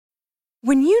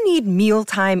When you need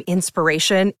mealtime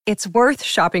inspiration, it's worth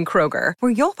shopping Kroger,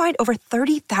 where you'll find over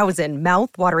 30,000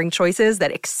 mouth-watering choices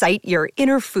that excite your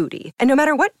inner foodie. And no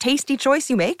matter what tasty choice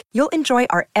you make, you'll enjoy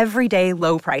our everyday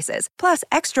low prices, plus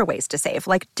extra ways to save,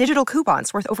 like digital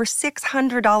coupons worth over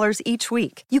 $600 each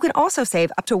week. You can also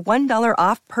save up to $1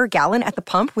 off per gallon at the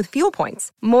pump with fuel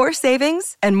points. More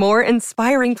savings and more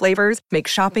inspiring flavors make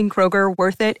shopping Kroger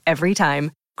worth it every time.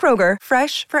 Kroger,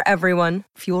 fresh for everyone.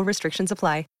 Fuel restrictions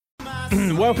apply.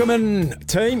 Welcome in,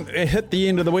 team. Hit the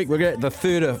end of the week. We're at the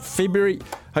 3rd of February.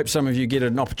 Hope some of you get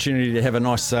an opportunity to have a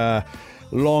nice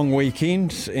long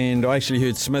weekend. And I actually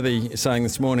heard Smithy saying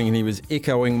this morning, and he was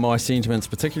echoing my sentiments,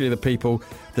 particularly the people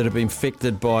that have been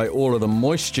affected by all of the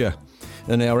moisture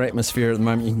in our atmosphere at the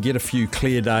moment. You can get a few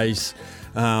clear days.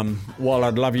 While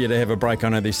I'd love you to have a break, I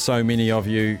know there's so many of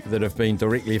you that have been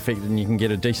directly affected, and you can get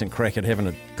a decent crack at having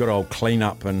a good old clean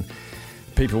up, and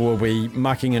people will be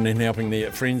mucking in and helping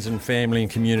their friends and family and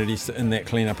communities in that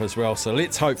clean-up as well. So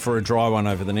let's hope for a dry one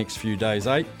over the next few days,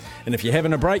 eh? And if you're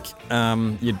having a break,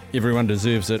 everyone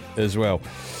deserves it as well.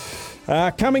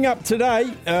 Coming up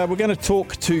today, we're going to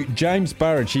talk to James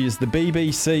Burridge. He is the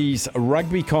BBC's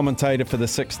rugby commentator for the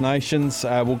Six Nations.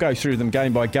 We'll go through them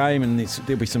game by game, and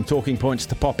there'll be some talking points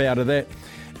to pop out of that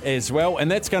as well.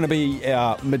 And that's going to be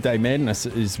our Midday Madness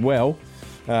as well.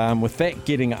 With that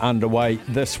getting underway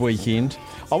this weekend,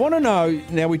 I want to know,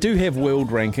 now we do have world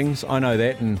rankings, I know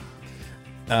that, and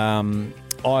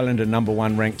Ireland a number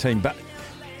one ranked team, but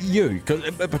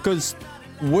because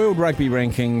world rugby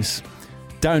rankings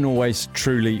don't always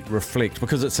truly reflect,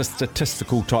 because it's a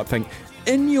statistical type thing.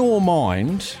 In your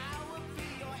mind,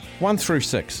 1 through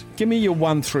 6, give me your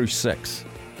 1 through 6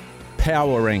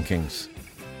 power rankings.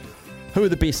 Who are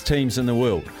the best teams in the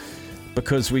world?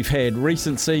 Because we've had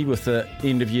recency with the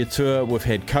end of year tour, we've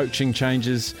had coaching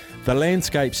changes, the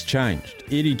landscape's changed.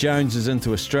 Eddie Jones is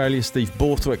into Australia, Steve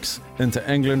Borthwick's into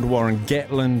England, Warren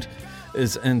Gatland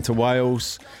is into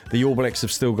Wales, the All Blacks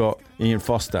have still got Ian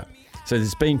Foster. So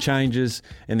there's been changes,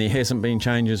 and there hasn't been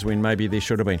changes when maybe there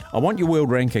should have been. I want your world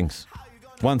rankings,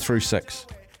 1 through 6,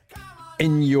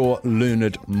 in your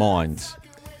learned minds.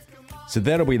 So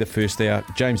that'll be the first hour.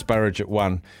 James Burridge at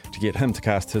 1 to get him to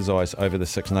cast his eyes over the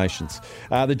Six Nations.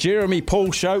 The Jeremy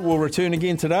Paul Show will return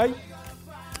again today.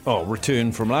 Oh,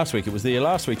 return from last week. It was there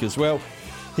last week as well.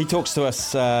 He talks to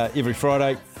us every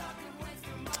Friday.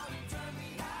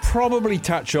 Probably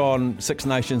touch on Six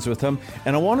Nations with him.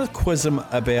 And I want to quiz him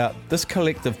about this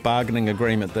collective bargaining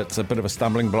agreement that's a bit of a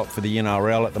stumbling block for the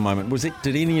NRL at the moment.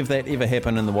 Did any of that ever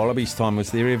happen in the Wallabies' time?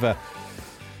 Was there ever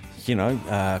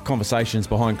conversations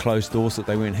behind closed doors that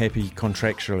they weren't happy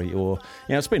contractually, or,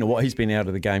 it's been a while. He's been out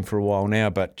of the game for a while now,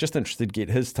 but just interested to get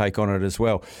his take on it as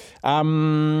well.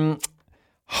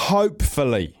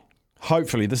 Hopefully,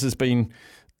 this has been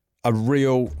a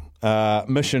real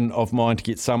mission of mine to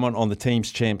get someone on the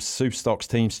Teams Champs, Superstocks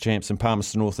Teams Champs in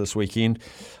Palmerston North this weekend.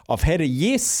 I've had a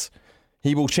yes.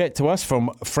 He will chat to us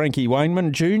from Frankie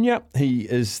Wayneman Jr. He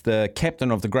is the captain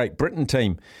of the Great Britain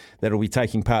team that will be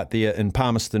taking part there in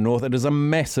Palmerston North. It is a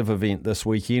massive event this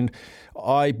weekend.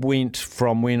 I went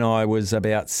from when I was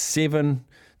about 7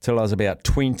 till I was about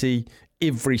 20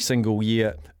 every single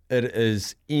year. It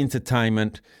is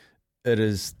entertainment. It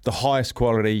is the highest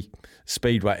quality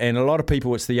speedway, and a lot of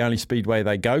people, it's the only speedway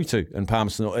they go to in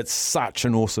Palmerston North. It's such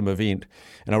an awesome event,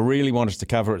 and I really wanted to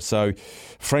cover it. So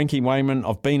Frankie Wayman,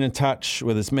 I've been in touch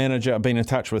with his manager, I've been in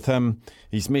touch with him.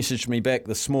 He's messaged me back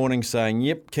this morning saying,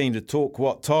 yep, keen to talk.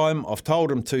 What time? I've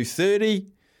told him 2:30,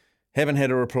 haven't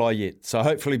had a reply yet. So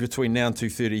hopefully between now and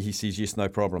 2:30 he says yes, no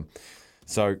problem.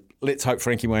 So let's hope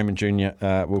Frankie Wayman Jr.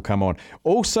 Will come on.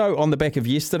 Also, on the back of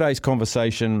yesterday's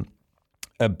conversation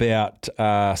about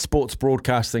sports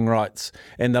broadcasting rights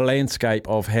and the landscape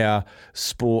of how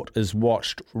sport is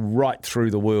watched right through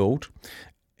the world.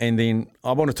 And then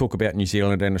I want to talk about New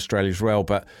Zealand and Australia as well,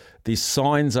 but there's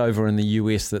signs over in the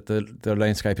US that the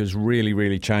landscape is really,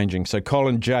 really changing. So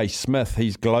Colin J. Smith,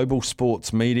 he's Global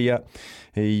Sports Media.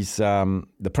 He's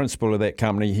the principal of that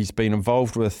company. He's been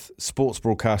involved with sports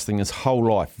broadcasting his whole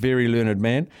life. Very learned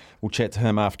man. We'll chat to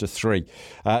him after 3.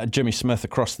 Jimmy Smith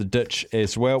across the ditch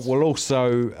as well. We'll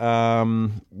also,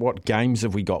 what games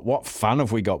have we got? What fun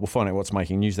have we got? We'll find out what's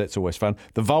making news. That's always fun.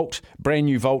 The Vault, brand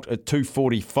new Vault at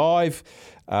 2:45.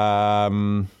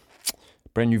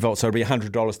 Brand new Vault, so it'll be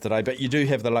 $100 today. But you do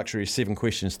have the luxury of 7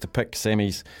 questions to pick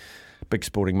Sammy's big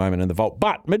sporting moment in the Vault.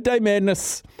 But Midday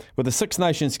Madness, with the Six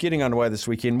Nations getting underway this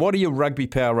weekend, what are your rugby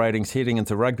power ratings heading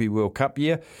into Rugby World Cup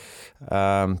year?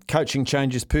 Coaching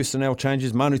changes, personnel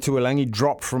changes. Manu Tuolangi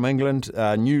dropped from England.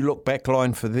 New look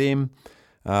backline for them.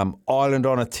 Ireland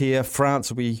on a tear. France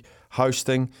will be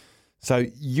hosting. So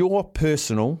your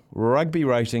personal rugby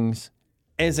ratings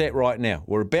as at right now.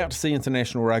 We're about to see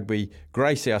international rugby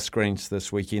grace our screens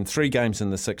this weekend. 3 games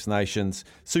in the Six Nations.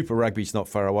 Super Rugby's not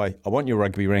far away. I want your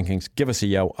rugby rankings. Give us a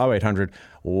yell, 0800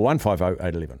 150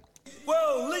 811.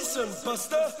 Well, listen,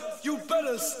 Buster, you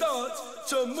better start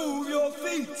to move your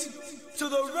feet to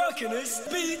the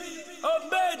rockin'est beat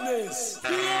of madness.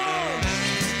 Yeah!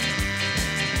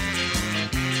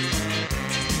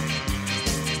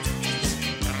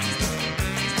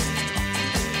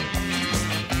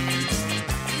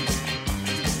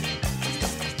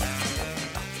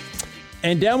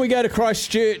 And down we go to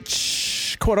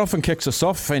Christchurch. Quite often kicks us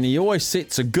off, and he always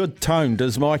sets a good tone,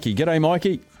 does Mikey. G'day,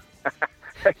 Mikey.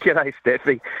 G'day,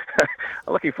 Staffy.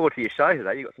 I'm looking forward to your show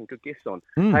today. You've got some good guests on.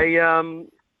 Hey,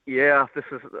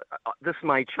 this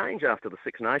may change after the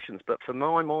Six Nations, but for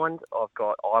my mind, I've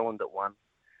got Ireland at 1,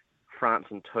 France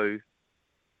in 2,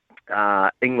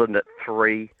 England at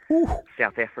 3,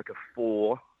 South Africa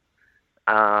 4,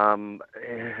 and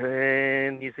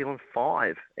New Zealand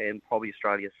 5, and probably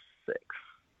Australia 6.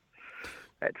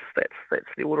 That's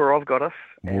the order I've got us,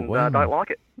 and I don't like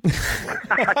it.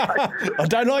 I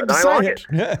don't like to say it.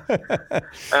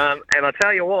 And I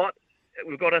tell you what,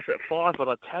 we've got us at 5, but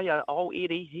I tell you, old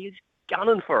Eddie, he's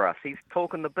gunning for us. He's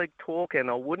talking the big talk, and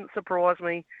it wouldn't surprise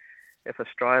me if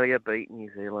Australia beat New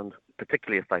Zealand,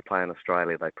 particularly if they play in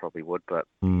Australia. They probably would, but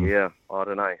yeah, I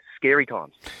don't know. Scary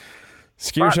times.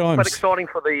 But exciting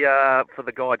for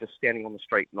the guy just standing on the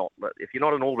street. But if you're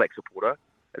not an All Black supporter,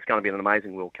 it's going to be an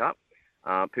amazing World Cup.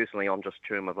 Personally, I'm just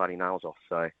chewing my bloody nails off.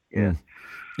 So yeah.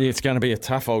 Yeah, it's going to be a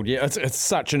tough old year. It's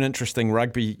such an interesting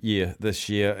rugby year this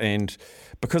year, and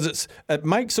because it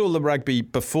makes all the rugby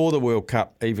before the World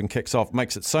Cup even kicks off,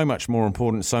 makes it so much more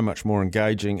important, so much more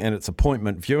engaging, and it's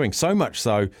appointment viewing. So much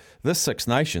so, this Six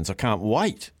Nations, I can't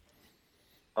wait.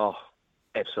 Oh,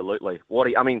 absolutely.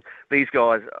 These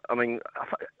guys. I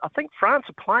think France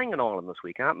are playing in Ireland this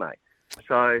week, aren't they?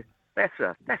 So that's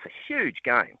a huge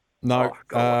game. No,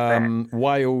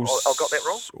 Wales. I got that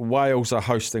wrong. Wales are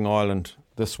hosting Ireland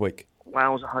this week.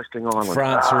 Wales are hosting Ireland.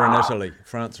 France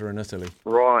are in Italy.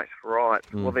 Right. Well,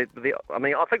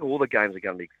 I think all the games are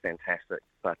going to be fantastic.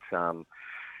 But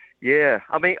yeah,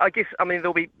 I guess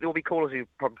there'll be callers who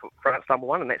probably put France number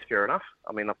 1, and that's fair enough.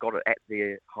 I've got it at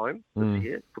their home this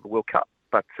year for the World Cup.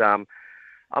 But Ireland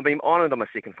are my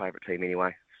second favourite team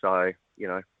anyway. So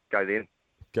go them.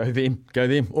 Go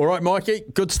them. All right, Mikey.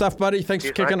 Good stuff, buddy. Thanks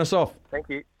for kicking us off. Thank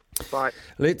you. Bye.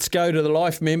 Let's go to the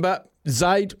life member,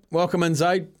 Zaid. Welcome in,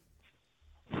 Zaid.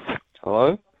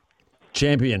 Hello.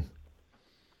 Champion.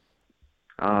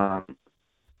 All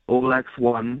Blacks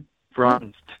 1,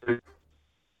 France 2,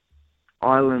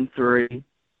 Ireland 3,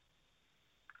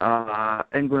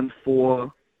 England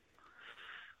 4,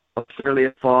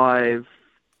 Australia 5,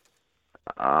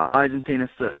 Argentina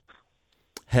 6.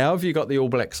 How have you got the All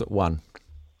Blacks at 1?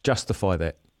 Justify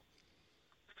that.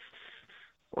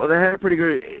 Well, they had a pretty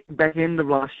good back end of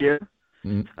last year.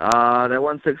 They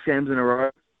won 6 games in a row.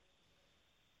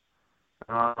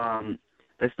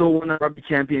 They still won the Rugby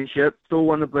Championship, still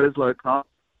won the Bledisloe Cup.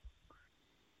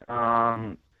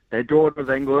 They drew it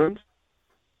with England.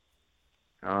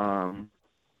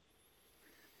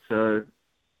 So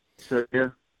yeah.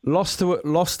 Lost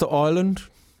to Ireland.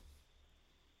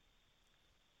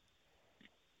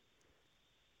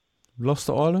 Lost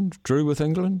to Ireland, drew with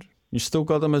England. You still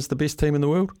got them as the best team in the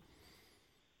world?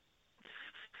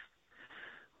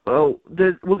 Well,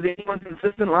 was anyone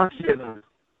consistent last year, though?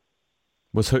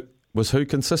 Was who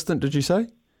consistent, did you say?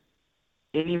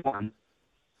 Anyone.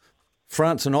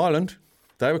 France and Ireland,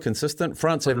 they were consistent.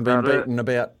 France haven't been beaten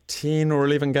about 10 or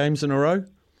 11 games in a row.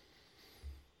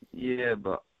 Yeah,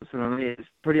 but it's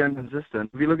pretty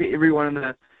inconsistent. If you look at everyone in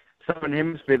the Southern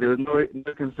Hemisphere, there was no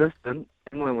consistent.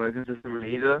 England weren't consistent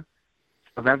really either.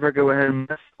 South Africa were hit and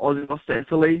miss. Aussie lost to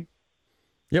Italy.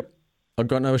 Yep. I've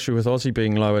got no issue with Aussie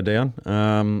being lower down.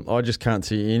 I just can't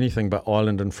see anything but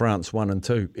Ireland and France 1 and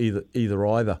 2, either.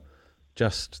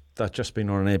 They've just been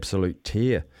on an absolute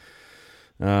tear.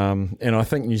 And I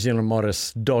think New Zealand might have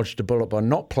dodged a bullet by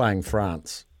not playing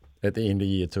France at the end of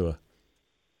year tour.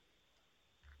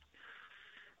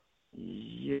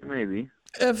 Yeah, maybe.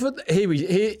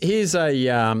 Here's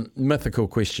a mythical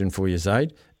question for you,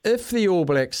 Zaid. If the All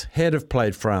Blacks had have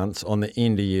played France on the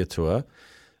end of year tour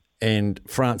and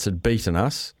France had beaten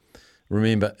us,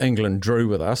 remember England drew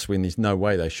with us when there's no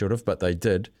way they should have, but they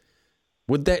did,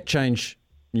 would that change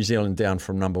New Zealand down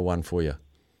from number 1 for you?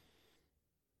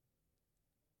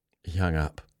 He hung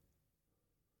up.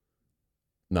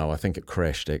 No, I think it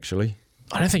crashed, actually.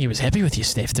 I don't think he was happy with you,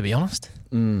 Steph, to be honest.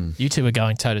 You two were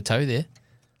going toe-to-toe there.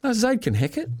 No, Zaid can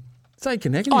hack it. So he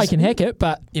can hack it. I can hack it,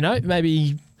 but,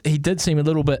 maybe he did seem a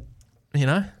little bit,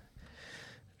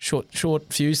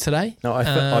 short fuse today. No,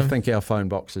 I think our phone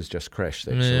box has just crashed,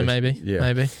 actually. Maybe.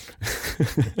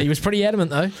 He was pretty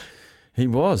adamant, though. He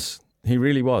was. He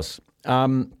really was.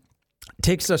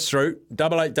 Text us through.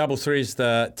 8833 is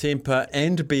the temper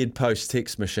and bedpost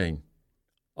text machine.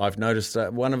 I've noticed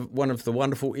one of the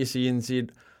wonderful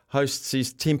SENZ hosts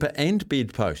says temper and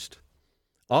bedpost.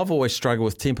 I've always struggled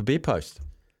with temper bedpost.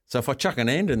 So if I chuck an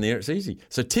and in there, it's easy.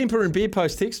 So temper and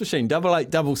bedpost text machine,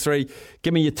 8833.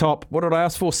 Give me your top. What did I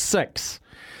ask for? 6.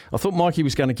 I thought Mikey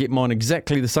was going to get mine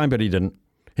exactly the same, but he didn't.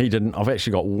 I've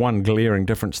actually got one glaring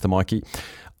difference to Mikey.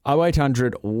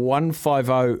 0800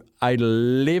 150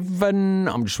 811.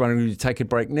 I'm just wondering, do you take a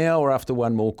break now or after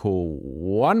one more call?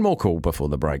 One more call before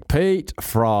the break. Pete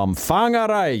from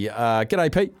Whangarei.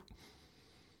 G'day, Pete.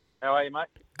 How are you, mate?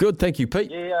 Good, thank you, Pete.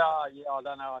 Yeah, I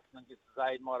don't know. I think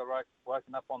Zaid might have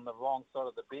woken up on the wrong side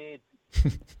of the bed.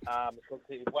 Because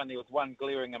there was one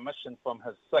glaring omission from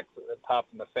his 6, apart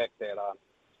from the fact that,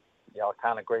 I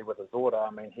can't agree with his order. I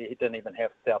mean, he didn't even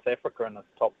have South Africa in his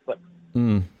top 6.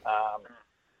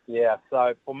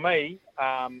 So for me,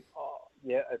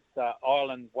 it's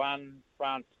Ireland 1,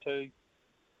 France 2,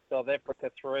 South Africa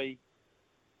 3,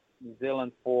 New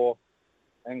Zealand 4,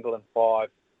 England 5,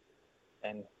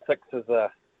 and 6 is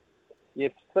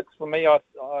 6 for me.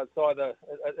 It's either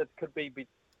it could be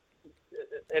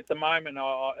at the moment.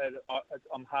 It's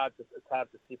hard to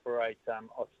separate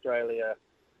Australia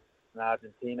and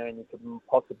Argentina, and you could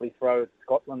possibly throw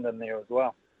Scotland in there as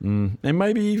well. And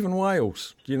maybe even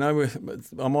Wales.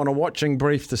 I'm on a watching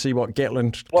brief to see what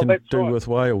Gatland can do with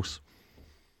Wales.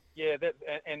 Yeah, those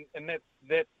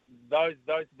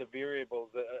are the variables,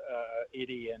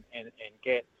 Eddie and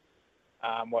Gat,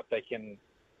 what they can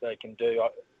do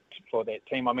for that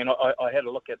team. I mean, I had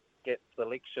a look at Gat's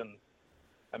selection.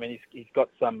 I mean, he's got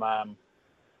some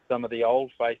of the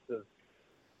old faces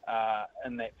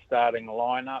in that starting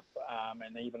lineup,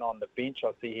 and even on the bench,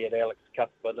 I see he had Alex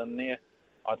Cuthbert in there.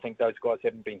 I think those guys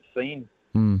haven't been seen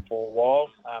for a while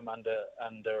under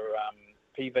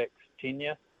Pivac's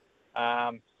tenure.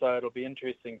 So it'll be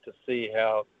interesting to see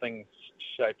how things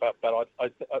shape up. But I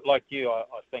like you, I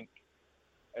think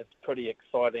it's pretty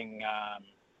exciting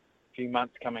few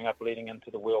months coming up leading into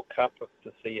the World Cup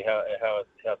to see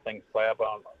how things play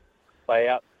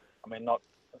out. I mean, not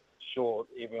sure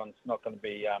everyone's not going to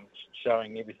be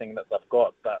showing everything that they've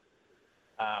got, but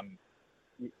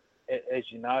as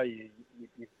you know,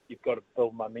 you've got to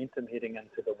build momentum heading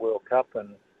into the World Cup,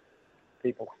 and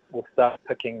people will start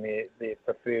picking their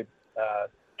preferred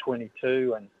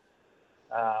 22, and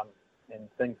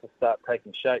things will start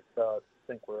taking shape. So I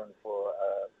think we're in for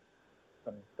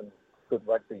some good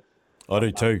rugby. I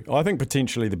do too. I think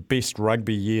potentially the best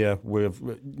rugby year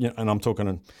and I'm talking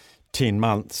in 10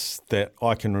 months that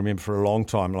I can remember for a long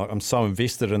time. Like, I'm so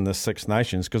invested in the Six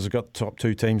Nations because we've got the top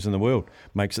 2 teams in the world.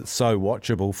 Makes it so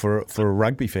watchable for a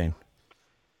rugby fan.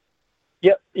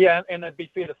 Yeah, and it'd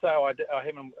be fair to say I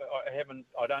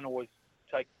don't always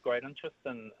take great interest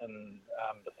in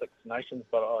the Six Nations,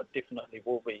 but I definitely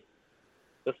will be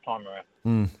this time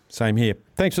around. Same here.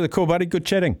 Thanks for the call, buddy. Good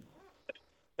chatting.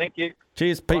 Thank you.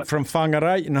 Cheers, Pete from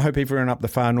Whangarei, and I hope everyone up the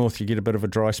far north, you get a bit of a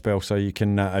dry spell so you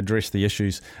can address the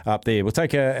issues up there. We'll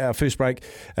take our first break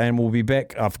and we'll be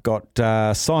back. I've got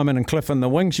Simon and Cliff in the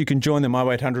wings. You can join them,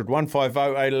 0800 150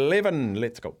 811.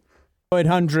 Let's go.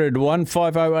 0800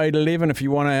 150 811 if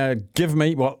you want to give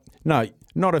me, no,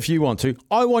 not if you want to.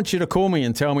 I want you to call me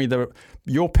and tell me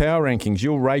your power rankings,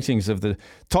 your ratings of the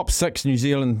top 6 New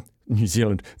Zealand,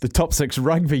 the top 6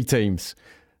 rugby teams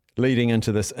leading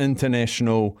into this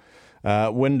international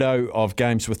window of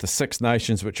games with the Six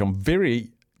Nations, which I'm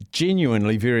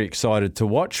genuinely very excited to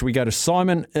watch. We go to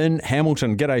Simon in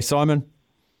Hamilton. G'day, Simon.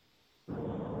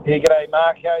 Yeah, g'day,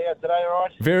 Mark. How are you today, all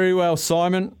right? Very well,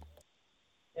 Simon.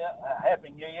 Yeah,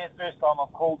 Happy New Year. First time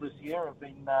I've called this year. I've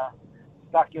been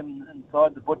stuck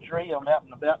inside the butchery. I'm out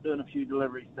and about doing a few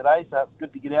deliveries today, so it's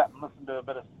good to get out and listen to a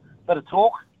bit of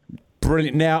talk.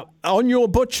 Brilliant. Now, on your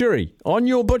butchery,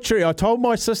 I told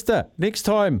my sister, next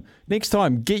time,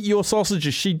 get your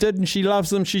sausages. She did, and she loves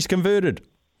them. She's converted.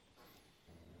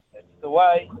 That's the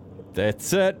way.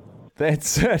 That's it.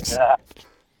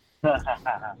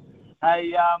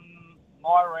 Hey,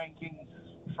 my rankings,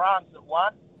 France at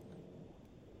 1,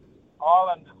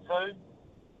 Ireland at 2,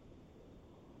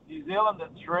 New Zealand at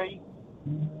 3,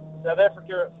 South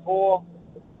Africa at 4,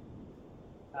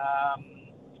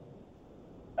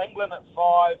 England at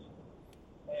 5,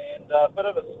 and a bit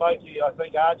of a smoky. I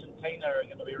think Argentina are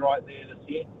going to be right there this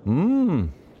year.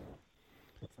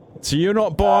 So you're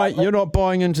not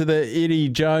buying into the Eddie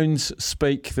Jones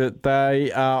speak that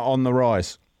they are on the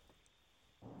rise?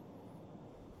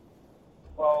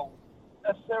 Well,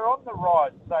 if they're on the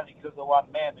rise, it's only because of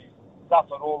one man who's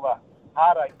suffered all the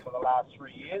heartache for the last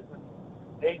 3 years, and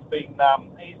he's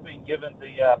been given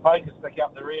the poker stick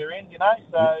up the rear end,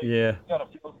 So yeah, you've got to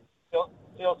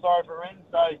feel sorry for him.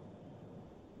 So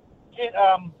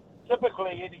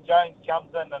typically Eddie Jones comes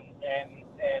in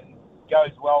and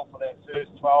goes well for that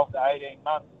first 12 to 18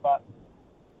 months, but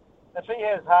if he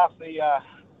has half the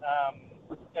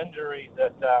injuries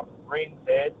that Wren's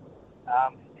had,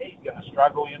 he's going to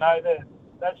struggle. They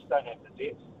just don't have the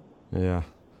depth. Yeah.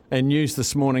 And news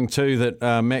this morning too that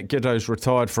Matt Giddo's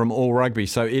retired from all rugby,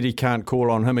 so Eddie can't call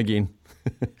on him again.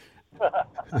 He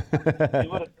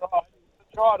would have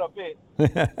tried, I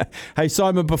bet. Hey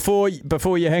Simon, before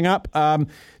you hang up,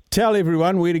 tell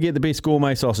everyone where to get the best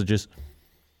gourmet sausages.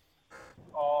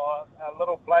 A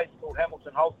little place called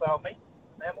Hamilton Wholesale Meats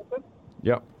in Hamilton.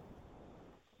 Yep.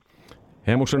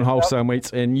 Hamilton Wholesale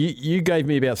Meats, and you gave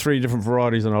me about 3 different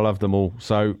varieties, and I love them all.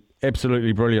 So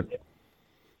absolutely brilliant. Yep.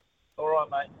 All right,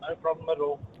 mate. No problem at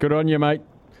all. Good on you, mate.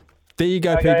 There you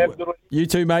go, Okay, people. You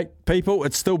too, mate. People,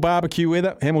 it's still barbecue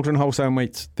weather. Hamilton Wholesale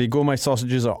Meats. Their gourmet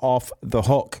sausages are off the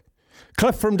hook.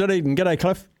 Cliff from Dunedin. G'day,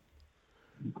 Cliff.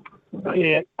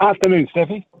 Yeah, afternoon,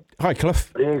 Staffy. Hi,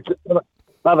 Cliff. Yeah,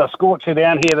 another scorcher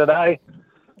down here today.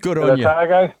 Good on you.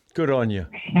 Otago. Good on you.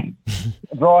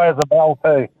 Dry as a bell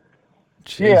too.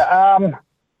 Jeez. Yeah,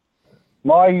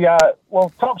 my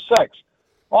top 6.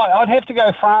 I'd have to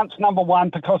go France number 1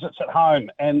 because it's at home,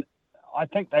 and I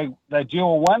think they due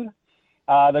a win.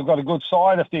 They've got a good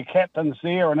side. If their captain's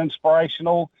there and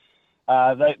inspirational,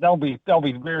 they'll be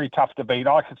very tough to beat.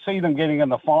 I could see them getting in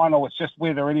the final. It's just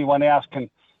whether anyone else can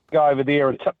go over there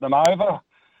and tip them over.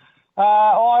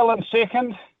 Ireland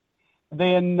second.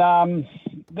 Then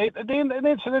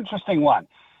that's an interesting one.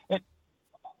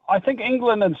 I think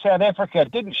England and South Africa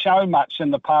didn't show much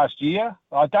in the past year.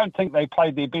 I don't think they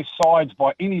played their best sides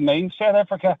by any means. South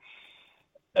Africa,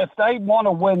 if they want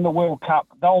to win the World Cup,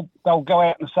 they'll go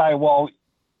out and say, well,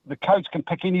 the coach can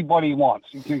pick anybody he wants.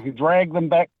 You can drag them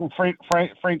back from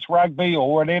French rugby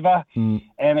or whatever, and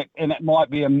it might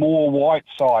be a more white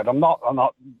side. I'm not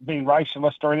being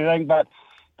racialist or anything, but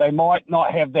they might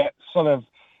not have that sort of,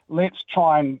 let's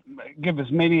try and give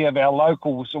as many of our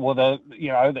locals or the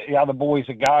other boys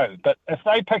a go. But if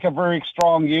they pick a very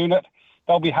strong unit,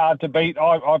 they'll be hard to beat.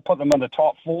 I put them in the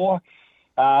top 4.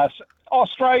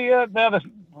 Australia,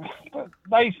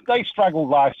 they struggled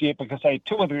last year because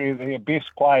 2 of their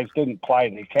best players didn't play.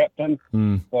 Their captain,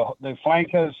 the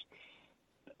flankers.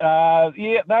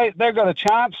 They've got a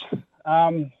chance.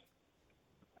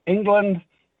 England,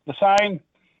 the same.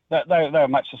 They're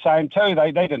much the same too.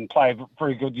 They didn't play a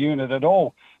very good unit at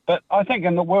all. But I think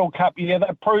in the World Cup, they've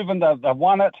proven they've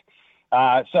won it.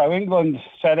 So England,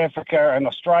 South Africa and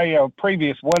Australia are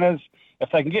previous winners.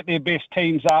 If they can get their best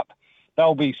teams up,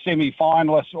 they'll be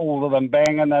semi-finalists, all of them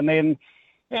banging. And then,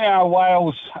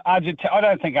 Wales, Argentina. I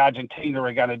don't think Argentina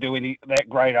are going to do that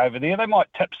great over there. They might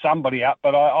tip somebody up,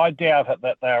 but I doubt it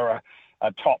that they're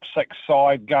a top 6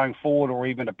 side going forward or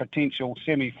even a potential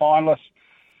semi-finalist.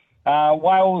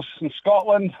 Wales and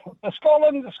Scotland.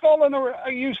 Scotland are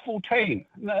a useful team,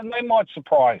 and they might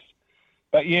surprise.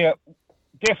 But yeah,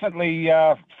 definitely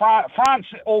France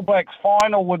All Blacks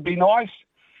final would be nice,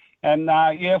 and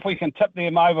if we can tip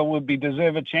them over, we'd be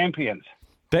deserved champions.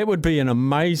 That would be an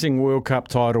amazing World Cup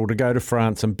title to go to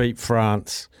France and beat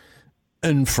France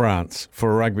in France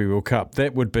for a Rugby World Cup.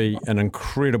 That would be an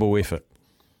incredible effort.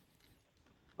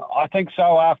 I think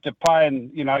so. After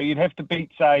playing, you'd have to beat,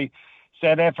 say,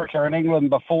 South Africa and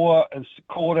England before a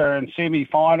quarter and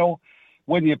semi-final.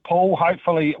 Win your pool,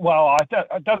 hopefully. Well,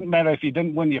 it doesn't matter if you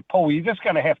didn't win your pool. You're just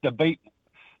going to have to beat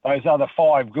those other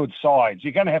 5 good sides.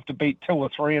 You're going to have to beat 2 or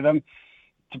 3 of them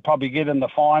to probably get in the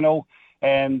final.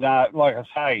 And like I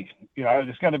say,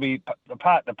 there's going to be the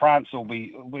part the France will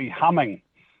be humming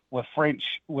with French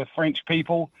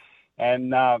people,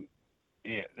 and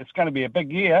it's going to be a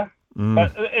big year.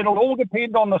 But it'll all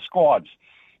depend on the squads.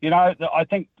 I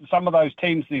think some of those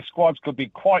teams, their squads could be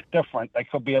quite different. They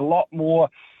could be a lot more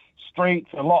strength,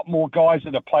 a lot more guys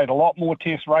that have played a lot more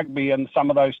Test rugby in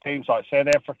some of those teams like South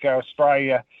Africa,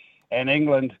 Australia and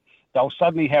England. They'll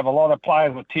suddenly have a lot of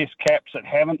players with Test caps that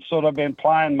haven't sort of been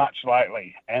playing much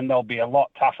lately, and they'll be a lot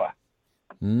tougher.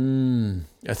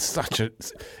 It's such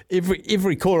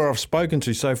every caller I've spoken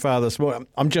to so far this morning,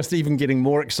 I'm just even getting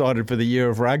more excited for the year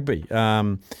of rugby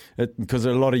because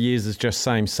a lot of years is just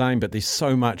same, but there's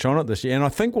so much on it this year. And I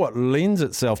think what lends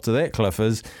itself to that, Cliff,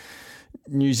 is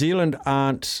New Zealand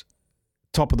aren't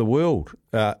top of the world,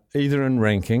 either in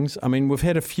rankings. I mean, we've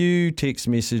had a few text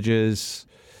messages.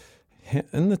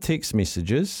 In the text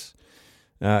messages,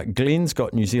 Glenn's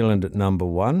got New Zealand at number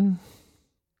 1.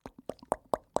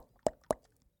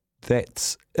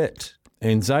 That's it.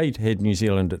 And Zaid had New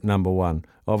Zealand at number 1.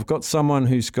 I've got someone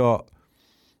who's got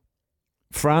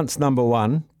France number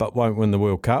 1, but won't win the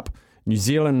World Cup. New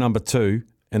Zealand number 2,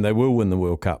 and they will win the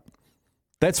World Cup.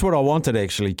 That's what I wanted,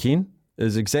 actually, Ken,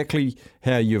 is exactly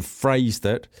how you've phrased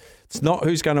it. It's not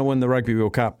who's going to win the Rugby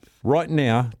World Cup. Right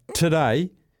now,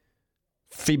 today,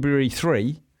 February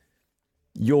 3,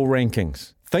 your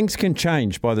rankings. Things can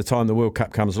change by the time the World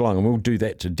Cup comes along, and we'll do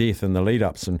that to death in the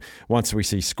lead-ups and once we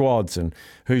see squads and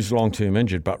who's long-term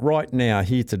injured. But right now,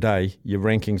 here today, your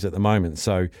rankings at the moment.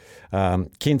 So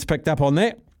Ken's picked up on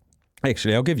that.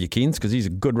 Actually, I'll give you Ken's because he's a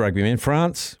good rugby man.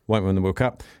 France won't win the World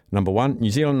Cup, number 1.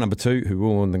 New Zealand, number 2, who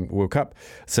will win the World Cup.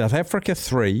 South Africa,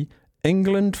 3.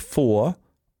 England, 4.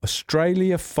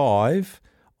 Australia, 5.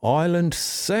 Ireland,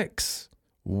 6.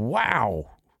 Wow.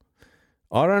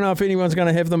 I don't know if anyone's going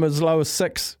to have them as low as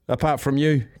 6, apart from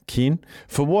you, Ken.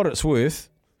 For what it's worth,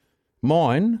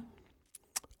 mine,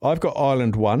 I've got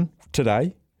Ireland 1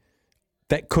 today.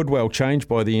 That could well change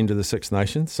by the end of the Six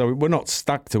Nations, so we're not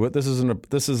stuck to it. This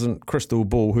isn't crystal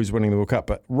ball who's winning the World Cup,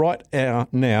 but right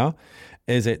now,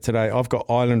 as at today, I've got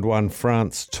Ireland 1,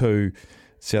 France 2,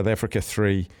 South Africa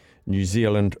 3, New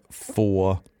Zealand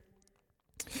 4,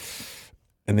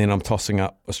 and then I'm tossing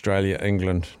up Australia,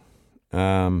 England.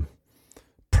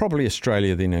 Probably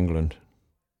Australia, then England.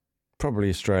 Probably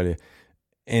Australia.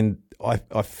 And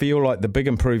I feel like the big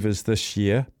improvers this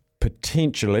year,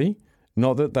 potentially,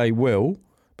 not that they will,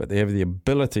 but they have the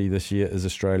ability this year, is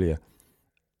Australia.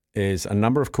 As a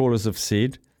number of callers have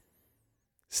said,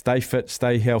 stay fit,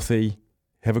 stay healthy,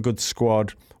 have a good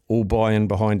squad, all buy in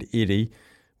behind Eddie.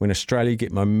 When Australia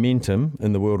get momentum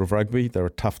in the world of rugby, they're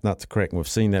a tough nut to crack, and we've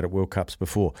seen that at World Cups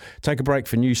before. Take a break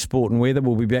for news, sport and weather.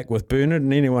 We'll be back with Bernard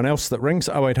and anyone else that rings.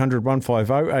 0800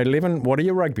 150 811. What are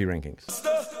your rugby rankings?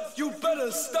 You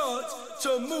better start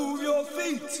to move your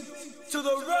feet to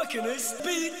the rockin'est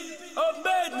beat of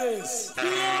madness.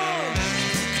 Yeah!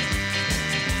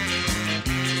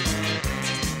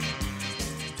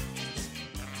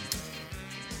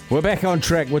 We're back on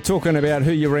track. We're talking about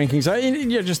who your rankings are.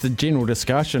 Yeah, just a general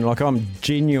discussion. Like, I'm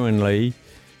genuinely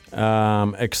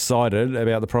excited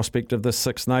about the prospect of the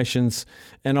Six Nations,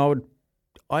 and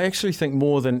I actually think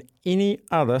more than any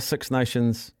other Six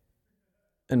Nations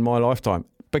in my lifetime,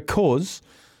 because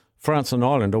France and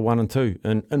Ireland are 1 and 2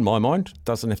 in my mind.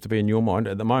 Doesn't have to be in your mind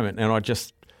at the moment. And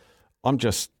I'm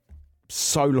just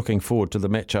so looking forward to the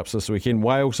matchups this weekend.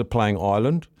 Wales are playing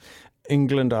Ireland,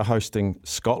 England are hosting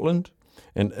Scotland,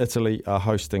 and Italy are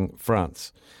hosting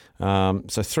France. So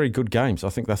 3 good games. I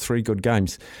think they're 3 good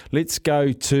games. Let's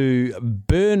go to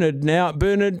Bernard now.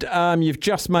 Bernard, you've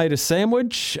just made a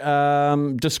sandwich.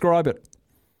 Describe it.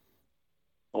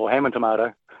 Or ham and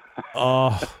tomato.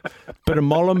 Oh, bit of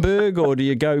Molenberg, or do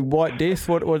you go White Death?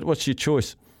 What's your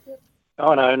choice?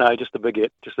 Oh, no, just a big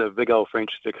old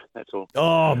French stick, that's all.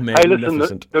 Oh, man. Hey,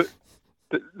 listen,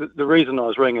 the reason I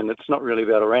was ringing, it's not really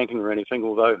about a ranking or anything,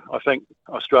 although I think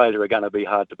Australia are going to be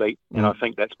hard to beat, and I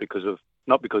think that's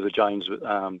not because of James,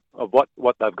 of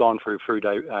what they've gone through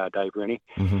Dave Rennie.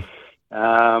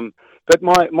 Mm-hmm. But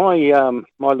my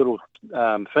little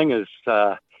thing is,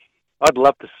 I'd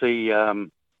love to see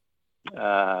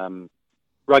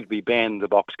rugby ban the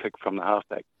box kick from the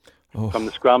halfback, from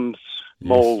the scrums,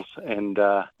 mauls, and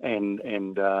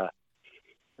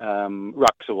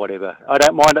rucks or whatever. I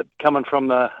don't mind it coming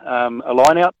from a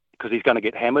line out, because he's going to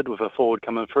get hammered with a forward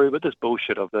coming through, but this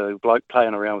bullshit of the bloke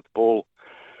playing around with the ball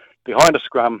behind a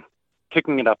scrum,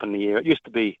 kicking it up in the air. It used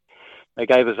to be, they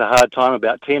gave us a hard time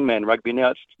about 10-man rugby.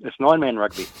 Now it's 9-man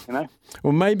rugby, you know?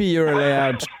 Well, maybe you're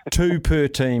allowed 2 per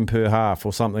team per half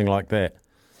or something like that.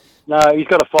 No, he's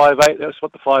got a 5'8". That's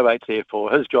what the 5'8's here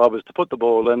for. His job is to put the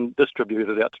ball in, distribute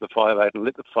it out to the 5'8", and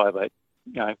let the 5'8",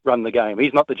 run the game.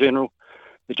 He's not the general.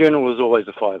 The general is always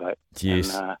a 5'8".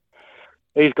 Yes. And,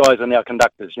 these guys are now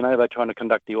conductors. They're trying to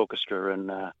conduct the orchestra,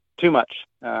 and too much.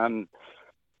 No,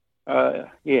 I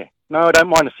don't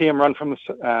mind to see him run from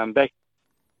the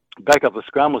back of the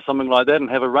scrum or something like that and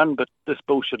have a run. But this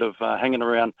bullshit of hanging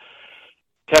around,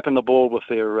 tapping the ball with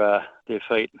their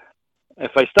feet.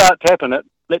 If they start tapping it,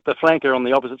 let the flanker on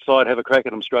the opposite side have a crack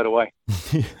at them straight away.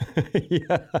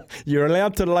 Yeah. You're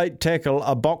allowed to late tackle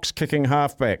a box-kicking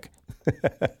halfback.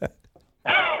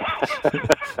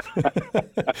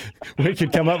 We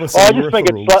could come up with some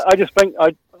I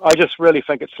just really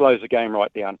think it slows the game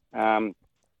right down.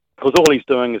 Because all he's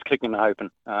doing is kicking and hoping.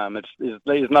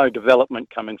 There's no development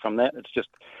coming from that. It's just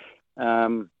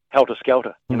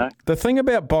helter-skelter, you know. The thing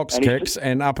about box kicks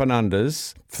and up and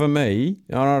unders, for me,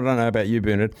 I don't know about you,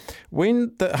 Bernard,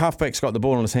 when the halfback's got the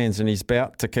ball in his hands and he's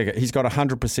about to kick it, he's got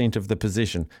 100% of the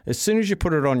possession. As soon as you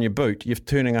put it on your boot, you're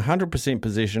turning 100%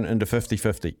 possession into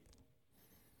 50-50.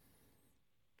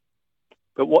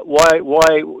 But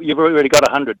why? You've already got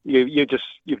 100. You've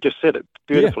just said it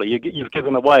beautifully. Yeah. You've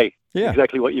given away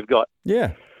exactly what you've got.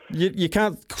 Yeah. You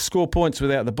can't score points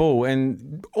without the ball,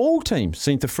 and all teams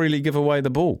seem to freely give away the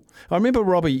ball. I remember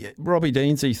Robbie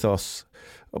Dean's ethos.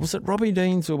 Was it Robbie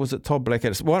Dean's or was it Todd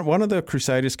Blackadder? One of the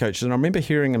Crusaders coaches, and I remember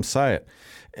hearing him say it,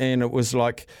 and it was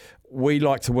like, we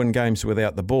like to win games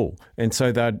without the ball. And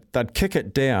so they'd kick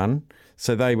it down,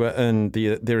 so they were in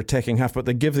their attacking half, but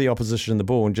they'd give the opposition the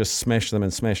ball and just smash them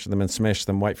and smash them and smash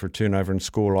them, wait for a turnover and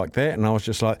score like that. And I was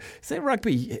just like, is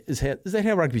that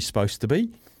how rugby's supposed to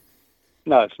be?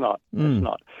 No, it's not. It's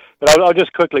not. But I'll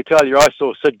just quickly tell you, I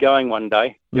saw Sid going one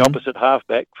day. The opposite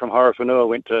halfback from Horowhenua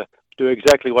went to do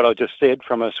exactly what I just said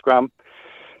from a scrum.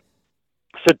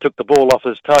 Sid took the ball off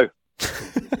his toe.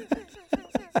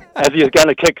 As he was going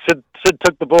to kick, Sid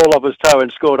took the ball off his toe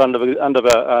and scored under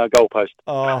the goalpost.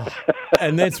 Oh,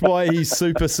 and that's why he's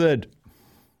Super Sid.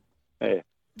 Yeah.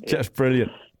 Just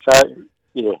brilliant. So,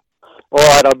 yeah. All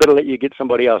right, I better let you get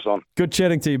somebody else on. Good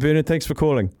chatting to you, Bernard. Thanks for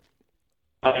calling.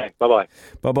 Okay, bye-bye.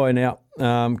 Bye-bye now.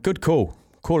 Good call.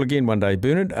 Call again one day,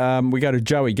 Bernard. We go to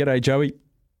Joey. G'day, Joey.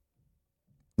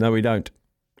 No, we don't.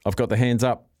 I've got the hands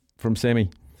up from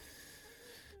Sammy.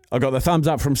 I've got the thumbs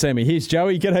up from Sammy. Here's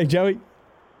Joey. G'day, Joey.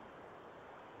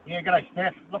 Yeah, g'day,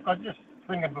 Staff. Look, I was just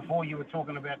thinking before you were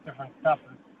talking about different stuff,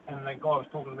 and the guy was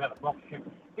talking about the box kick.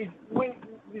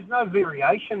 There's no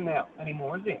variation now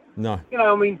anymore, is there? No. You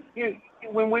know, I mean,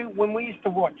 when we used to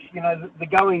watch, you know, the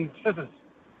going scissors,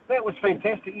 that was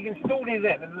fantastic. You can still do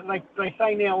that. They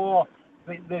say now,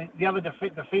 the other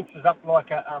defence is up like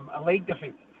a league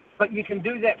defence, but you can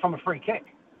do that from a free kick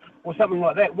or something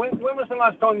like that. When was the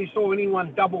last time you saw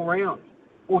anyone double round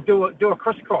or do a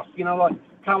crisscross? You know, like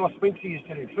Carlos Spencer used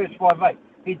to do, first 5'8",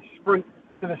 he'd sprint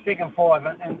to the second 5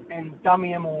 and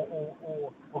dummy him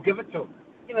or give it to him.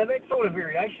 You know, that sort of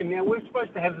variation. Now, we're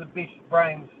supposed to have the best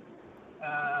brains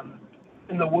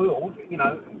in the world, you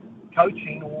know,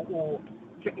 coaching or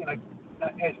you know,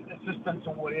 as assistants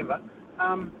or whatever.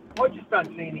 I just don't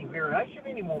see any variation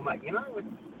anymore, mate. You know,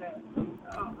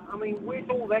 I mean, where's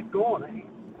all that gone?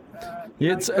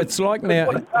 Yeah, it's like now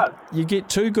you get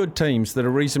two good teams that are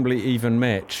reasonably even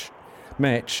matched.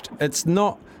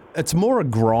 It's more a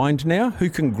grind now. Who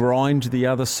can grind the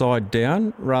other side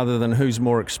down rather than who's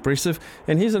more expressive?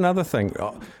 And here's another thing,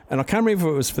 and I can't remember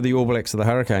if it was for the All Blacks or the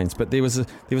Hurricanes, but there was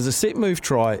a set move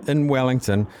try in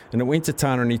Wellington, and it went to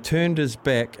Tana, and he turned his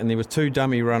back, and there were two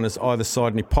dummy runners either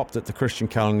side, and he popped it to Christian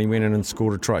Cullen, and he went in and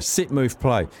scored a try. Set move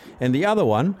play. And the other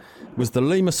one was the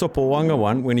Lima Supawanga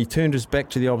one, when he turned his back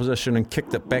to the opposition and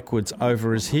kicked it backwards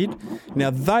over his head. Now,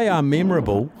 they are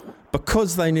memorable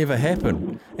because they never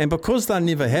happen. And because they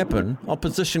never happen,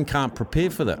 opposition can't prepare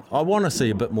for that. I want to see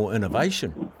a bit more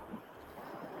innovation.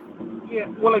 Yeah,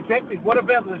 well, exactly. What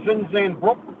about the Zinzan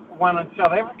Brook one in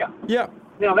South Africa? Yeah.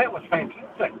 Now, that was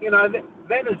fantastic. You know,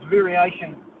 that is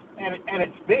variation at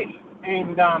its best.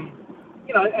 And,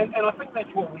 you know, and I think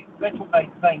that's what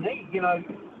they need, you know,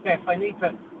 Staff. They need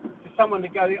for someone to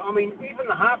go there. I mean, even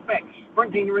the halfbacks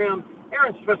sprinting around.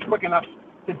 Aaron Smith's quick enough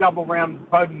to double round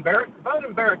Bowden Barrett.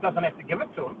 Bowden Barrett doesn't have to give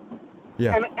it to him.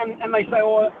 Yeah. And they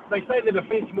say the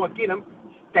defence might get him.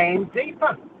 Stand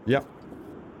deeper. Yep.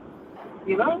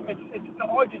 You know,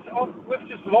 we've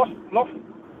just lost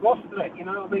that. You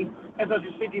know, I mean, as I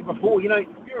just said to you before, you know,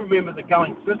 you remember the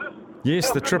going scissors? Yes,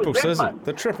 How the good triple was that, scissors. mate?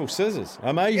 The triple scissors.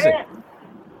 Amazing.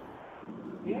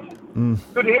 Yeah.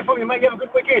 Good to hear from you, mate. Have a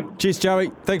good weekend. Cheers,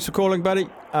 Joey. Thanks for calling, buddy.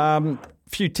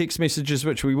 Few text messages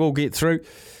which we will get through.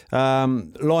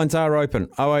 Lines are open.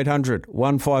 0800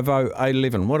 150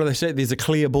 811. What do they say? There's a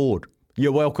clear board.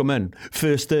 You're welcome in,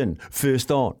 first on.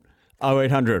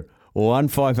 0800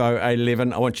 150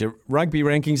 811. I want your rugby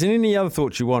rankings and any other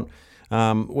thoughts you want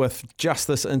with just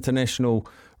this international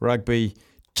rugby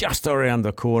just around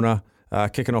the corner.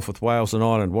 Kicking off with Wales and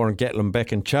Ireland. Warren Gatland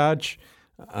back in charge.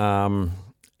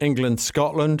 England,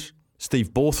 Scotland.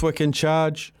 Steve Borthwick in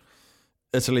charge.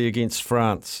 Italy against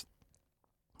France.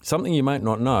 Something you might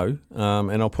not know,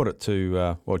 and I'll put it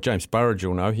to, James Burridge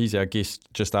will know. He's our guest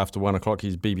just after 1 o'clock.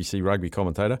 He's BBC rugby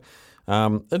commentator.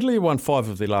 Italy won 5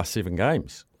 of their last 7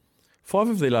 games. 5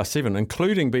 of their last 7,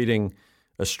 including beating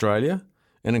Australia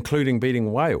and including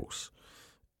beating Wales.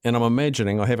 And I'm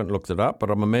imagining, I haven't looked it up, but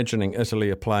I'm imagining Italy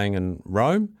are playing in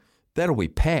Rome. That'll be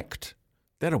packed.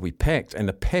 And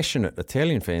the passionate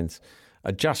Italian fans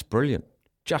are just brilliant.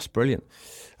 Just brilliant.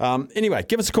 Anyway,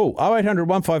 give us a call. 0800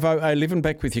 150 811.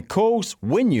 Back with your calls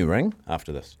when you ring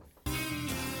after this.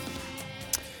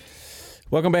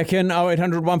 Welcome back in.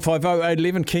 0800 150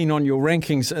 811. Keen on your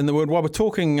rankings in the world. While we're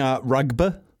talking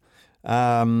rugby,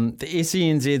 the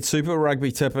SENZ Super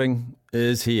Rugby tipping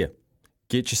is here.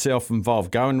 Get yourself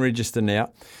involved. Go and register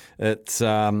now. It's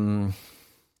from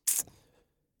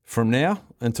now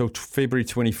until February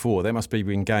 24. That must be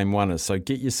when game one is. So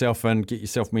get yourself in, get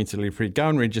yourself mentally prepared. Go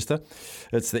and register.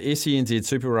 It's the SENZ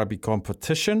Super Rugby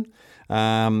competition.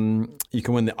 You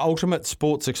can win the ultimate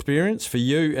sports experience for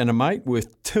you and a mate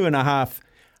worth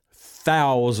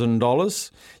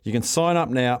 $2,500. You can sign up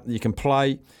now. You can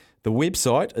play. The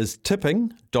website is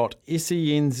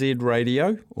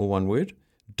tipping.senzradio, or one word,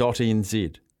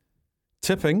 .nz.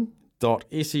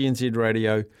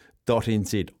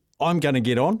 tipping.senzradio.nz. I'm going to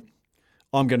get on.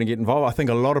 I'm going to get involved. I think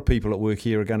a lot of people at work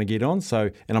here are going to get on. So,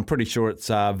 and I'm pretty sure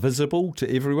it's visible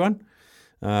to everyone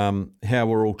how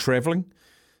we're all travelling.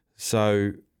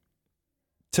 So,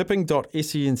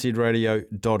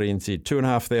 tipping.senzradio.nz.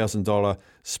 $2,500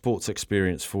 sports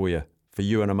experience for you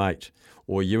and a mate,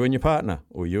 or you and your partner,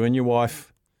 or you and your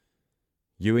wife,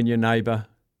 you and your neighbour.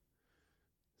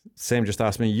 Sam just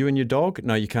asked me, you and your dog?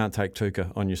 No, you can't take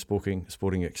Tuka on your sporting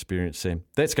experience, Sam.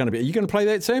 That's going to be... Are you going to play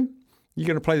that, Sam? You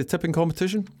going to play the tipping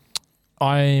competition?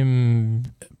 I'm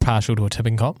partial to a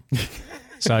tipping comp.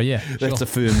 So, yeah. That's sure. a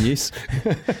firm yes.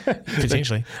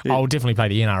 Potentially. Yeah. I'll definitely play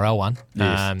the NRL one.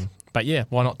 Yes. But, yeah,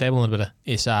 why not dabble in a bit of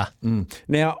SR?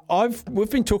 Now,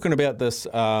 we've been talking about this...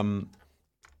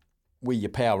 where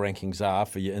your power rankings are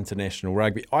for your international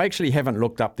rugby. I actually haven't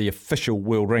looked up the official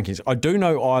world rankings. I do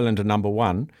know Ireland are number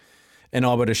one, and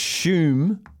I would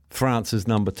assume France is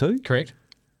number two. Correct.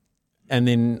 And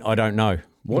then I don't know.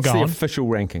 What's Go the on. official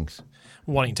rankings?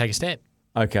 Why don't you take a stab?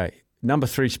 Okay. Number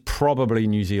three is probably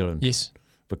New Zealand. Yes.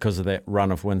 Because of that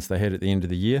run of wins they had at the end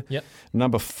of the year. Yep.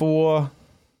 Number four...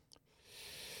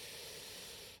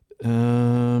 is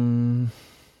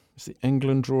the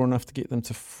England draw enough to get them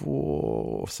to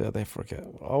 4? South Africa.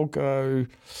 I'll go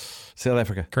South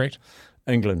Africa. Correct.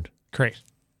 England. Correct.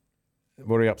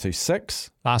 What are you up to?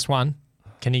 6? Last one.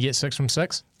 Can you get 6 from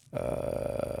 6? It's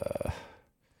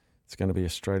going to be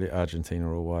Australia, Argentina,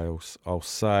 or Wales. I'll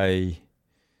say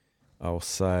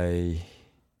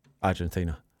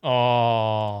Argentina.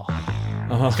 Oh. I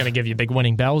was going to give you big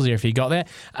winning bells there if you got that.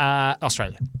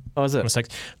 Australia. Oh, is it? 6.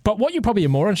 But what you probably are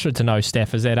more interested to know,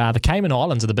 Steph, is that the Cayman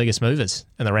Islands are the biggest movers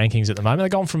in the rankings at the moment.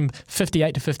 They've gone from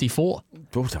 58 to 54.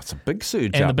 Oh, that's a big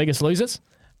surge. And up. the biggest losers?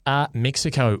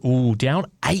 Mexico. Ooh, down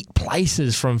 8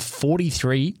 places from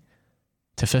 43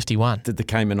 to 51. Did the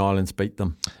Cayman Islands beat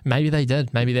them? Maybe they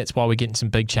did. Maybe that's why we're getting some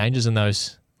big changes in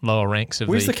those lower ranks.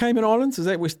 Where's the Cayman Islands? Is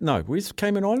that West? No, where's the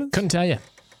Cayman Islands? Couldn't tell you.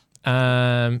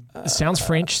 It sounds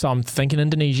French, so I'm thinking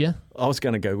Indonesia. I was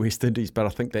going to go West Indies, but I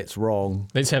think that's wrong.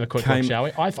 Let's have a quick look, shall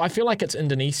we? I feel like it's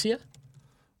Indonesia.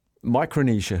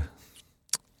 Micronesia.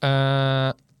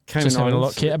 Cayman just having a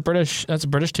look here. That's a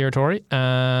British territory.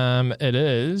 It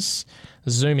is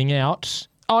zooming out.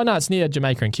 Oh no, it's near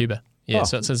Jamaica and Cuba. Yeah,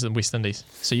 so it says in West Indies.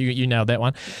 So you nailed that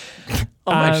one.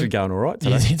 I'm actually going all right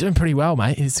today. You're doing pretty well,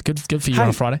 mate. It's good for you on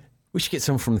a Friday. We should get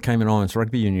someone from the Cayman Islands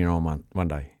Rugby Union on one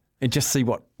day and just see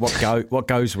what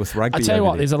goes with rugby. I tell you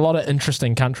what, there. there's a lot of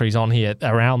interesting countries on here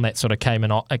around that sort of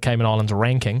Cayman Islands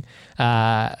ranking.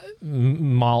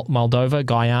 Moldova,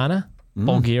 Guyana,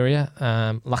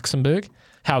 Bulgaria, Luxembourg.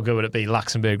 How good would it be,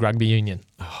 Luxembourg Rugby Union?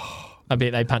 I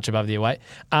bet they punch above their weight.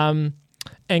 And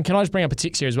can I just bring up a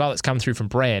text here as well that's come through from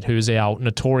Brad, who is our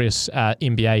notorious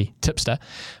NBA tipster,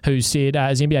 who said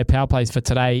his NBA power plays for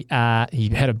today, he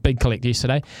had a big collect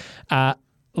yesterday.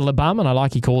 LeBum, and I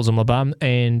like he calls him LeBum,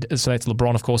 and so that's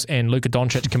LeBron, of course, and Luka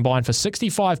Doncic combined for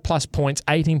 65-plus points,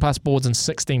 18-plus boards, and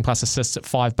 16-plus assists at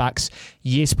 $5.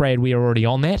 Yes, Brad, we are already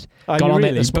on that. Are you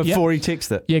really? Before he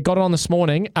texted it? Yeah, got it on this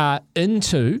morning. I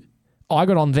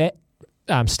got on that,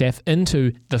 Steph,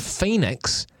 into the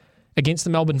Phoenix against the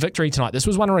Melbourne Victory tonight. This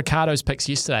was one of Ricardo's picks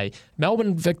yesterday.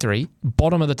 Melbourne Victory,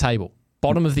 bottom of the table,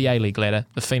 bottom of the A-League ladder,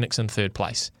 the Phoenix in third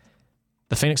place.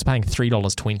 The Phoenix are paying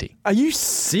 $3.20. Are you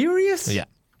serious? Yeah.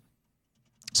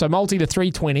 So multi to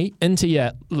 320 into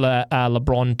your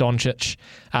LeBron Doncic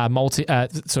multi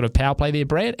sort of power play there,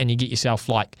 Brad, and you get yourself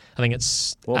like, I think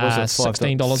it's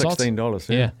 $16 odds. $16,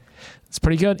 yeah. It's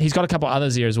pretty good. He's got a couple of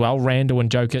others here as well. Randall and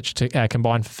Jokic to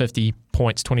combine for 50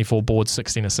 points, 24 boards,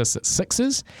 16 assists at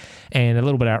 6s. And a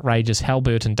little bit outrageous,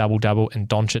 Haliburton double-double and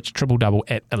Doncic triple-double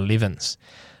at 11s.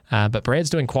 But Brad's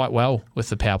doing quite well with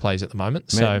the power plays at the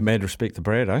moment. Mad respect to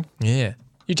Brad, eh? Yeah.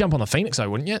 You jump on the Phoenix, though,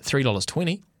 wouldn't you?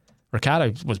 $3.20.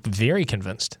 Ricardo was very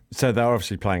convinced. So they're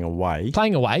obviously playing away.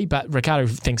 Playing away, but Ricardo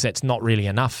thinks that's not really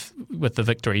enough with the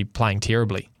victory playing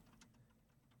terribly.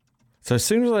 So as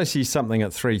soon as I see something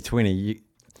at 320,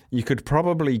 you could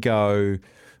probably go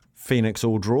Phoenix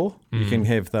or draw. You can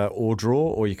have the or draw,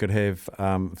 or you could have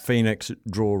Phoenix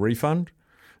draw refund.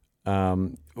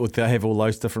 Or they have all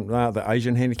those different, the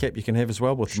Asian handicap you can have as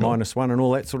well with -1 and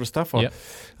all that sort of stuff. I'm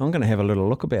going to have a little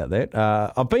look about that.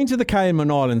 I've been to the Cayman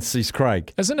Islands, says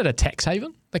Craig. Isn't it a tax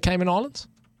haven, the Cayman Islands?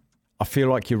 I feel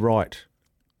like you're right,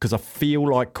 because I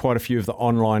feel like quite a few of the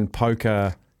online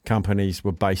poker companies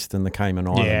were based in the Cayman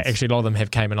Islands. Yeah, actually a lot of them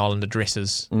have Cayman Island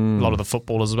addresses. A lot of the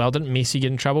footballers as well. Didn't Messi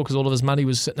get in trouble because all of his money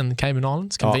was sitting in the Cayman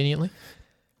Islands, conveniently?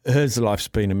 His life's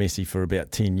been a Messi for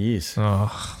about 10 years. I'm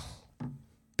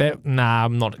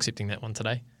not accepting that one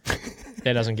today.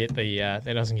 That doesn't get the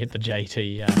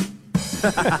JT.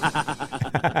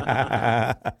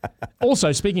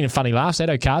 Also, speaking of funny laughs,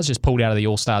 Addo Carr's just pulled out of the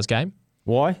All-Stars game.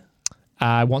 Why?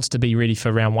 Wants to be ready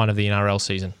for round 1 of the NRL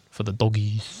season for the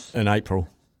Doggies. In April.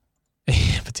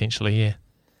 Yeah, potentially, yeah.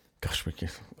 Gosh, I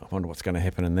wonder what's going to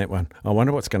happen in that one.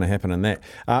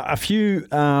 A few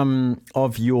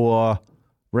of your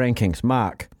rankings.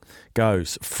 Mark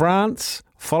goes France,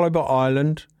 followed by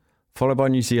Ireland, followed by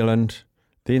New Zealand,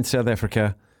 then South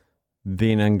Africa,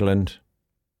 then England,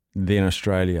 then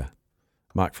Australia.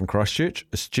 Mark from Christchurch,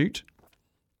 astute.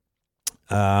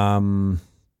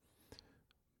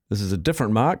 This is a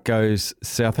different Mark, goes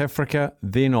South Africa,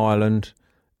 then Ireland,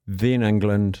 then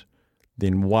England,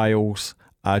 then Wales,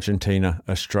 Argentina,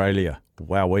 Australia.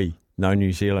 Wowee, no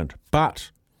New Zealand.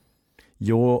 But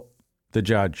you're the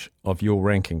judge of your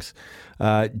rankings.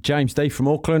 James D from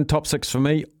Auckland, top 6 for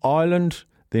me. Ireland,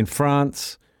 then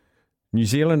France, New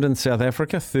Zealand and South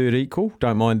Africa, third equal,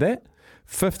 don't mind that.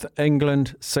 5th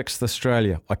England, 6th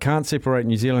Australia. I can't separate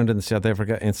New Zealand and South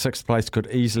Africa, and 6th place could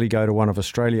easily go to one of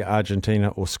Australia, Argentina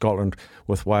or Scotland,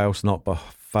 with Wales not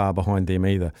far behind them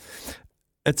either.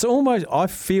 It's almost, I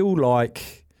feel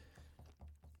like,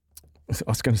 I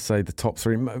was going to say the top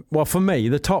 3. Well, for me,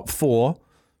 the top 4,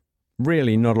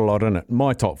 really not a lot in it.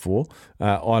 My top 4,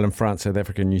 Ireland, France, South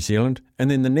Africa, New Zealand.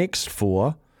 And then the next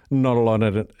 4, not a lot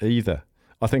in it either.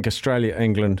 I think Australia,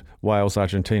 England, Wales,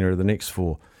 Argentina are the next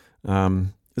 4.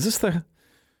 Is this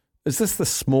the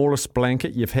smallest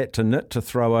blanket you've had to knit to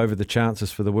throw over the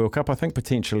chances for the World Cup? I think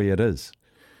potentially it is.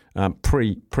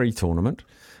 Pre-tournament.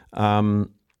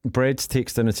 Brad's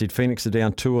texted in and said Phoenix are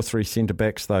down 2 or 3 centre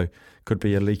backs though. Could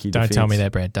be a leaky defence. Don't tell me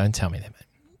that, Brad. Don't tell me that, mate.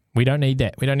 We don't need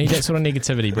that. We don't need that sort of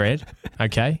negativity, Brad.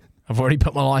 Okay? I've already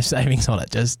put my life savings on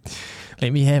it. Just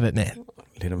let me have it now.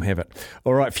 Let him have it.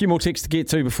 All right, a few more texts to get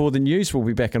to before the news. We'll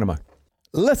be back in a moment.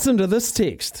 Listen to this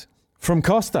text from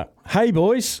Costa. Hey,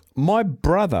 boys, my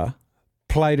brother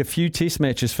played a few test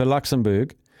matches for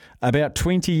Luxembourg about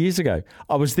 20 years ago.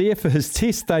 I was there for his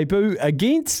test debut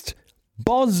against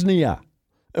Bosnia.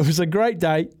 It was a great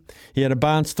day. He had a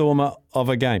barnstormer of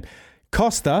a game.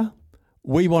 Costa,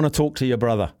 we want to talk to your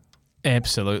brother.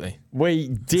 Absolutely. We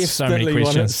definitely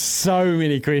want so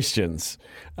many questions.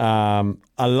 A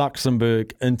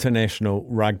Luxembourg international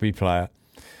rugby player.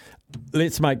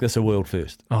 Let's make this a world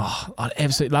first. Oh,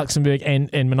 absolutely. Luxembourg and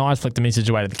Manai's flicked the message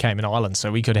away to the Cayman Islands,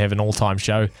 so we could have an all-time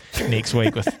show next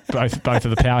week with both of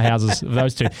the powerhouses of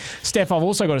those two. Steph, I've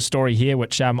also got a story here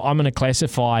which I'm going to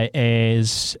classify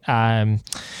as...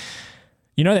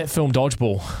 you know that film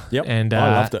Dodgeball? Yep, and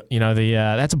I loved it. You know,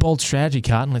 that's a bold strategy,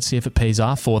 Carton. Let's see if it pays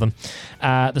off for them.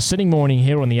 The Sydney Morning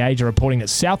Herald and The Age are reporting that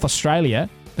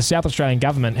the South Australian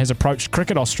government has approached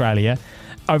Cricket Australia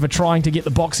over trying to get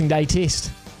the Boxing Day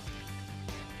test.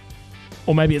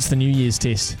 Or maybe it's the New Year's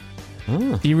test.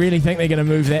 Do you really think they're going to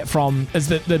move that from... Is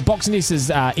the Boxing test is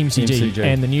MCG,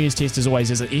 and the New Year's test is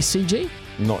always, is it SCG?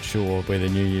 Not sure where the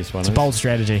New Year's one is. It's a bold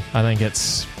strategy. I think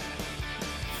it's...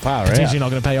 Far potentially out.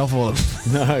 not going to pay off for them.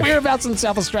 No. Whereabouts in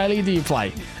South Australia do you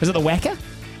play? Is it the Wacker?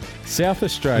 South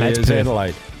Australia is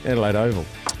Adelaide. Adelaide Oval.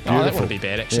 Beautiful. Oh, that wouldn't be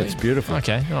bad, actually. Yeah, it's beautiful.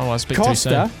 Okay. Oh, I'll speak Costa,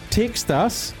 too soon. text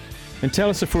us and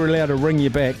tell us if we're allowed to ring you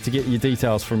back to get your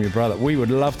details from your brother. We would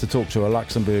love to talk to a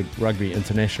Luxembourg rugby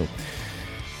international.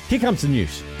 Here comes the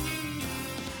news.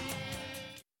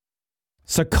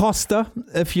 So Costa,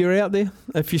 if you're out there,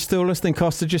 if you're still listening,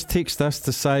 Costa, just text us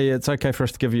to say it's okay for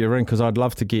us to give you a ring, because I'd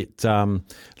love to get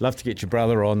your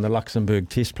brother on, the Luxembourg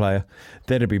test player.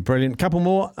 That'd be brilliant. Couple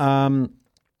more.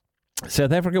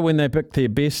 South Africa, when they pick their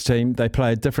best team, they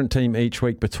play a different team each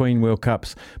week between World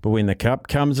Cups. But when the Cup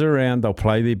comes around, they'll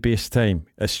play their best team.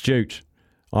 Astute.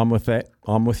 I'm with that.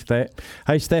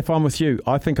 Hey, Staff, I'm with you.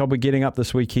 I think I'll be getting up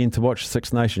this weekend to watch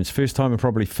Six Nations. First time in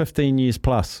probably 15 years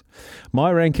plus.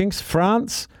 My rankings,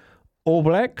 France, All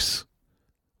Blacks,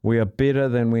 We are better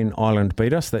than when Ireland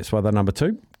beat us. That's why they're number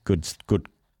 2.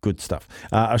 Good stuff.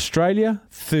 Australia,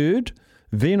 3rd.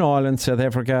 Then Ireland, South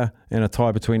Africa, and a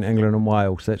tie between England and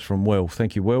Wales. That's from Will.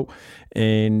 Thank you, Will.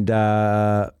 And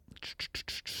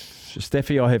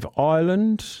Staffy, I have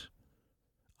Ireland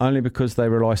only because they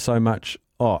rely so much.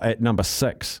 At number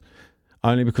 6,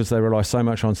 only because they rely so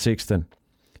much on Sexton.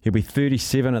 He'll be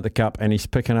 37 at the Cup, and he's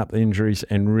picking up the injuries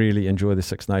and really enjoy the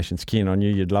Six Nations. Ken, I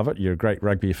knew you'd love it. You're a great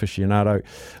rugby aficionado.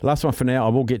 Last one for now. I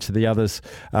will get to the others.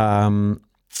 France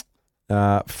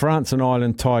and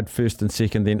Ireland tied 1st and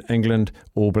 2nd, then England,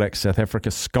 All Blacks, South Africa,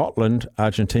 Scotland,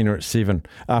 Argentina at 7.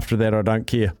 After that, I don't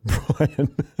care,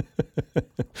 Brian.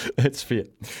 It's fair.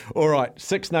 All right,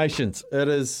 Six Nations.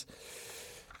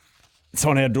 It's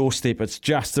on our doorstep. It's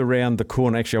just around the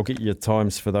corner. Actually, I'll get you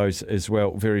times for those as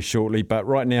well very shortly. But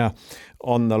right now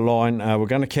on the line, we're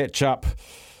going to catch up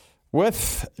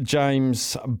with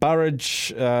James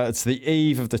Burridge. It's the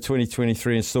eve of the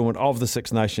 2023 instalment of the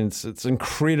Six Nations. It's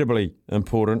incredibly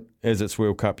important as it's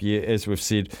World Cup year, as we've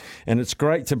said. And it's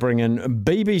great to bring in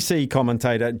BBC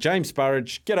commentator James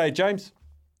Burridge. G'day, James.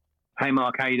 Hey,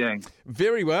 Mark. How you doing?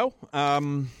 Very well.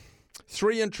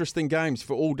 3 interesting games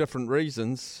for all different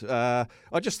reasons. I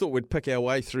just thought we'd pick our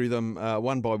way through them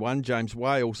one by one. James,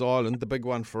 Wales, Ireland. The big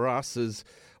one for us is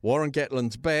Warren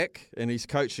Gatland's back, and he's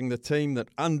coaching the team that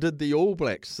undid the All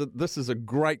Blacks. So this is a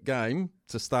great game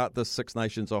to start this Six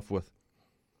Nations off with.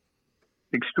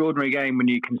 Extraordinary game when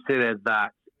you consider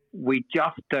that we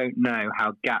just don't know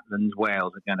how Gatland's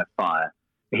Wales are going to fire.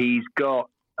 He's got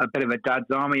a bit of a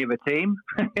dad's army of a team,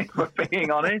 if we're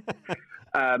being honest.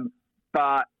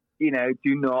 But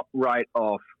do not write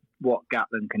off what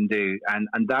Gatland can do. And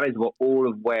that is what all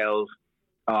of Wales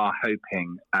are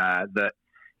hoping, that,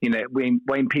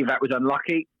 Wayne Pivac was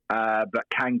unlucky, but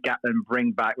can Gatland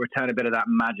return a bit of that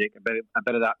magic, a bit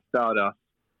of that stardust,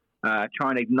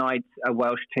 try and ignite a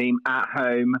Welsh team at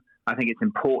home. I think it's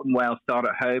important Wales start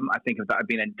at home. I think if that had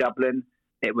been in Dublin,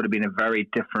 it would have been a very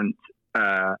different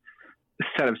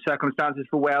set of circumstances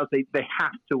for Wales. They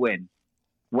have to win.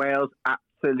 Wales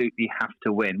absolutely have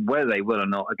to win. Whether they will or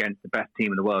not against the best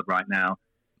team in the world right now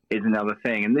is another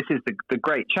thing. And this is the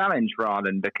great challenge for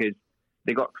Ireland, because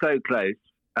they got so close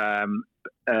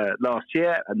last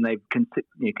year, and they've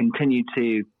continued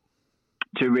to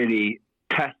really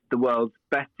test the world's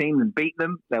best teams and beat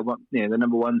them. They're the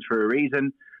number ones for a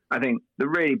reason. I think the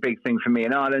really big thing for me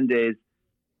in Ireland is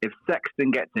if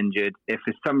Sexton gets injured, if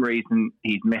for some reason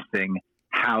he's missing,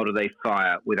 how do they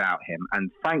fire without him?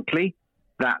 And frankly,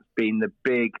 that's been the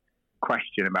big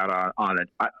question about Ireland.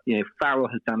 Farrell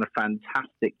has done a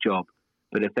fantastic job,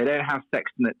 but if they don't have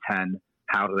Sexton at 10,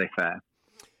 how do they fare?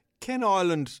 Can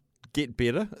Ireland get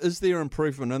better? Is there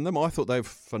improvement in them? I thought they were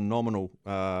phenomenal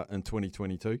in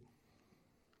 2022.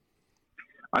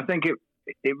 I think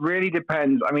it really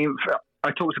depends. I mean,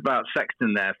 I talked about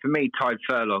Sexton there. For me, Tadhg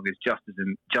Furlong is just as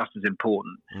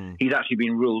important. He's actually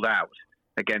been ruled out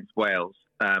against Wales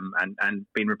and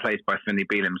been replaced by Finlay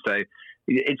Bealham. So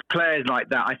it's players like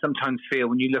that. I sometimes feel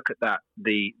when you look at that,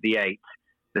 the 8,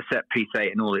 the set piece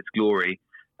 8 in all its glory,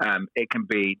 it can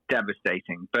be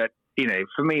devastating. But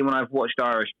for me, when I've watched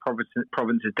Irish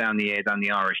provinces down the years and the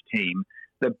Irish team,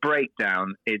 the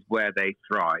breakdown is where they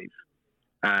thrive.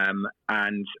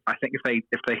 And I think if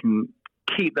they can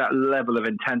keep that level of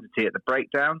intensity at the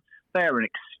breakdown, they're an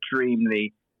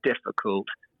extremely difficult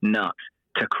nut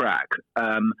to crack.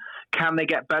 Can they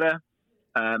get better?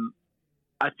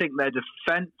 I think their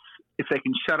defence, if they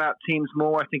can shut out teams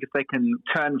more, I think if they can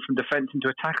turn from defence into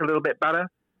attack a little bit better.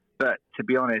 But to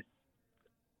be honest,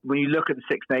 when you look at the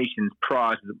Six Nations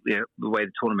prior to the way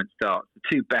the tournament starts,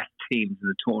 the 2 best teams in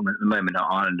the tournament at the moment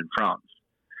are Ireland and France.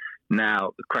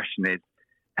 Now, the question is,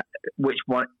 which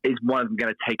one is one of them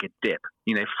going to take a dip?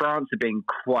 France are being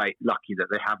quite lucky that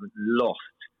they haven't lost.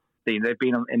 They've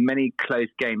been in many close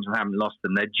games and haven't lost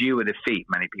them. They're due a defeat,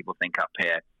 many people think, up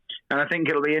here. And I think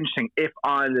it'll be interesting if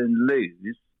Ireland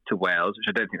lose to Wales, which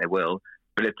I don't think they will,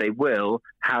 but if they will,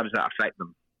 how does that affect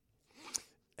them?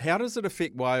 How does it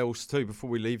affect Wales too, before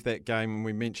we leave that game and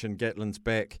we mentioned Gatland's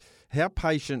back? How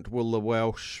patient will the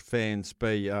Welsh fans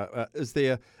be? Is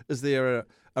there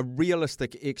a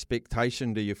realistic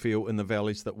expectation, do you feel, in the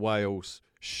Valleys that Wales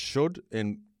should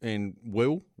and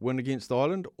will win against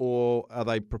Ireland, or are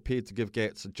they prepared to give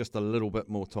Gats just a little bit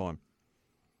more time?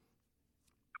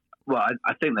 Well,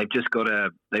 I think they've got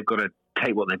to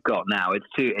take what they've got now. It's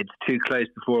too close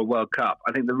before a World Cup.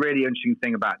 I think the really interesting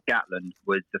thing about Gatland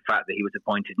was the fact that he was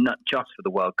appointed not just for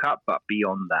the World Cup, but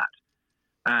beyond that.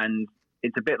 And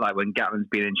it's a bit like when Gatland's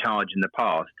been in charge in the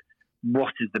past.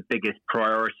 What is the biggest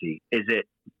priority? Is it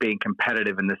being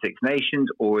competitive in the Six Nations,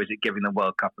 or is it giving the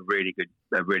World Cup a really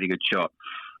good shot?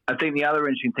 I think the other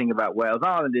interesting thing about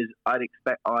Wales-Ireland is I'd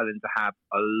expect Ireland to have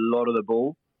a lot of the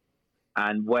ball,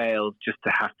 and Wales just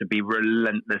to have to be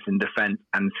relentless in defence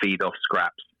and feed off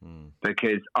scraps.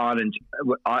 Because Ireland,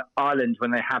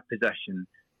 when they have possession,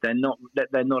 they're not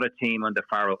a team under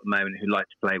Farrell at the moment who like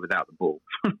to play without the ball.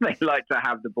 They like to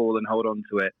have the ball and hold on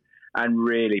to it and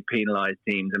really penalise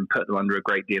teams and put them under a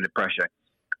great deal of pressure.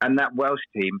 And that Welsh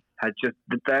team has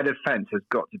their defence has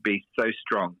got to be so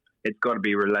strong. It's got to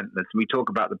be relentless. We talk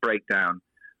about the breakdown.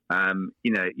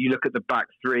 You look at the back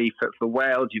three for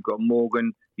Wales. You've got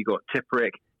Morgan, you've got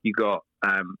Tipperick, you've got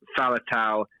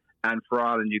Faletau, and for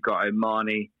Ireland you've got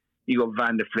O'Mahony, you've got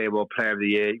Van der Fleer, Player of the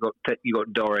Year. You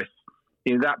got Doris.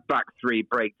 That back three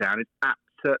breakdown is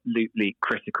absolutely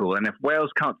critical. And if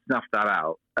Wales can't snuff that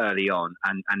out early on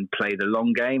and play the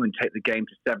long game and take the game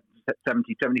to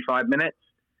 70, 75 minutes,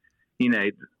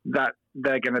 that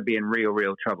they're going to be in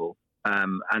real trouble.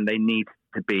 And they need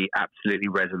to be absolutely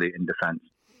resolute in defence.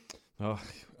 Oh,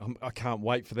 I can't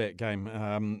wait for that game.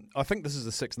 I think this is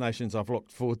the Six Nations I've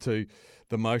looked forward to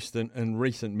the most in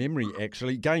recent memory,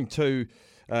 actually. Game 2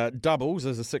 doubles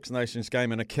as a Six Nations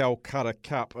game in a Calcutta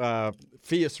Cup.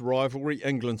 Fierce rivalry,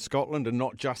 England-Scotland, and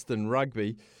not just in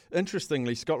rugby.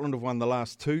 Interestingly, Scotland have won the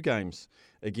last 2 games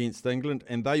against England,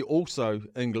 and they also,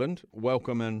 England,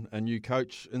 welcome in a new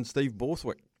coach in Steve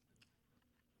Borthwick.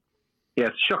 Yeah,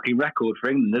 it's a shocking record for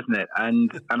England, isn't it?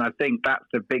 And I think that's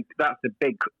the big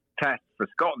test for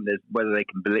Scotland, is whether they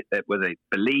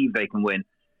believe they can win.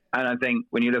 And I think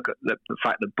when you look at the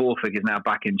fact that Borthwick is now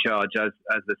back in charge as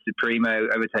the Supremo,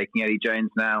 overtaking Eddie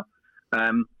Jones now,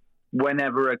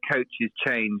 whenever a coach is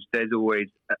changed, there's always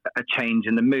a change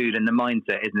in the mood and the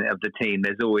mindset, isn't it, of the team?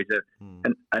 There's always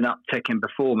an uptick in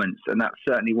performance, and that's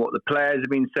certainly what the players have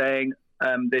been saying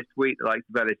this week, like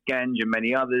Velis Genge and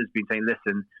many others have been saying,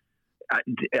 listen,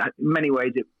 in many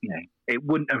ways, it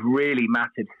wouldn't have really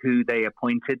mattered who they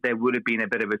appointed. There would have been a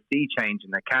bit of a sea change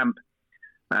in the camp,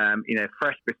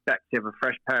 fresh perspective, a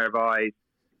fresh pair of eyes.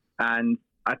 And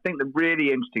I think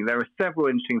there are several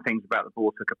interesting things about the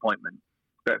Borthwick appointment.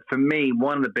 But for me,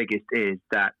 one of the biggest is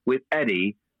that with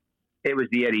Eddie, it was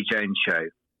the Eddie Jones show.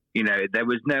 There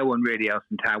was no one really else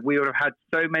in town. We would have had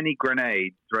so many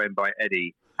grenades thrown by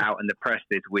Eddie out in the press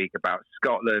this week about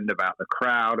Scotland, about the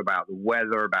crowd, about the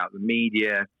weather, about the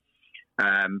media,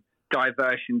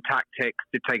 diversion tactics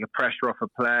to take a pressure off a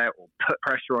player or put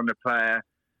pressure on the player.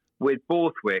 With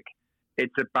Borthwick,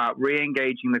 it's about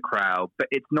re-engaging the crowd, but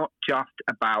it's not just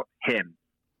about him.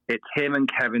 It's him and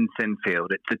Kevin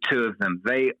Sinfield. It's the two of them.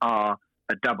 They are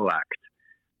a double act.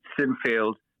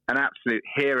 Sinfield, an absolute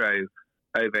hero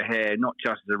over here, not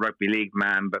just as a rugby league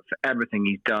man, but for everything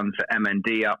he's done for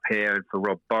MND up here and for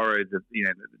Rob Burrows, the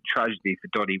tragedy for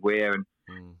Doddy Weir.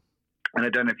 And I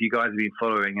don't know if you guys have been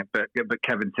following it, but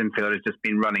Kevin Sinfield has just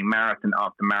been running marathon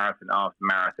after marathon after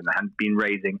marathon and been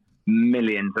raising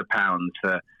millions of pounds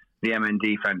for the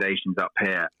MND foundations up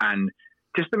here. And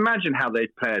just imagine how those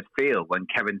players feel when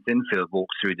Kevin Sinfield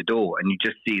walks through the door and you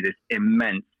just see this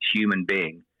immense human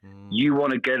being. You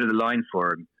want to go to the line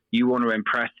for him. You want to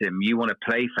impress him. You want to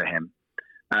play for him.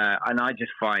 And I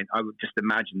would just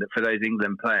imagine that for those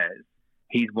England players,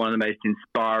 he's one of the most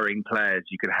inspiring players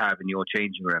you could have in your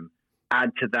changing room.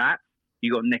 Add to that,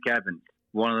 you got Nick Evans,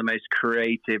 one of the most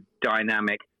creative,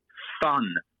 dynamic,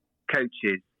 fun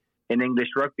coaches in English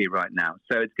rugby right now.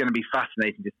 So it's going to be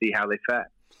fascinating to see how they fare.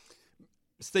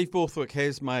 Steve Borthwick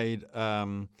has made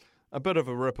a bit of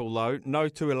a ripple, though. No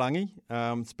Tuilagi.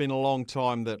 It's been a long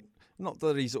time that, not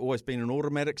that he's always been an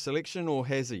automatic selection, or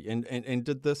has he? And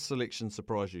did this selection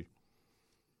surprise you?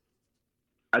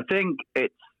 I think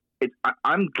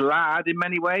I'm glad in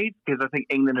many ways, because I think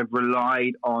England have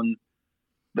relied on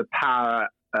the power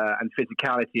and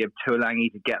physicality of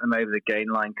Tuilagi to get them over the gain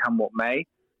line, come what may.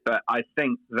 But I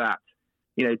think that,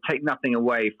 take nothing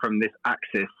away from this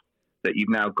axis that you've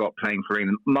now got playing for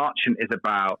England. Marchant is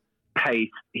about pace.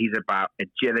 He's about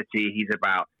agility. He's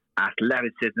about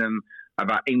athleticism,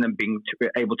 about England being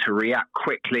able to react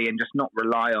quickly and just not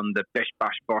rely on the bish,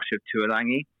 bash, bosh of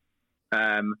Tuilagi.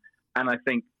 And I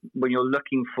think when you're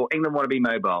looking for, England want to be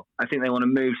mobile. I think they want to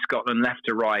move Scotland left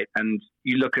to right. And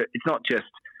you look at, it's not just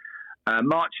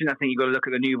Marchant. I think you've got to look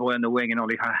at the new boy on the wing and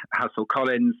Ollie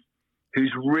Hassel-Collins,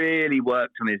 who's really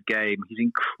worked on his game. He's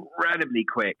incredibly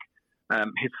quick.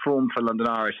 His form for London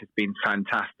Irish has been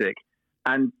fantastic.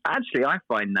 And actually, I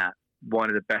find that one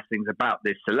of the best things about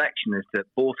this selection is that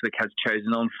Borthwick has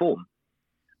chosen on form.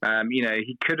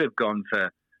 He could have gone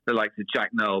for the likes of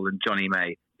Jack Noel and Johnny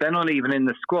May. They're not even in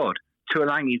the squad.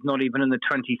 Tuilagi's not even in the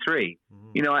 23.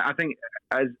 You know, I think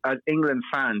as England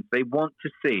fans, they want to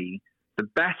see the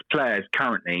best players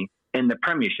currently in the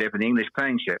Premiership and the English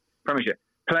Premiership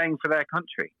playing for their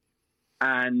country,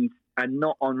 and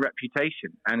not on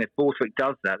reputation. And if Borthwick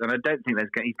does that, then I don't think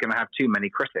he's going to have too many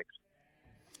critics.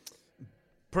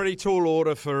 Pretty tall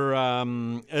order for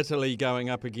Italy going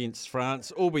up against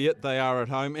France, albeit they are at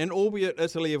home, and albeit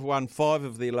Italy have won 5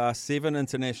 of their last 7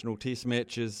 international test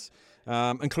matches,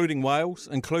 including Wales,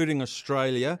 including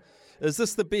Australia. Is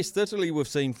this the best Italy we've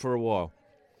seen for a while?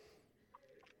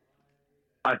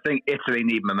 I think Italy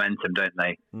need momentum, don't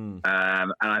they? And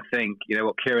I think, you know,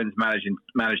 what Kieran's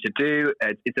managed to do,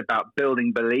 it's about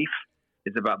building belief.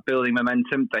 It's about building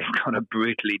momentum. They've got a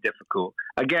brutally difficult.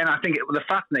 Again, I think the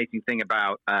fascinating thing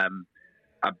about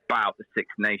the Six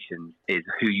Nations is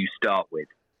who you start with.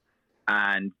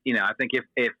 And, you know, I think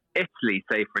if Italy,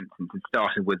 say, for instance, had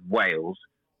started with Wales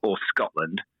or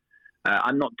Scotland,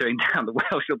 I'm not doing down the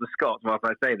Welsh or the Scots whilst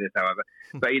I say this, however.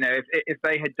 But, you know, if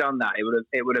they had done that,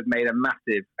 it would have made a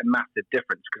massive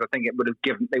difference, because I think they would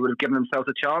have given themselves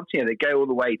a chance. You know, they go all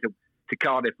the way to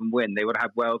Cardiff and win. They would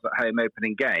have Wales at home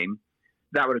opening game.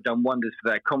 That would have done wonders for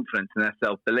their confidence and their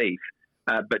self-belief.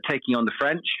 But taking on the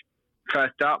French,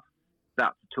 first up,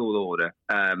 that's a tall order.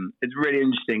 It's really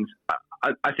interesting.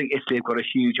 I think Italy have got a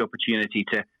huge opportunity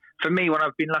to... For me, when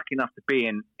I've been lucky enough to be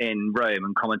in Rome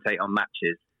and commentate on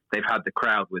matches, they've had the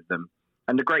crowd with them.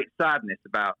 And the great sadness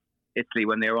about Italy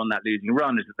when they were on that losing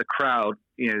run is that the crowd,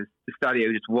 you know, the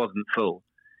stadio just wasn't full.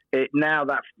 Now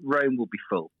that Rome will be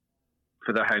full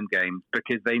for the home games,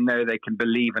 because they know they can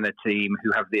believe in a team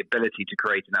who have the ability to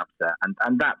create an upset.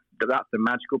 And that's the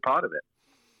magical part of it.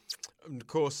 And of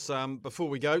course, before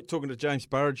we go, talking to James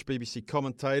Burridge, BBC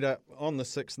commentator on the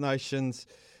Six Nations,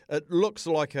 it looks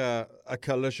like a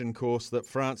collision course that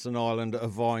France and Ireland are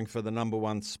vying for the number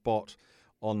 1 spot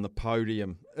on the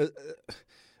podium.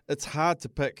 It's hard to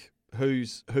pick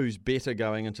who's better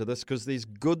going into this, because there's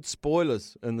good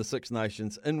spoilers in the Six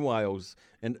Nations, in Wales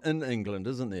and in England,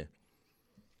 isn't there?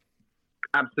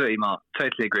 Absolutely, Mark.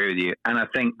 Totally agree with you. And I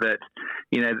think that,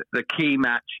 you know, the key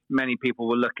match many people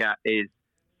will look at is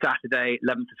Saturday,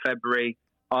 11th of February,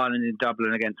 Ireland in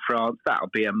Dublin against France. That'll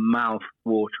be a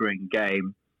mouth-watering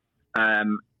game.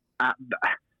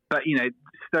 But, you know,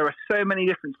 there are so many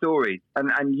different stories.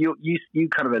 And you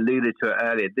kind of alluded to it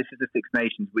earlier. This is the Six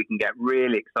Nations we can get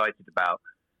really excited about.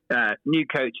 New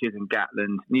coaches in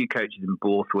Gatland, new coaches in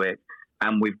Borthwick.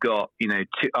 And we've got, you know,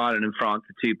 Ireland and France,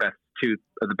 two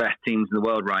of the best teams in the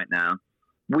world right now.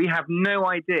 We have no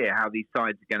idea how these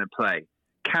sides are going to play.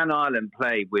 Can Ireland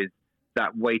play with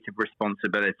that weight of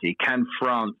responsibility? Can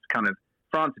France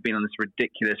have been on this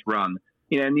ridiculous run.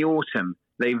 You know, in the autumn,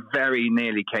 they very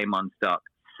nearly came unstuck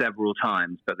several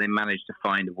times, but they managed to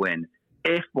find a win.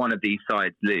 If one of these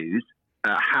sides lose,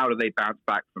 how do they bounce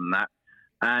back from that?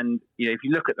 And, you know, if you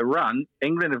look at the run,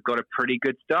 England have got a pretty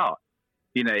good start.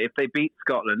 You know, if they beat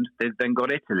Scotland, they've then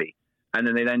got Italy. And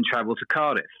then they then travel to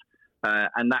Cardiff.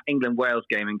 And that England-Wales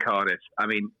game in Cardiff, I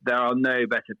mean, there are no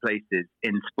better places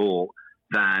in sport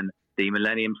than the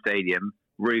Millennium Stadium,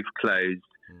 roof closed,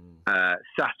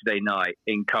 Saturday night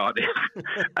in Cardiff,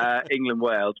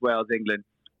 England-Wales, Wales-England.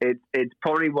 It's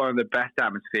probably one of the best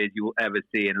atmospheres you will ever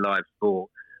see in live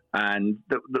sport. And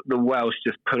the Welsh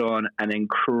just put on an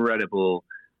incredible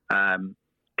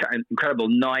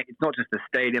night. It's not just the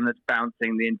stadium that's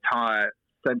bouncing, the entire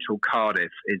central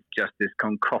Cardiff is just this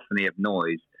cacophony of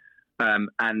noise.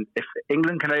 And if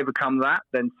England can overcome that,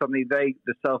 then suddenly the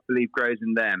self-belief grows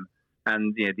in them.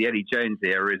 And, you know, the Eddie Jones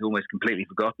era is almost completely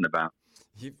forgotten about.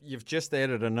 You've just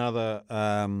added another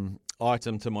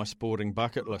item to my sporting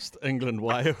bucket list. England,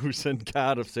 Wales and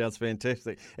Cardiff sounds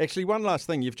fantastic. Actually, one last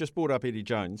thing. You've just brought up Eddie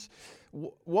Jones.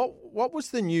 What was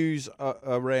the news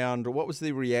around, or what was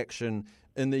the reaction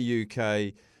in the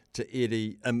UK to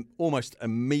Eddie almost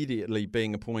immediately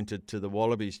being appointed to the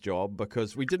Wallabies job?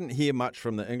 Because we didn't hear much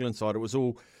from the England side. It was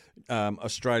all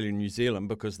Australia and New Zealand,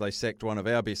 because they sacked one of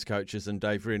our best coaches in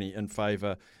Dave Rennie in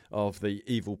favour of the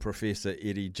evil Professor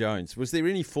Eddie Jones. Was there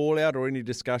any fallout or any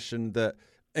discussion that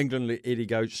England let Eddie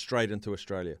go straight into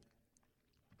Australia?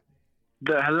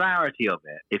 The hilarity of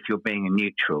it, if you're being a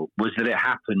neutral, was that it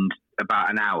happened about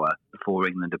an hour before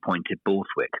England appointed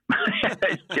Borthwick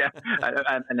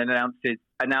and announced his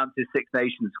Six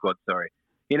Nations squad. Sorry,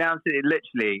 he announced it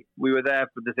literally. We were there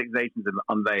for the Six Nations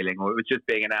unveiling, or it was just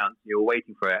being announced. You were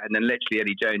waiting for it, and then literally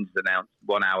Eddie Jones was announced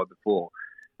 1 hour before.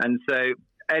 And so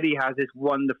Eddie has this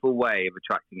wonderful way of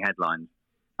attracting headlines.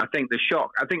 I think the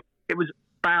shock. I think it was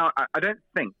about. I don't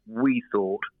think we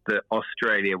thought that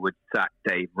Australia would sack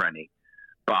Dave Rennie,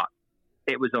 but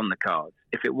it was on the cards.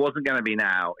 If it wasn't going to be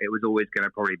now, it was always going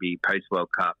to probably be post-World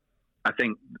Cup. I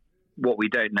think what we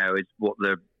don't know is what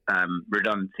the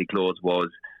redundancy clause was,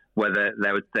 whether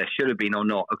there should have been or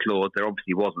not a clause. There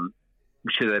obviously wasn't.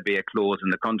 Should there be a clause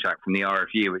in the contract from the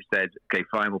RFU which said, okay,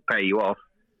 fine, we'll pay you off,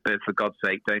 but for God's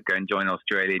sake, don't go and join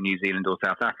Australia, New Zealand or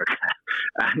South Africa.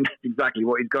 And that's exactly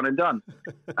what he's gone and done.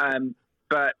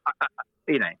 But,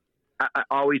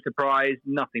 are we surprised?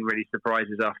 Nothing really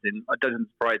surprises us. And it doesn't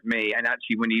surprise me. And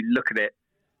actually, when you look at it,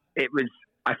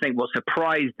 I think what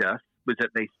surprised us was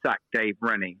that they sacked Dave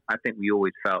Rennie. I think we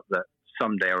always felt that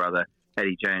someday or other,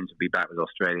 Eddie Jones would be back with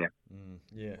Australia.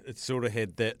 Yeah, it sort of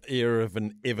had that air of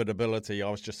inevitability. I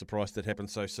was just surprised it happened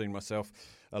so soon myself,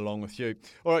 along with you.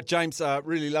 All right, James,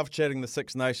 really love chatting the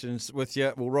Six Nations with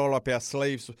you. We'll roll up our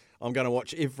sleeves. I'm going to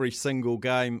watch every single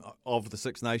game of the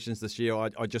Six Nations this year.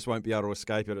 I just won't be able to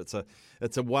escape it.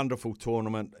 It's a wonderful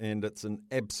tournament, and it's an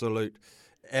absolute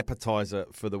appetizer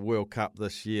for the World Cup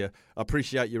this year. I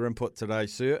appreciate your input today,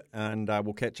 sir, and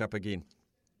we'll catch up again.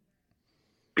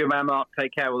 Good man, Mark.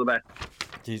 Take care. All the best.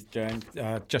 Cheers, James.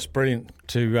 Just brilliant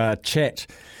to chat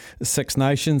Six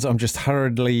Nations. I'm just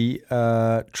hurriedly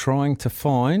trying to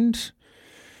find...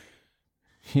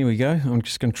 Here we go. I'm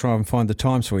just going to try and find the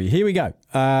times for you. Here we go.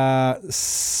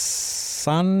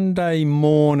 Sunday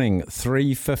morning,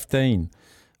 3:15,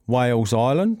 Wales,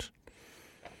 Ireland.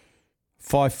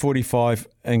 5:45,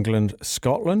 England,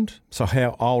 Scotland. So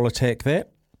how I'll attack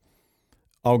that,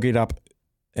 I'll get up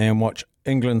and watch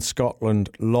England, Scotland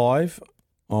live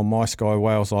on My Sky,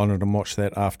 Wales, Ireland, and watch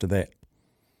that after that.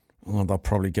 Oh, they'll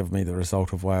probably give me the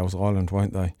result of Wales, Ireland,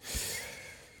 won't they?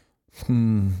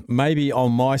 Maybe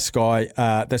on My Sky,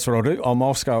 that's what I'll do. On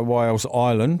My Sky, Wales,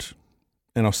 Ireland,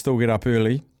 and I'll still get up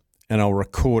early and I'll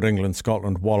record England,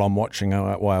 Scotland while I'm watching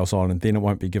Wales, Ireland. Then it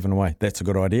won't be given away. That's a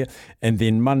good idea. And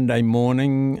then Monday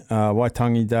morning,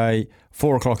 Waitangi Day,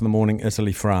 4 o'clock in the morning,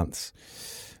 Italy, France.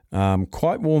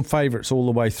 Quite warm favourites all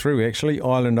the way through, actually.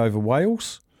 Ireland over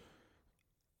Wales,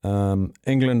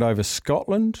 England over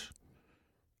Scotland,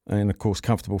 and, of course,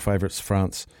 comfortable favourites,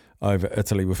 France over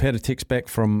Italy. We've had a text back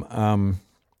from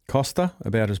Costa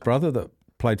about his brother that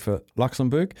played for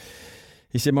Luxembourg.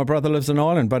 He said, my brother lives in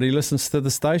Ireland, but he listens to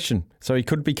the station, so he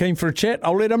could be keen for a chat.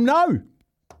 I'll let him know.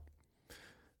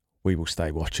 We will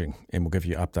stay watching, and we'll give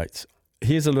you updates.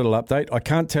 Here's a little update. I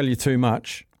can't tell you too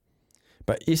much,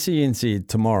 but SENZ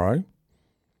tomorrow,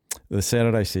 the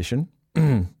Saturday session,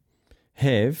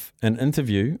 have an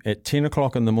interview at 10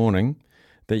 o'clock in the morning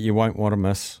that you won't want to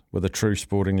miss with a true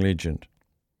sporting legend.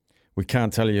 We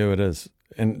can't tell you who it is.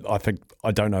 And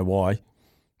I don't know why,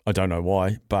 but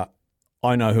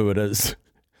I know who it is.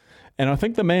 And I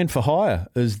think the man for hire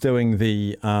is doing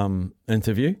the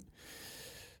interview,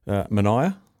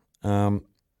 Mania. Off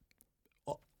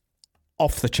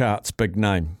the charts big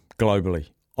name globally.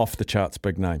 Off the charts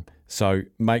big name. So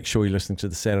make sure you listen to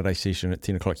the Saturday session at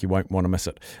 10 o'clock. You won't want to miss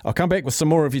it. I'll come back with some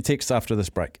more of your texts after this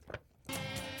break.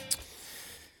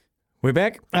 We're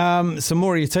back. Some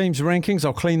more of your team's rankings.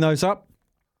 I'll clean those up.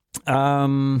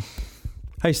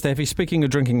 Hey, Staffy, speaking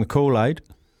of drinking the Kool-Aid,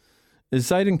 is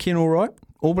Zayden Ken all right?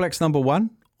 All Blacks number 1,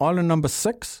 Ireland number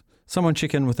 6. Someone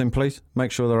check in with him, please.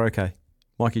 Make sure they're okay.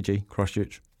 Mikey G,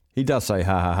 Christchurch. He does say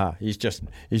ha ha ha. He's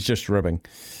just ribbing.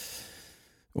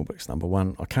 All Blacks number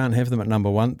 1. I can't have them at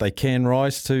number 1. They can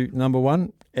rise to number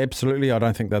 1. Absolutely. I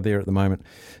don't think they're there at the moment.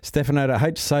 Stefanoda, I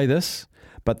hate to say this,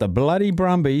 but the bloody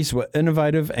Brumbies were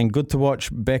innovative and good to watch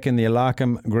back in the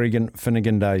Larkham, Gregan,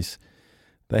 Finnegan days.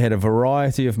 They had a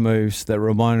variety of moves that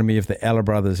reminded me of the Ella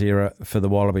Brothers era for the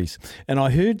Wallabies. And I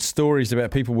heard stories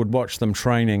about people would watch them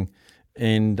training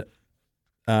and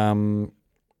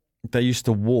they used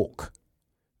to walk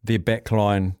their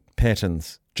backline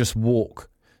patterns, just walk.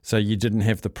 So you didn't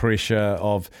have the pressure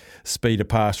of speed of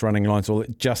pass, running lines, all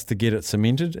that, just to get it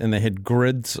cemented. And they had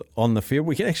grids on the field.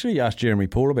 We can actually ask Jeremy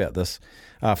Paul about this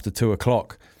after 2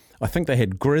 o'clock. I think they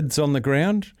had grids on the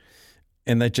ground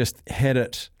and they just had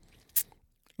it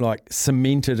like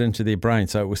cemented into their brain,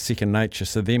 so it was second nature.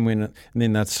 So then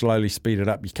then they'd slowly speed it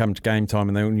up. You come to game time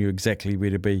and they all knew exactly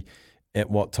where to be at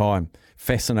what time.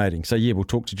 Fascinating. So yeah, we'll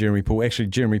talk to Jeremy Paul. Actually,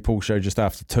 Jeremy Paul show just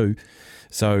after 2,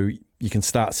 so you can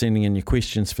start sending in your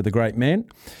questions for the great man.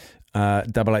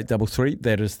 8833,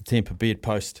 that is the Temper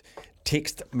Bedpost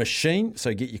text machine.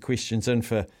 So get your questions in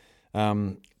for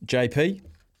JP.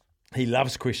 He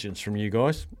loves questions from you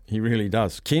guys. He really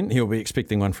does. Ken, he'll be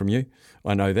expecting one from you.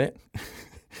 I know that.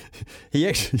 He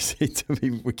actually said to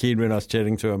me, Ken, when I was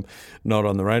chatting to him, not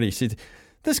on the radio, he said,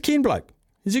 this Ken bloke,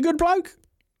 is he a good bloke?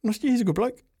 And I said, yeah, he's a good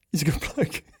bloke. He's a good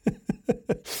bloke.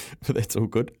 But that's all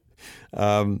good.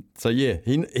 So, yeah,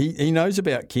 he knows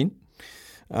about Ken.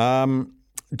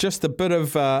 Just a bit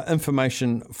of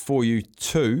information for you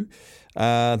too.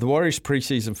 The Warriors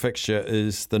pre-season fixture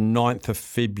is the 9th of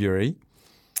February.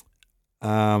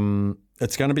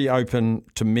 It's going to be open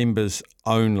to members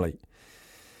only.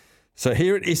 So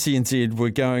here at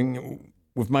SENZ,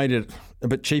 we've made it a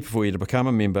bit cheaper for you to become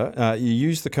a member. You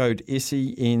use the code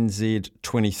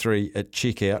SENZ23 at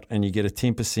checkout and you get a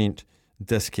 10%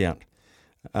 discount.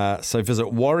 So visit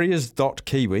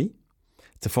warriors.kiwi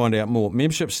to find out more.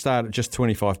 Memberships start at just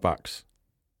 $25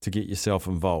 to get yourself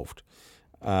involved.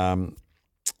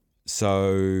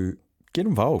 So get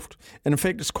involved. And in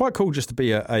fact, it's quite cool just to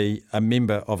be a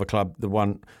member of a club, the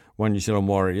One New Zealand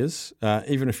Warriors.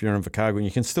 Even if you're in Invercargill,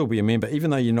 you can still be a member,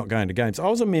 even though you're not going to games. I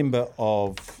was a member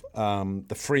of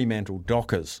the Fremantle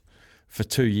Dockers for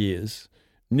 2 years.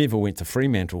 Never went to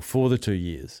Fremantle for the 2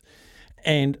 years.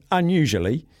 And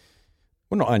unusually,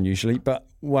 well, not unusually, but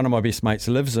one of my best mates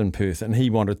lives in Perth and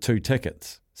he wanted 2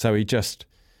 tickets. So he just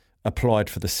applied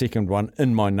for the second one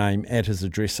in my name at his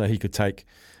address so he could take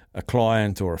a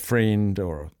client or a friend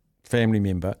or a family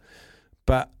member.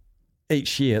 But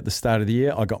each year at the start of the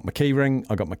year, I got my key ring,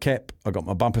 I got my cap, I got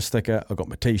my bumper sticker, I got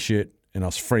my T-shirt, and I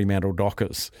was Fremantle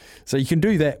Dockers. So you can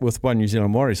do that with One New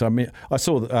Zealand Warriors. I mean, I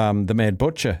saw the Mad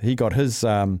Butcher. He got his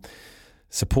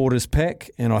supporters pack,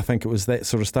 and I think it was that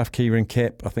sort of stuff, key ring,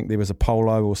 cap. I think there was a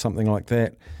polo or something like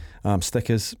that,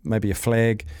 stickers, maybe a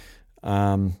flag,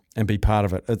 and be part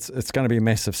of it. It's going to be a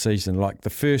massive season, like the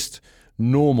first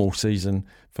normal season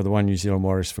for the One New Zealand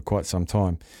Warriors for quite some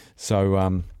time.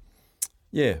 So,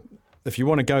 yeah, if you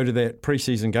want to go to that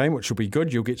pre-season game, which will be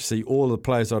good, you'll get to see all the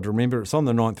players I'd remember. It's on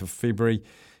the 9th of February.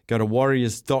 Go to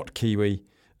warriors.kiwi,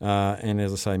 and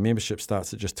as I say, membership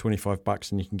starts at just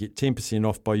 $25 and you can get 10%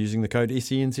 off by using the code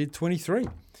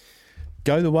SENZ23.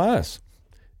 Go the Wars.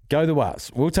 Go the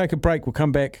Wars. We'll take a break. We'll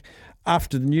come back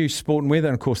after the news, sport and weather.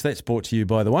 And, of course, that's brought to you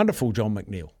by the wonderful John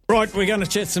McNeil. Right, we're going to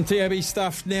chat some TAB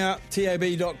stuff now.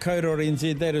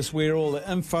 tab.co.nz, that is where all the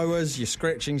info is, your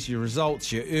scratchings, your results,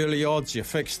 your early odds, your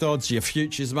fixed odds, your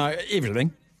futures,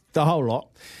 everything, the whole lot.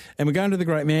 And we're going to the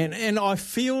great man. And I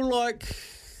feel like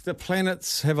the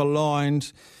planets have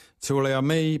aligned to allow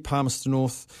me, Palmerston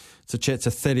North, to chat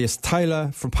to Thaddeus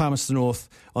Taylor from Palmerston North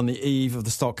on the eve of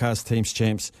the Stock Cars Teams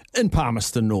Champs in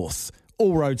Palmerston North.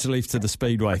 All roads lead to the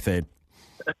Speedway, Thad.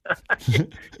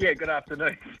 Yeah, good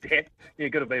afternoon, Stan. Yeah,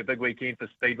 got to be a big weekend for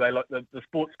Speedway. Like the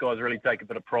sports guys really take a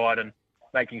bit of pride in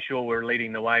making sure we're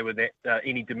leading the way with that.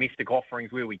 Any domestic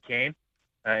offerings where we can,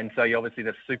 and so obviously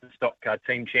the Super Stock Car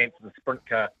Team Champs and the Sprint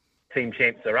Car Team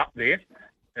Champs are up there.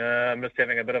 I'm just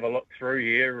having a bit of a look through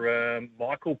here.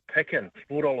 Michael Pickens,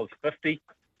 $4.50.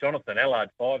 Jonathan Allard,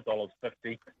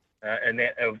 $5.50.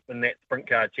 In that Sprint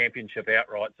Car Championship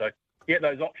outright. So yeah,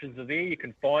 those options are there. You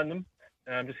can find them.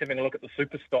 Just having a look at the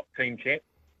Super Stock Team Champ.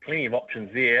 Plenty of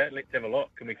options there. Let's have a look.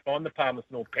 Can we find the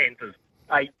Palmerston North Panthers?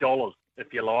 $8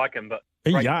 if you like them. But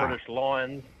Great British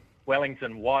Lions,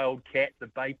 Wellington Wildcats, the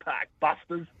Bay Park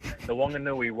Busters, the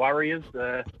Wanganui Warriors.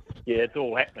 Yeah, it's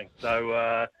all happening.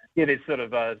 So, yeah, there's sort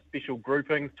of special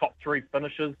groupings, top 3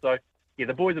 finishers. So, yeah,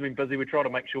 the boys have been busy. We try to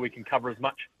make sure we can cover as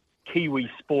much Kiwi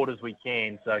sport as we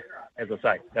can. So, as I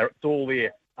say, it's all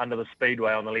there under the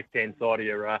Speedway on the left-hand side of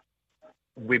your on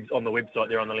the website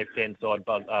there on the left-hand side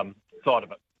side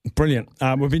of it. Brilliant.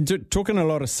 We've been talking a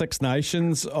lot of Six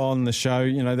Nations on the show.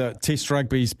 You know, the Test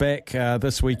Rugby's back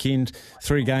this weekend.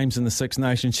 3 games in the Six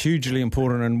Nations, hugely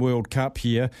important in World Cup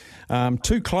here.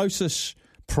 2 closest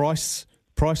priced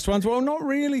ones. Well, not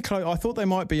really close. I thought they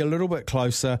might be a little bit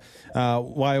closer.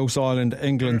 Wales, Ireland,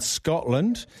 England,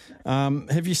 Scotland.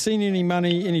 Have you seen any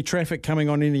money, any traffic coming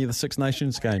on any of the Six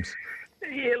Nations games?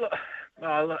 Yeah,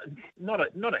 look, not a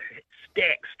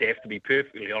stack, Staff, to be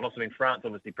perfectly honest. I mean, France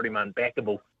obviously pretty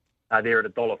unbackable there at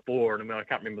 $1.04, and I mean, I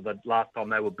can't remember the last time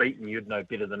they were beaten. You'd know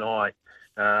better than I.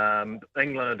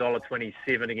 England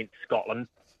 $1.27 against Scotland.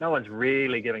 No one's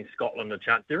really giving Scotland a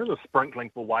chance. There is a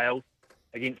sprinkling for Wales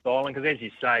against Ireland, because as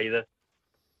you say,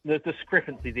 the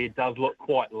discrepancy there does look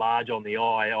quite large on the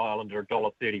eye. Ireland are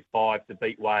 $1.35 to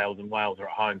beat Wales, and Wales are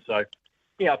at home. So,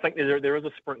 yeah, I think there is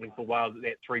a sprinkling for Wales at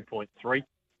that 3.3.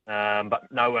 But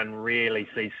no one really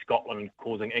sees Scotland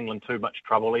causing England too much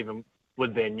trouble, even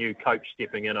with their new coach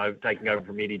stepping in, taking over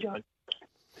from Eddie Jones.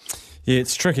 Yeah,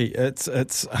 it's tricky.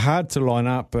 It's hard to line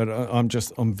up, but I'm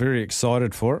very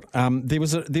excited for it. There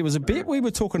was a bet we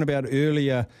were talking about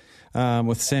earlier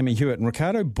with Sammy Hewitt, and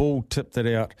Ricardo Ball tipped it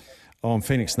out on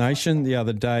Phoenix Nation the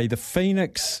other day. The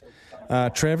Phoenix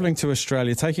travelling to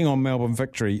Australia, taking on Melbourne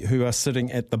Victory, who are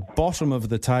sitting at the bottom of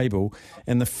the table,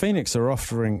 and the Phoenix are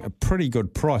offering a pretty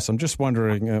good price. I'm just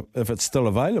wondering if it's still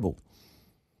available.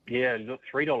 Yeah,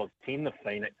 $3.10 the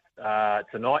Phoenix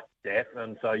tonight, Staff,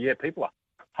 and so yeah, people are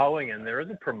towing, and there is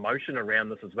a promotion around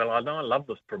this as well. I know I love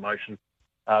this promotion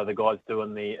the guys do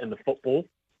in the football.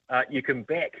 You can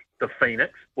back the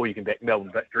Phoenix, or you can back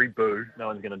Melbourne Victory. Boo, no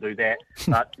one's going to do that.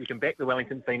 But you can back the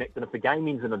Wellington Phoenix, and if the game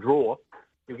ends in a draw,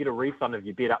 you'll get a refund of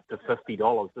your bet up to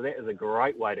 $50. So that is a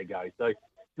great way to go. So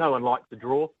no one likes the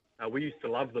draw. We used to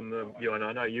love them, you and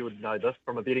I know you would know this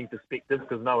from a betting perspective,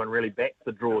 because no one really backs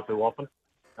the draw too often.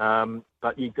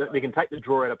 But you can take the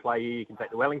draw out of play here. You can take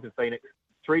the Wellington Phoenix,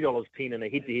 $3.10 in a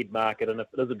head-to-head market, and if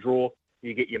it is a draw,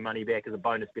 you get your money back as a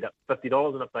bonus bet up to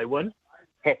 $50, and if they win,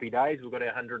 happy days. We've got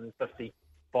our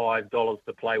 $155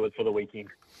 to play with for the weekend.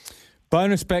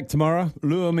 Bonus back tomorrow.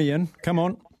 Lure me in. Come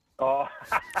on. Oh,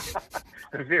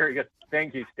 very good.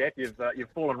 Thank you, Staff. You've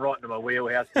fallen right into my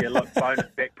wheelhouse here. Look, bonus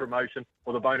back promotion,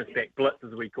 or the bonus back blitz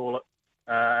as we call it,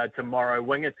 tomorrow.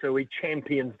 Wingatui,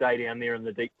 Champions Day down there in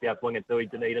the deep south.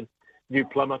 Wingatui, Dunedin, New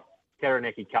Plymouth,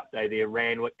 Taranaki Cup Day there,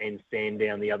 Randwick and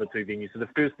Sandown, the other two venues. So the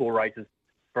first 4 races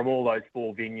from all those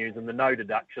 4 venues, and the no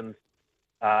deductions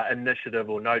initiative,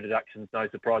 or no deductions, no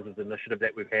surprises initiative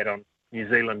that we've had on New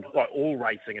Zealand, like all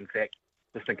racing in fact,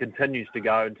 just continues to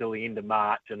go until the end of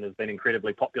March, and has been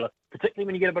incredibly popular, particularly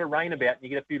when you get a bit of rain about and you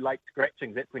get a few late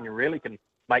scratchings. That's when you really can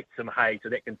make some hay, so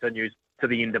that continues to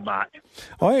the end of March.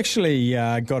 I actually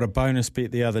got a bonus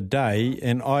bet the other day,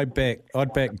 and I'd backed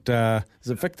is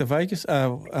it Victor Vegas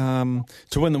to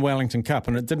win the Wellington Cup,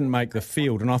 and it didn't make the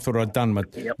field, and I thought I'd done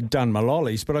my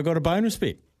lollies, but I got a bonus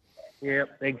bet. Yeah,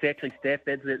 exactly, Staff.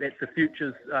 That's the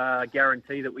futures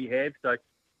guarantee that we have. So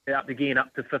up to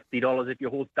 $50 if your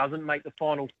horse doesn't make the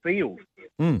final field.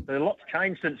 So a lot's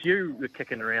changed since you were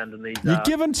kicking around in these. You're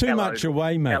giving too much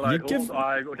away, mate.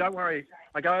 Don't worry.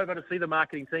 I go over to see the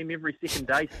marketing team every second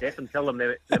day, Staff, and tell them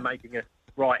they're making a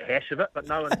right hash of it, but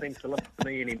no one seems to listen to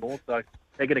me anymore. So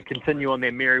they're going to continue on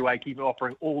their merry way, keep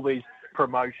offering all these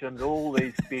promotions, all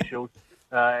these specials,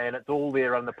 and it's all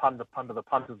there on the Punters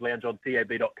Lounge on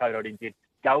tab.co.nz.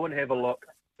 Go and have a look,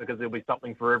 because there'll be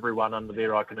something for everyone under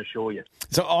there, I can assure you.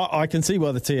 So I can see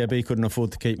why the TAB couldn't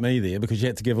afford to keep me there, because you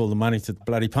had to give all the money to the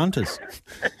bloody punters.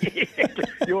 Yeah,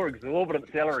 your exorbitant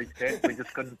salary, Stat. We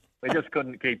just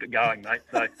couldn't keep it going, mate.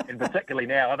 So, and particularly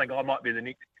now, I think I might be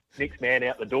the next man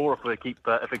out the door if we keep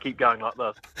going like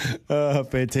this. Oh,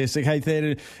 fantastic. Hey,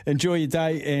 Thad, enjoy your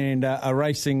day, and a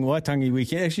racing Waitangi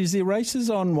weekend. Actually, is there races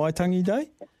on Waitangi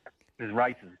Day? There's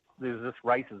races. There's just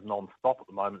races non-stop at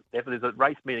the moment. There's a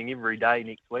race meeting every day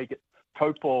next week. It's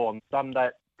Taupo on Sunday,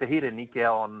 Te Here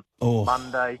Nikau on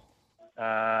Monday.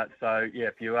 So yeah,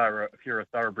 if you're a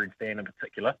thoroughbred fan in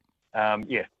particular,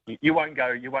 you won't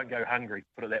go hungry.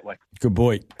 Put it that way. Good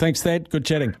boy. Thanks, Thad. Good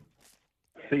chatting.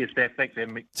 See you, Staff. Thanks for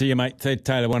having me. See you, mate. Thad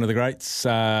Taylor, one of the greats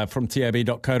from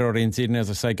tab.co.nz. And as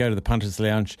I say, go to the Punters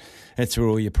Lounge. That's where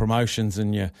all your promotions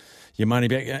and your money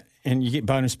back, and you get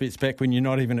bonus bets back when you're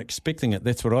not even expecting it.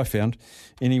 That's what I found.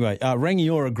 Anyway,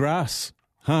 Rangiora Grass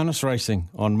harness racing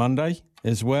on Monday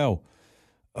as well.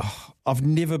 I've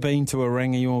never been to a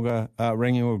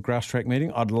Rangiora Grass track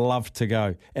meeting. I'd love to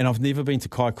go. And I've never been to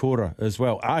Kaikoura as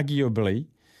well. Arguably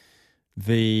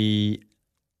the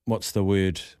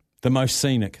most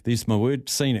scenic. There's my word,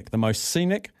 scenic. The most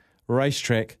scenic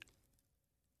racetrack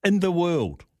in the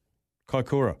world.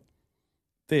 Kaikoura.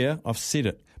 There, I've said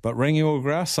it. But Rangiora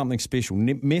Grass, something special.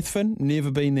 Methven,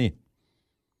 never been there.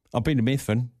 I've been to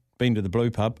Methven, been to the Blue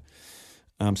Pub.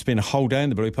 Spent a whole day in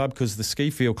the Blue Pub because the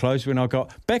ski field closed when I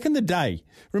got... Back in the day,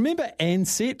 remember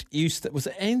Ansett? Was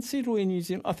it Ansett or in New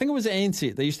Zealand? I think it was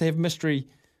Ansett. They used to have mystery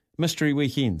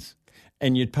weekends.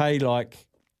 And you'd pay like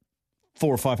 $400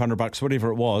 or $500,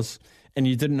 whatever it was, and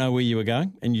you didn't know where you were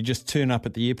going, and you just turn up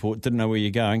at the airport, didn't know where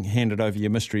you're going, handed over your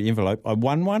mystery envelope. I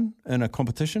won one in a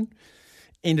competition.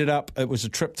 Ended up, it was a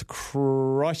trip to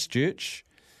Christchurch,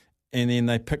 and then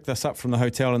they picked us up from the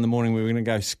hotel in the morning. We were going to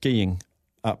go skiing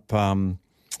up Mount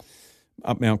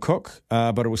Cook,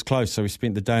 but it was closed, so we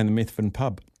spent the day in the Methven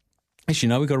pub. Actually,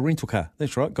 no, we got a rental car.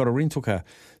 That's right, got a rental car.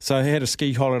 So I had a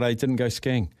ski holiday, didn't go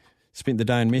skiing. Spent the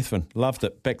day in Methven, loved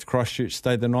it. Back to Christchurch,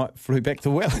 stayed the night, flew back to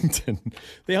Wellington.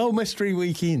 The whole mystery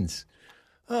weekends.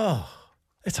 Oh,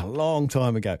 it's a long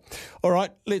time ago. All right,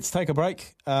 let's take a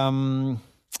break.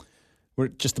 We're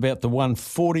at just about the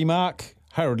 1:40 mark.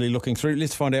 Hurriedly looking through.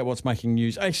 Let's find out what's making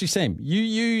news. Actually, Sam,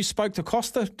 you spoke to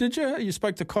Costa, did you? You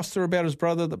spoke to Costa about his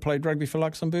brother that played rugby for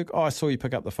Luxembourg? Oh, I saw you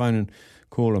pick up the phone and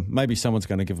call him. Maybe someone's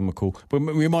going to give him a call. But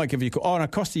we might give you a call. Oh, no,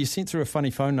 Costa, you sent through a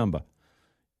funny phone number.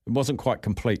 It wasn't quite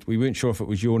complete. We weren't sure if it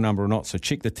was your number or not, so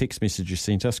check the text message you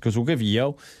sent us, because we'll give you a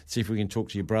yell, see if we can talk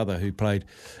to your brother who played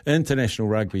international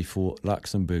rugby for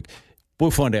Luxembourg.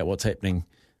 We'll find out what's happening,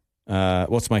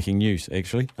 what's making news,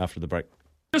 actually, after the break.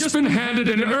 Just been handed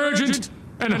an urgent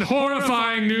and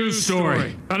horrifying news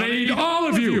story. And I need all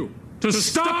of you to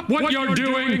stop what you're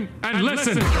doing and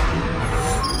listen.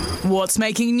 What's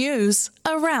making news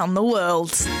around the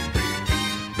world?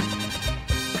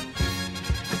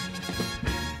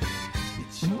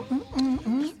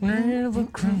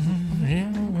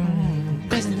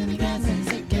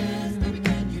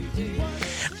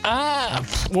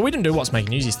 Well, we didn't do What's Making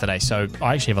News yesterday, so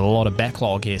I actually have a lot of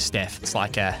backlog here, Steph. It's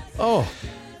like a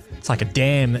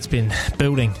dam that's been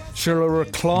building. Shall I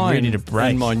recline ready to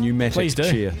break. in my pneumatic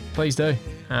chair? Please do.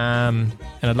 And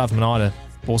I'd love Manai to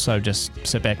also just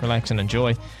sit back, relax, and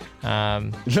enjoy.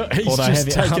 Look, he's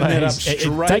just taking that up straight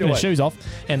taking away. the shoes off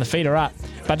and the feet are up.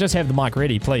 But just have the mic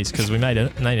ready, please, because we made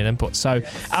an input. So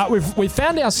we've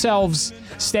found ourselves,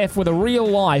 Steph, with a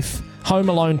real-life Home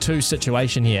Alone 2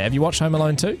 situation here. Have you watched Home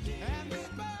Alone 2?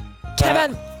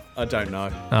 Kevin! I don't know.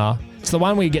 Oh, it's the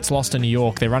one where he gets lost in New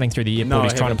York. They're running through the airport. No,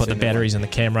 He's I trying to haven't put the seen that batteries one. in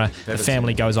the camera. The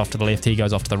family goes off to the left. He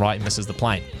goes off to the right and misses the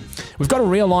plane. We've got a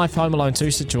real-life Home Alone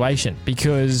 2 situation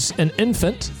because an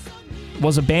infant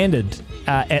was abandoned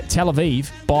at Tel Aviv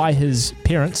by his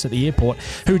parents at the airport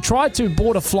who tried to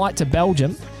board a flight to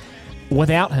Belgium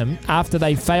without him after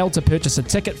they failed to purchase a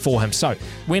ticket for him. So,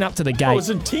 went up to the gate. Oh, it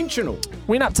was intentional.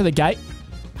 Went up to the gate,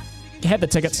 had the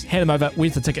tickets, hand them over,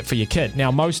 where's the ticket for your kid?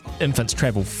 Now, most infants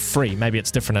travel free. Maybe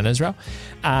it's different in Israel.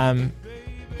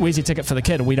 Where's your ticket for the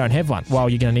kid? We don't have one. Well,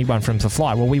 you're going to need one for him to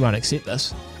fly. Well, we won't accept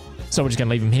this. So we're just going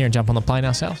to leave him here and jump on the plane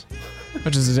ourselves.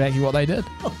 Which is exactly what they did.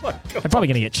 Oh my God. They're probably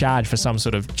going to get charged for some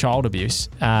sort of child abuse.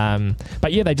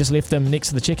 But yeah, they just left them next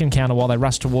to the check-in counter while they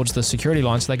rushed towards the security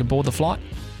line so they could board the flight.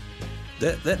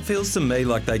 That feels to me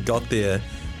like they got there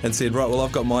and said, right, well,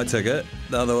 I've got my ticket.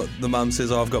 The mum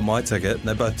says, oh, I've got my ticket. And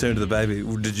they both turn to the baby.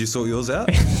 Well, did you sort yours out?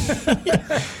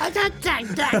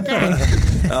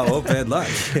 Oh, well, bad luck.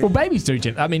 Well, babies do.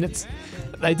 I mean,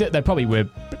 they probably were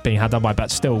being hard done by, but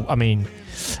still, I mean,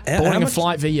 boarding a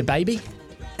flight via your baby.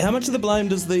 How much of the blame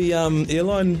does the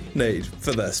airline need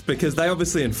for this? Because they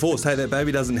obviously enforced, hey, that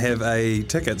baby doesn't have a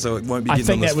ticket, so it won't be getting on this flight.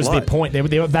 I think that was their point.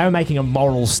 They were making a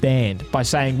moral stand by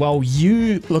saying, well,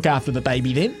 you look after the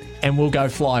baby then, and we'll go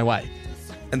fly away.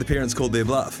 And the parents called their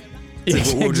bluff.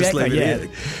 Yes, we'll just leave it here.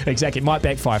 Exactly. It might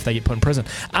backfire if they get put in prison.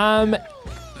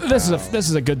 This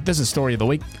is a story of the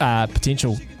week,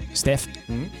 potential, Steph.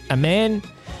 Mm-hmm. A man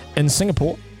in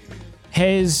Singapore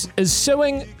is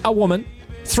suing a woman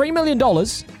 $3 million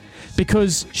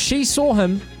because she saw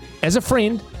him as a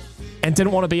friend and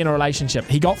didn't want to be in a relationship.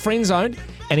 He got friend zoned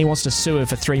and he wants to sue her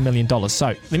for $3 million. So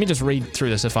let me just read through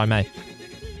this if I may.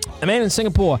 A man in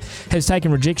Singapore has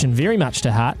taken rejection very much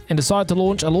to heart and decided to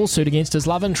launch a lawsuit against his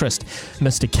love interest.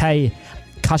 Mr. K.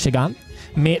 Kashigan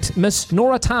met Miss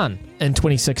Nora Tan in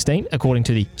 2016, according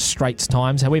to the Straits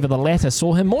Times. However, the latter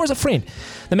saw him more as a friend.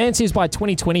 The man says by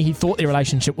 2020 he thought their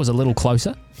relationship was a little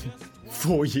closer.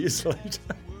 4 years later.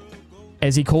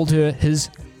 As he called her his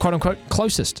quote-unquote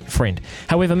closest friend.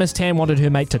 However, Miss Tan wanted her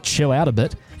mate to chill out a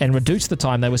bit and reduce the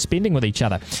time they were spending with each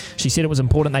other. She said it was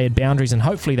important they had boundaries and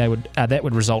hopefully that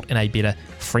would result in a better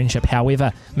friendship.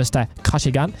 However, Mr.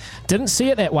 Kashigan didn't see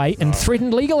it that way and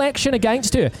threatened legal action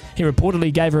against her. He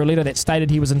reportedly gave her a letter that stated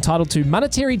he was entitled to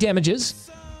monetary damages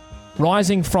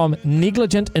rising from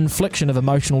negligent infliction of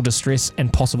emotional distress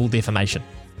and possible defamation.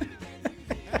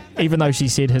 Even though she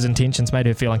said his intentions made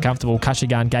her feel uncomfortable,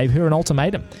 Kashigan gave her an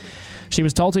ultimatum. She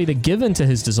was told to either give in to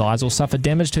his desires or suffer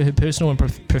damage to her personal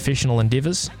and professional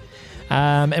endeavours.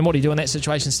 And what do you do in that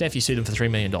situation, Steph? You sued him for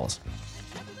 $3 million.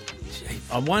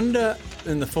 I wonder,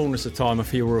 in the fullness of time,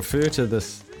 if he'll refer to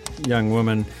this young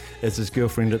woman as his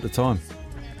girlfriend at the time.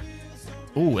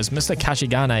 Ooh, is Mr.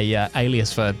 Kashigan a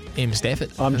alias for M.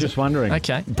 Stafford? I'm just wondering.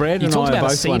 Okay. Brad you and I talked are about a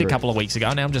both seed wondering. a couple of weeks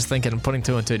ago. Now I'm just thinking and putting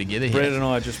two and two together here. Brad and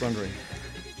I are just wondering.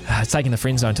 It's taking the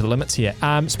friend zone to the limits here.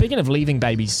 Speaking of leaving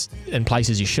babies in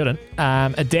places you shouldn't,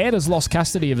 a dad has lost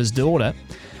custody of his daughter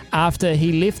after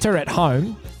he left her at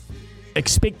home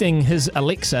expecting his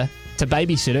Alexa to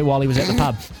babysit her while he was at the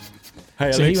pub.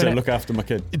 Hey, So Alexa, look after my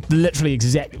kid. Literally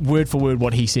exact word for word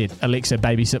what he said. Alexa,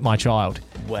 babysit my child.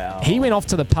 Wow. He went off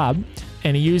to the pub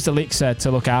and he used Alexa to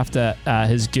look after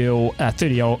his girl, a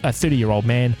 30-year-old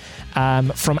man,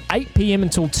 from 8 p.m.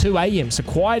 until 2 a.m. So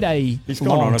quite a He's gone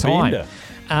long on a time. bender.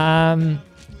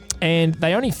 And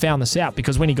they only found this out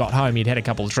because when he got home, he'd had a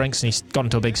couple of drinks and he got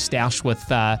into a big stoush with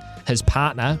his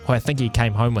partner, who I think he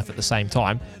came home with at the same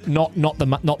time. Not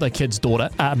the kid's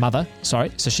mother.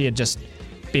 Sorry. So she had just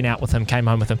been out with him, came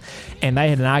home with him, and they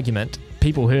had an argument.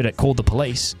 People heard it, called the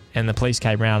police, and the police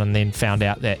came round and then found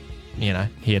out that he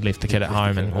had left the kid at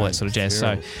home and all that sort of jazz.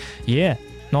 Terrible. So, yeah,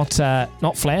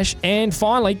 not flash. And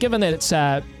finally, given that it's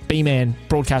B-Man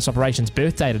Broadcast Operations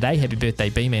birthday today. Happy birthday,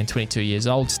 B-Man, 22 years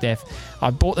old, Staff. I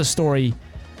put the story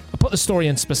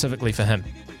in specifically for him.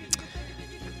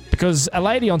 Because a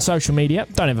lady on social media,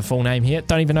 don't have a full name here,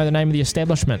 don't even know the name of the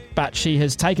establishment, but she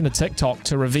has taken to TikTok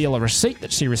to reveal a receipt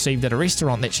that she received at a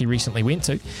restaurant that she recently went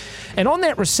to. And on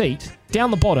that receipt,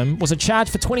 down the bottom, was a charge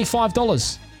for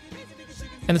 $25.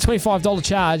 And the $25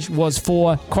 charge was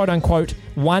for, quote-unquote,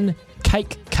 one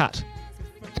cake cut.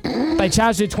 They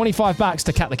charged her $25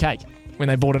 to cut the cake when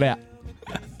they bought it out.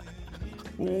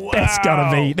 Wow.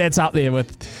 That's up there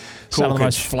with some of the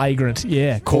most flagrant.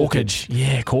 Yeah, corkage.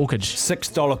 Yeah, corkage.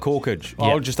 $6 corkage. Yeah.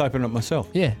 I'll just open it myself.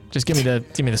 Yeah, just give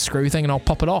me the screw thing and I'll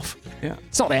pop it off. Yeah.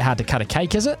 It's not that hard to cut a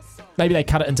cake, is it? Maybe they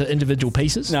cut it into individual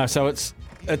pieces. No, so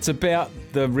it's about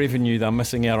the revenue they're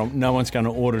missing out on. No one's going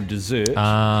to order dessert.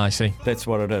 Ah, I see. That's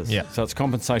what it is. Yeah. So it's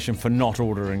compensation for not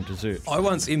ordering dessert. I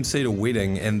once emceed a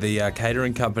wedding and the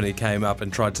catering company came up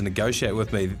and tried to negotiate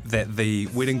with me that the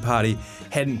wedding party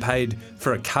hadn't paid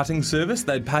for a cutting service.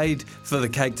 They'd paid for the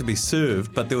cake to be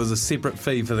served, but there was a separate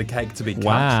fee for the cake to be cut.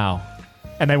 Wow.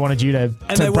 And they wanted you to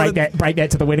break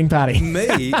that to the wedding party.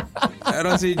 Me, and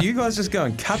I said, you guys just go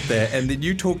and cut that, and then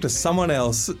you talk to someone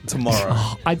else tomorrow.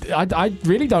 I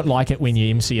really don't like it when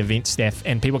you MC event staff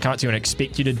and people come up to you and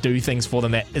expect you to do things for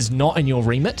them that is not in your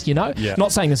remit, you know? Yeah.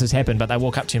 Not saying this has happened, but they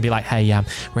walk up to you and be like, hey,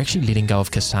 we're actually letting go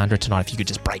of Cassandra tonight. If you could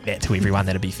just break that to everyone,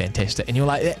 that'd be fantastic. And you're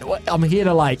like, I'm here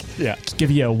to give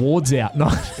you awards out,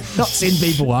 not send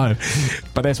people home.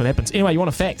 But that's what happens. Anyway, you want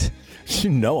a fact?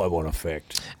 You know I want a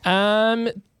fact.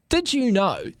 Did you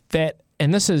know that,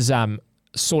 and this is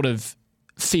sort of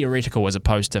theoretical as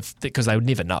opposed to, because they would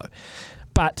never know,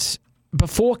 but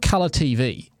before colour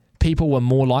TV, people were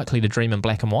more likely to dream in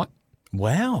black and white?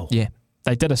 Wow. Yeah.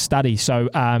 They did a study, so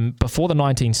after the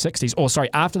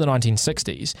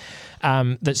 1960s,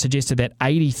 that suggested that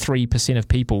 83% of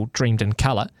people dreamed in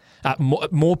colour.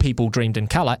 More people dreamed in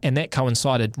colour, and that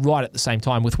coincided right at the same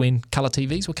time with when colour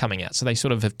TVs were coming out. So they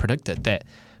sort of have predicted that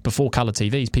before colour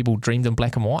TVs, people dreamed in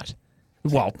black and white.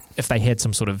 Well, if they had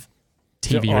some sort of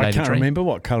TV-related dream. I can't remember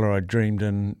what colour I dreamed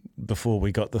in before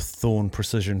we got the Thorn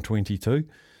Precision 22.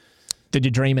 Did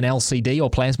you dream in LCD or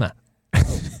plasma?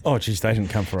 Oh, geez, they didn't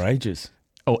come for ages.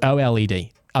 Oh,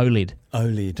 OLED.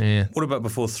 OLED. Yeah. What about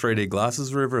before 3D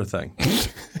glasses were ever a thing?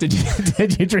 Did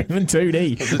you dream in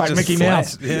 2D like Mickey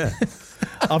Mouse? Yeah.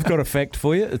 I've got a fact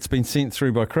for you. It's been sent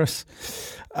through by Chris.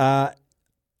 Air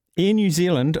New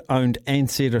Zealand owned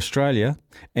Ansett Australia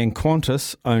and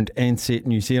Qantas owned Ansett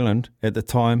New Zealand at the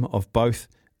time of both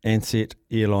Ansett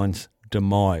Airlines'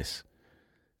 demise.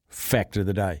 Fact of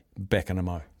the day. Back in a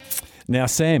mo. Now,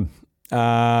 Sam,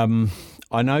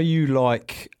 I know you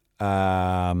like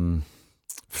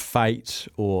fate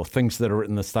or things that are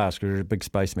written in the stars because you're a big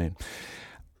spaceman.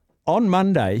 On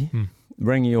Monday,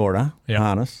 Rangiora,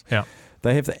 harness,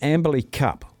 they have the Amberley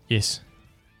Cup. Yes.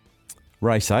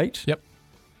 Race 8. Yep.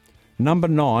 Number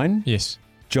 9. Yes.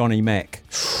 Johnny Mack.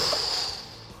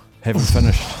 Haven't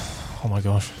finished. Oh my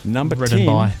gosh. Number Ridden 10.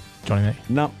 by Johnny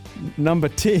Mack. Number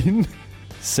 10,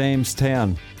 Sam's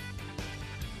Town.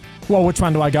 Well, which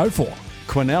one do I go for?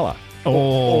 Quinella. Oh.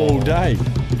 All day.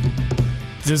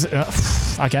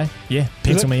 Okay, yeah,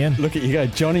 pencil me in. Look at you go,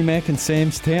 Johnny Mack and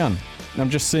Sam's Town. And I'm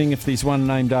just seeing if there's one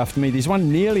named after me. There's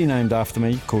one nearly named after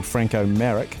me called Franco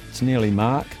Marek. It's nearly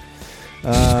Mark.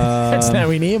 It's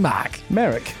nowhere near Mark.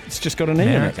 Marek. It's just got an E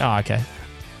in it. Oh, okay.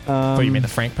 Thought you meant the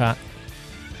Frank part.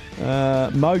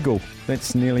 Mogul.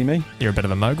 That's nearly me. You're a bit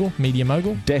of a mogul, media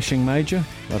mogul. Dashing major.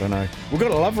 I don't know. We've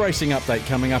got a love racing update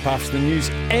coming up after the news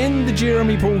and the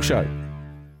Jeremy Paul Show.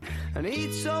 And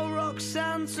he'd told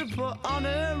Roxanne to put on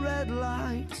her red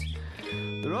lights.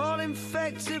 They're all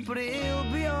infected, but he'll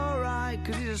be alright,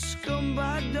 'cause he's a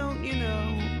scumbag, don't you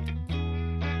know?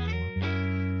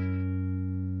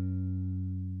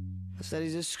 I said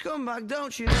he's a scumbag,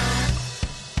 don't you know?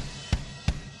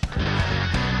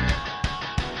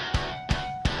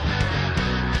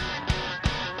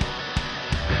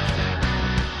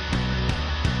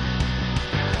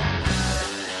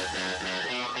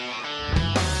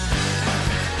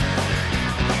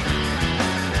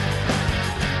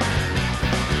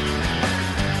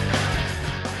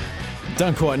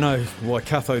 Don't quite know why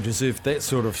Cutho deserved that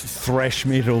sort of thrash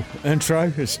metal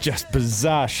intro. It's just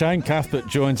bizarre. Shane Cuthbert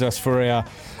joins us for our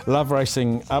Love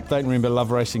Racing update. Remember,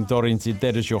 loveracing.nz,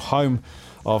 that is your home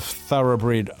of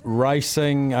thoroughbred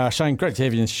racing. Shane, great to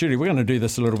have you in the studio. We're going to do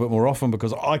this a little bit more often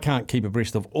because I can't keep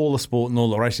abreast of all the sport and all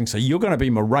the racing, so you're going to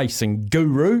be my racing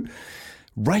guru.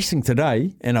 Racing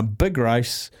today in a big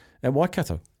race at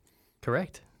Waikato.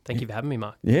 Correct. Thank you for having me,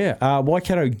 Mark. Yeah,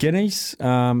 Waikato Guineas.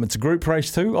 It's a group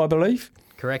race too, I believe.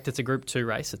 Correct. It's a Group 2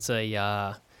 race. It's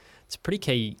a it's a pretty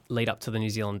key lead up to the New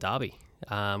Zealand Derby,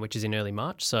 which is in early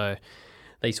March. So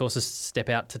these horses step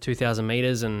out to 2,000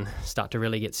 metres and start to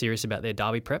really get serious about their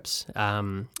Derby preps.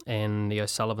 And the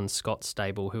O'Sullivan Scott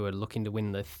stable, who are looking to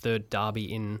win the third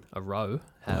Derby in a row,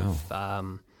 have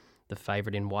the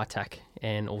favourite in Waitak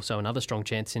and also another strong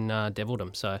chance in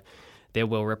Devildom. So they're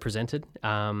well represented.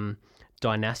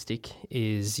 Dynastic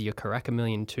is your Karaka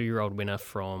Million 2-year-old winner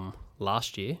from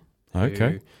last year.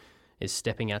 Okay. Who is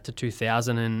stepping out to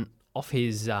 2,000 and off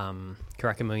his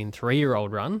Karaka Million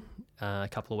 3-year-old run a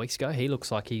couple of weeks ago, he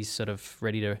looks like he's sort of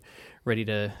ready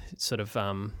to sort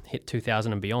of hit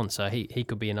 2,000 and beyond. So he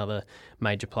could be another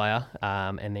major player.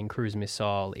 And then Cruise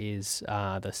Missile is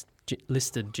the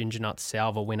listed Ginger Nut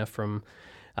Salva winner from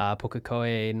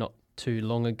Pukekohe not too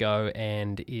long ago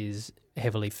and is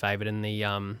heavily favoured in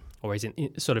the or he's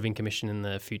sort of in commission in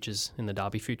the futures, in the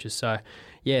Derby futures. So,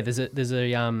 yeah, there's a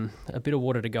bit of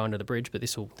water to go under the bridge, but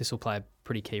this will play a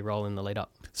pretty key role in the lead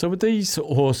up. So with these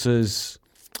horses,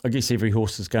 I guess every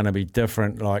horse is going to be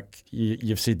different. Like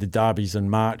you've said, the Derby's in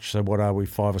March. So what are we,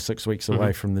 5 or 6 weeks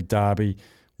away from the Derby?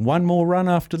 One more run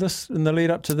after this in the lead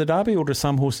up to the Derby, or do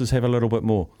some horses have a little bit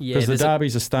more? Because the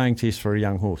Derby's a staying test for a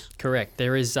young horse. Correct.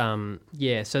 There is, so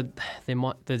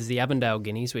there's the Avondale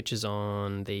Guineas, which is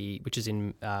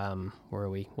in, where are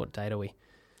we? What date are we?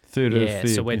 3rd.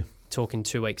 So we're talking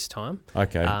 2 weeks' time.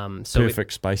 Okay.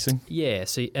 Perfect spacing. Yeah.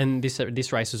 So and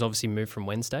this race was obviously moved from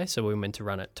Wednesday, so we were meant to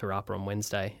run at Te Rapa on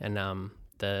Wednesday, and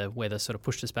the weather sort of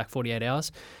pushed us back 48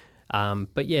 hours.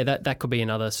 But yeah, that could be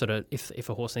another sort of, if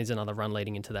a horse needs another run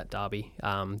leading into that Derby,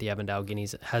 the Avondale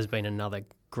Guineas has been another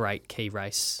great key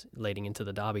race leading into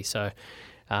the Derby. So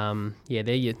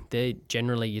they're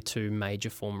generally your two major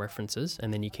form references,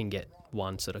 and then you can get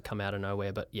one sort of come out of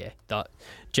nowhere. But yeah,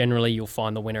 generally you'll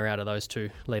find the winner out of those two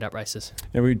lead-up races.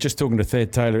 And we were just talking to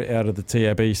Thad Taylor out of the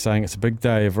TAB saying it's a big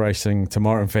day of racing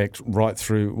tomorrow. In fact, right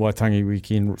through Waitangi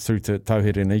weekend through to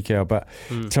Tauhere and Ikau. But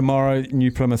tomorrow,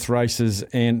 New Plymouth races,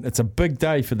 and it's a big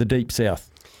day for the Deep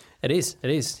South. It is.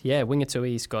 Yeah,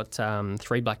 Wingatui's got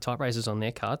 3 black type races on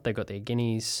their card. They've got their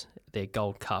Guineas, their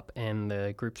Gold Cup, and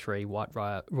the Group 3 White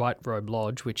Robe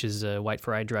Lodge, which is a weight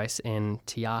for age race. And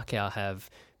Tiakau have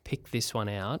picked this one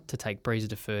out to take Breeze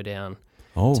de Fur down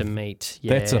to meet.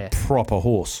 Yeah. That's a proper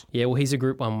horse. Yeah, well, he's a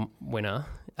Group 1 winner,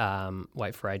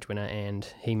 weight for age winner, and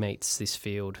he meets this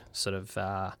field sort of.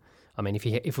 If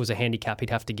it was a handicap,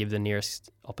 he'd have to give the nearest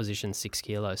opposition 6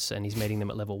 kilos, and he's meeting them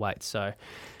at level weight. So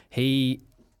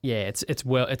it's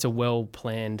a well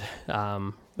planned.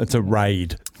 It's a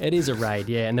raid. It is a raid,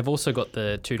 yeah, and they've also got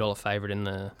the $2 favourite in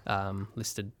the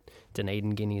listed Dunedin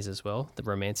Guineas as well, the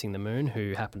Romancing the Moon,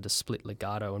 who happened to split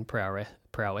Legato and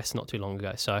Prowess not too long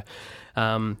ago. So,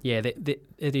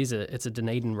 it's a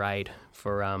Dunedin raid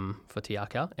for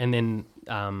Tiakau. And then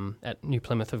at New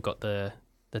Plymouth, we've got the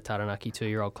Taranaki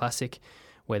 2-year-old Classic,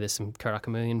 where there's some Karaka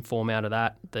Million form out of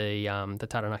that. The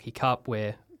Taranaki Cup,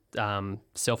 where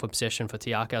self-obsession for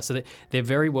Tiakau. So they're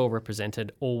very well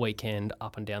represented all weekend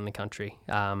up and down the country.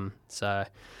 They're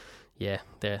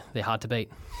hard to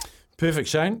beat. Perfect,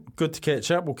 Shane. Good to catch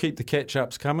up. We'll keep the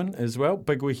catch-ups coming as well.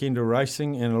 Big weekend of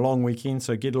racing and a long weekend,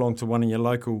 so get along to one of your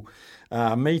local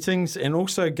meetings, and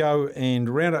also go and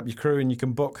round up your crew, and you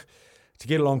can book to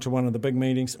get along to one of the big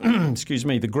meetings,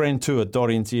 the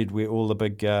grandtour.nz, where all the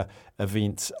big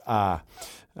events are.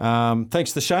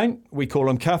 Thanks to Shane. We call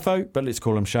him Cutho, but let's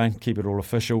call him Shane. Keep it all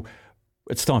official.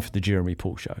 It's time for the Jeremy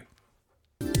Paul Show.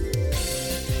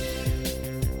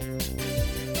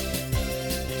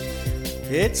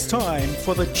 It's time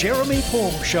for the Jeremy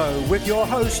Paul Show with your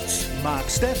hosts, Mark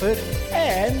Stafford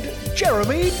and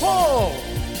Jeremy Paul.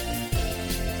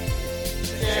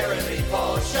 Jeremy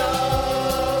Paul Show.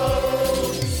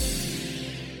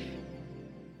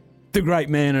 The great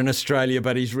man in Australia,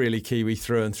 but he's really Kiwi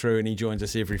through and through, and he joins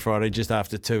us every Friday just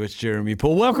after 2. It's Jeremy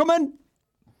Paul. Welcome in.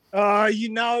 Oh, you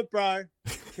know it, bro.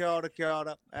 Kia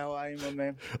ora. How are you, my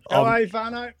man? How are you,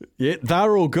 Fano? Yeah,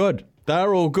 they're all good.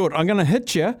 They're all good. I'm going to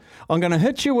hit you.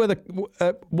 With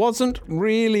wasn't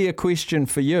really a question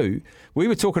for you. We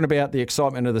were talking about the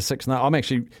excitement of the Six Nations. I'm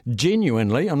actually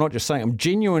I'm not just saying, I'm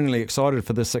genuinely excited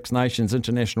for the Six Nations.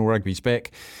 International rugby's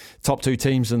back. Top 2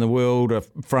 teams in the world are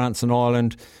France and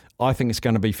Ireland. I think it's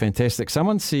going to be fantastic.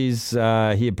 Someone says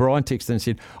here, Brian texted and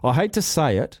said, I hate to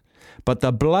say it, but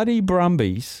the bloody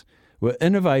Brumbies were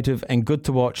innovative and good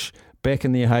to watch back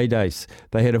in their heydays.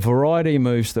 They had a variety of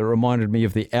moves that reminded me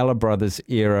of the Ella Brothers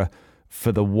era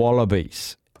for the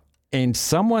Wallabies. And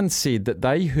someone said that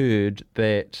they heard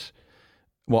that,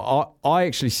 well, I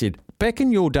actually said, back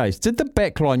in your days, did the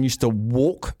backline used to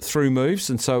walk through moves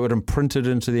and so it imprinted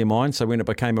into their mind? So when it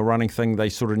became a running thing, they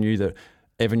sort of knew that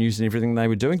avenues and everything they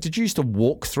were doing? Did you used to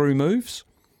walk through moves?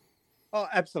 Oh,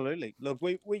 absolutely. Look,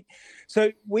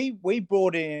 we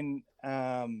brought in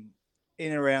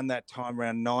around that time,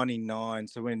 around 99.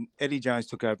 So when Eddie Jones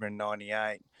took over in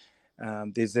 98,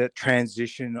 there's that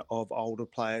transition of older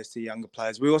players to younger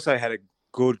players. We also had a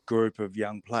good group of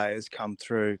young players come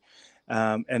through.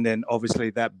 And then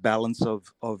obviously that balance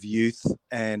of youth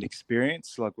and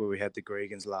experience, like where we had the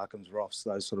Gregans, Larkhams, Ross,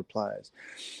 those sort of players.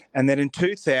 And then in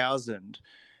 2000,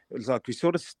 it was like we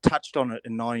sort of touched on it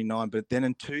in 99, but then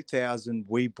in 2000,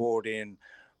 we brought in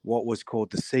what was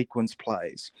called the sequence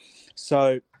plays.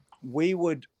 So we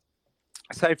would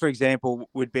say, for example,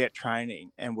 we'd be at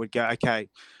training and we'd go, okay,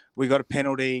 we got a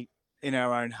penalty in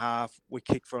our own half. We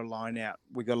kick for a line out.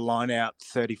 We got a line out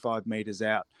 35 metres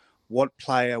out. What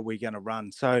play are we going to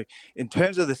run? So in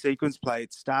terms of the sequence play,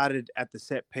 it started at the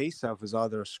set piece. So if it was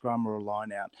either a scrum or a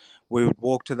line out, we would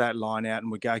walk to that line out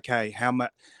and we'd go, okay, how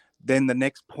much? Then the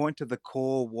next point of the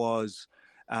call was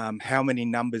how many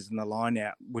numbers in the line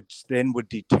out, which then would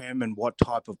determine what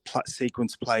type of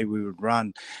sequence play we would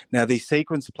run. Now, these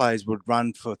sequence plays would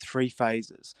run for 3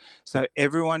 phases. So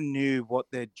everyone knew what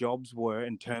their jobs were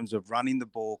in terms of running the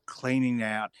ball, cleaning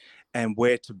out, and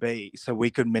where to be. So we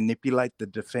could manipulate the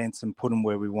defence and put them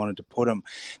where we wanted to put them.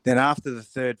 Then after the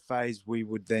third phase, we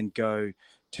would then go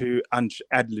to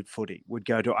ad-lib footy, would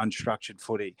go to unstructured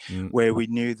footy, where we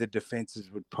knew the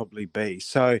defences would probably be.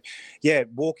 So, yeah,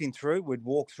 we'd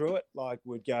walk through it, like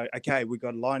we'd go, okay, we've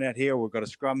got a line out here, we've got a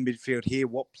scrum midfield here,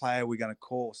 what player are we going to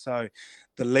call? So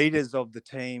the leaders of the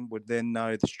team would then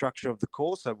know the structure of the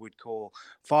call, so we'd call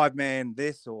 5-man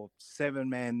this or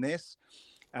 7-man this.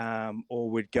 Or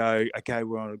we'd go, okay,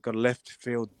 we've got a left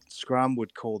field scrum,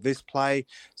 would call this play.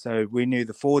 So we knew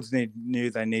the forwards knew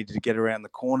they needed to get around the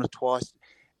corner twice.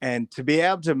 And to be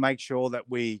able to make sure that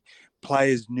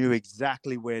players knew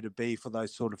exactly where to be for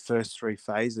those sort of first 3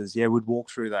 phases, we'd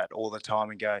walk through that all the time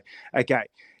and go, okay,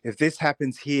 if this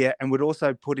happens here, and we'd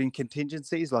also put in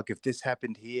contingencies, like if this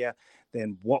happened here,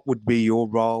 then what would be your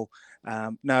role?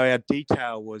 Our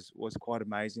detail was quite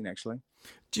amazing, actually.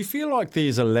 Do you feel like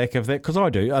there's a lack of that? Because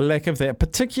I do, a lack of that,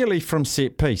 particularly from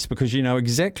set piece, because you know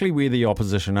exactly where the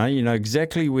opposition are, you know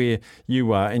exactly where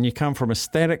you are, and you come from a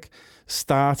static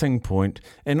starting point.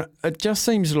 And it just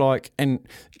seems like, and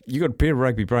you got a better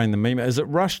rugby brain than me, is it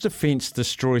rush defence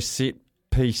destroys set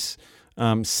piece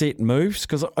set moves?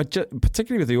 Because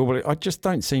particularly with the All Blacks, I just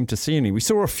don't seem to see any. We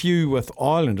saw a few with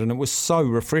Ireland, and it was so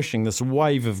refreshing. This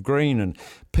wave of green, and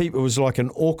it was like an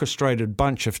orchestrated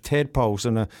bunch of tadpoles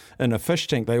in a fish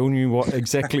tank. They all knew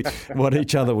exactly what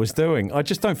each other was doing. I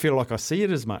just don't feel like I see it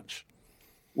as much.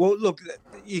 Well, look,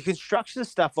 you can structure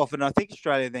stuff off, and I think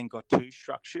Australia then got too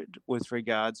structured with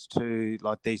regards to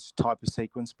like these type of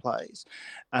sequence plays,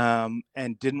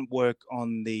 and didn't work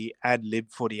on the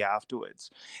ad-lib footy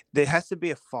afterwards. There has to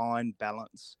be a fine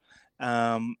balance.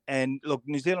 And look,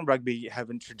 New Zealand rugby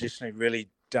haven't traditionally really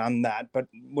done that, but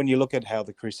when you look at how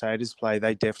the Crusaders play,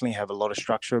 they definitely have a lot of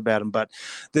structure about them. But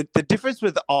the difference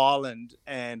with Ireland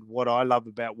and what I love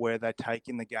about where they take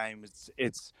in the game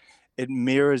is it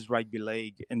mirrors rugby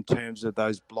league in terms of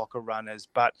those blocker runners,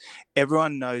 but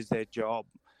everyone knows their job.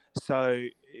 So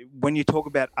when you talk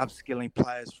about upskilling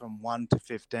players from 1 to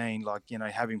 15, like, you know,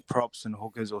 having props and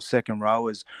hookers or second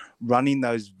rowers running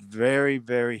those very,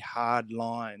 very hard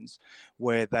lines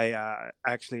where they are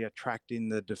actually attracting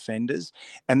the defenders.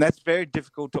 And that's very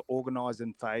difficult to organise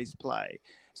in phase play.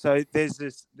 So there's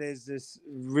this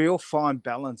real fine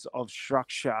balance of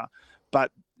structure, but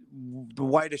the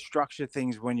way to structure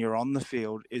things when you're on the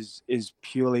field is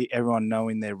purely everyone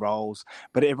knowing their roles,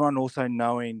 but everyone also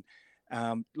knowing,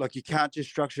 like you can't just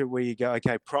structure it where you go,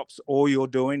 okay, props, all you're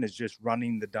doing is just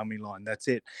running the dummy line. That's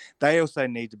it. They also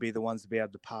need to be the ones to be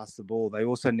able to pass the ball. They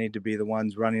also need to be the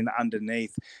ones running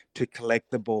underneath to collect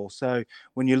the ball. So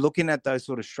when you're looking at those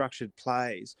sort of structured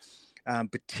plays,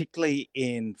 particularly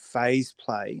in phase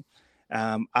play,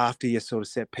 after your sort of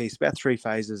set piece, about 3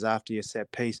 phases after your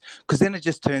set piece, because then it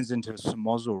just turns into a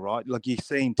samozel, right? Like you're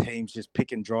seeing teams just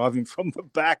pick and driving from the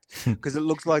back because it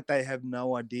looks like they have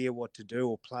no idea what to do,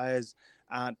 or players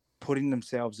aren't putting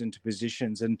themselves into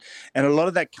positions. And a lot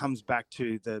of that comes back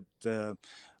to the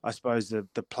I suppose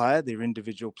the player, their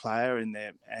individual player and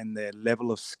their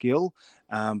level of skill,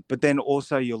 but then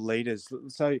also your leaders.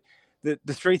 So the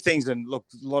 3 things, and look,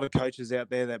 a lot of coaches out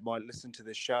there that might listen to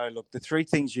this show, look, the 3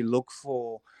 things you look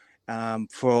for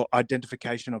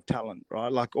identification of talent,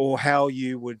 right? Like, or how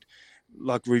you would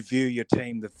like review your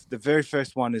team. The very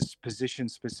first one is position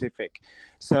specific.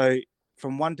 So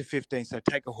from 1 to 15, so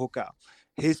take a hooker.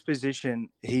 his position,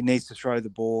 he needs to throw the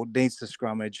ball, needs to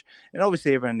scrummage, and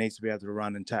obviously everyone needs to be able to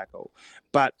run and tackle.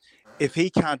 But if he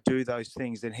can't do those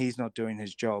things, then he's not doing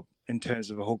his job in terms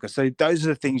of a hooker. So those are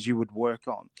the things you would work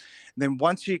on. Then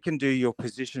once you can do your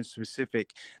position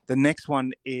specific, the next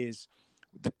one is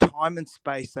the time and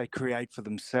space they create for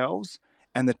themselves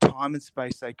and the time and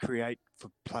space they create for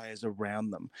players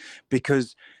around them.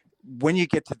 Because when you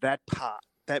get to that part,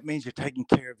 that means you're taking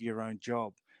care of your own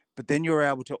job. But then you're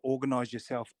able to organise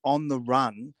yourself on the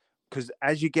run, because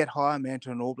as you get higher, man,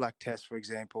 to an All Black test, for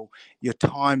example, your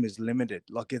time is limited.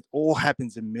 Like, it all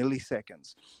happens in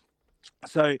milliseconds.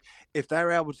 So if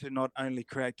they're able to not only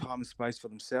create time and space for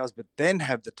themselves, but then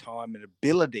have the time and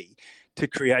ability to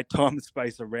create time and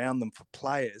space around them for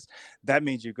players, that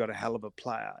means you've got a hell of a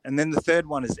player. And then the third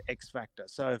one is X factor.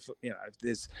 So if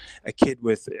there's a kid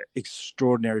with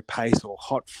extraordinary pace or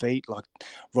hot feet, like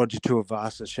Roger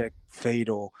Tuivasa-Sheck feet,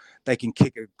 or they can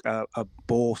kick a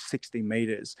ball 60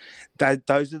 meters,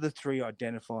 those are the three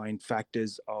identifying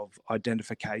factors of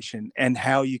identification and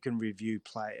how you can review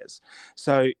players.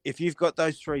 So if you've got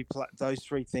those three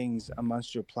things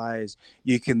amongst your players,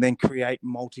 you can then create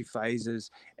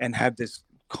multi-phases and have this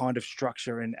kind of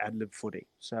structure in ad-lib footy.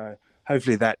 So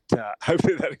hopefully that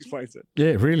explains it. Yeah,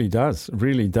 it really does.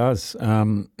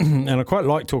 And I quite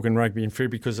like talking rugby and footy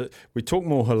because we talk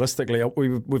more holistically.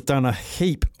 We've done a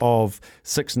heap of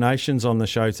Six Nations on the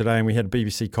show today, and we had a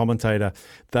BBC commentator.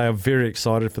 They are very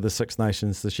excited for the Six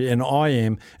Nations this year, and I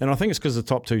am. And I think it's because the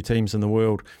top two teams in the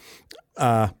world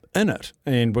are in it,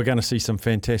 and we're going to see some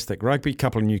fantastic rugby. A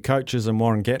couple of new coaches, and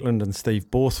Warren Gatland and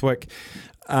Steve Borthwick.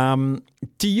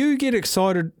 Do you get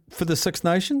excited for the Six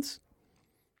Nations?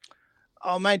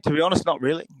 Oh, mate, to be honest, not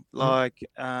really. Like,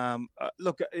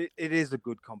 look, it is a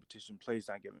good competition. Please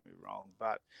don't get me wrong,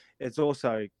 but it's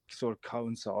also sort of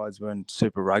coincides with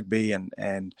Super Rugby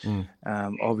and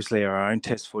obviously our own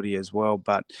Test footy as well.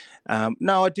 But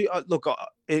no, I do.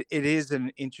 It is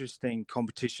an interesting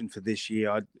competition for this year.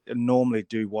 I normally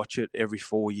do watch it every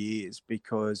 4 years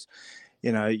because,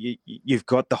 you've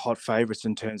got the hot favourites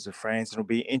in terms of France. It'll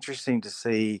be interesting to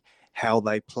see how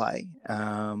they play.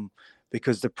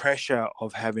 Because the pressure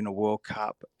of having a World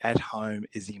Cup at home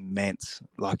is immense.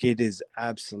 Like, it is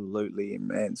absolutely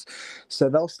immense. So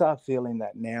they'll start feeling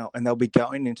that now, and they'll be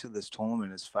going into this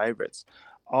tournament as favourites.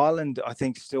 Ireland, I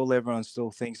think everyone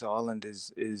still thinks Ireland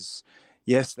is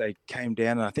yes, they came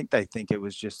down, and I think they think it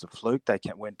was just a fluke. They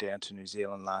went down to New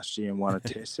Zealand last year and won a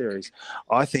Test series.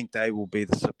 I think they will be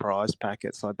the surprise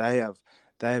packets. Like, they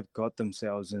have got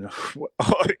themselves in.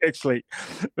 Actually,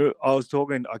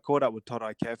 I caught up with Todd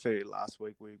Cafu last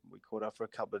week. We caught up for a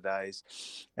couple of days.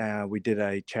 We did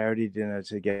a charity dinner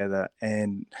together,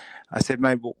 and I said,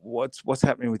 mate, what's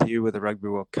happening with you with the Rugby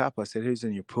World Cup? I said, who's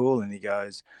in your pool? And he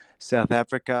goes, South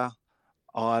Africa,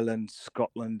 Ireland,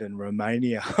 Scotland, and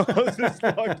Romania. I was just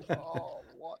like, oh,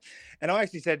 what? And I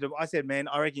actually said to him, man,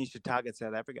 I reckon you should target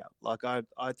South Africa. Like,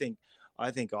 I think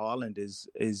Ireland is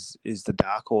the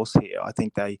dark horse here. I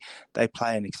think they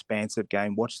play an expansive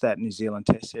game. Watch that New Zealand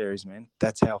Test series, man.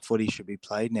 That's how footy should be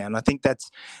played now. And I think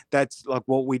that's like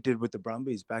what we did with the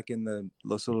Brumbies back in the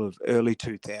sort of early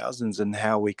 2000s and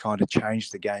how we kind of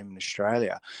changed the game in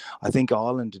Australia. I think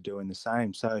Ireland are doing the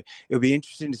same. So it'll be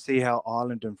interesting to see how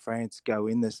Ireland and France go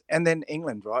in this. And then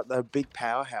England, right? They're a big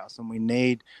powerhouse, and we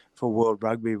need, for World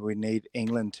Rugby, we need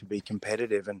England to be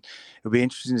competitive. And it'll be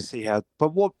interesting to see how.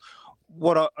 But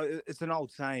it's an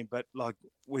old saying, but like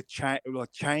with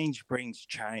change brings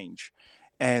change.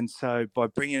 And so by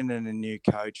bringing in a new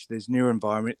coach, there's new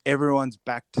environment. Everyone's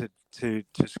back to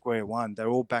square one. They're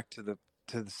all back to the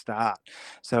start.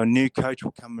 So a new coach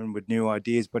will come in with new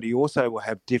ideas, but he also will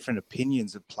have different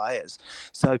opinions of players.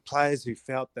 So players who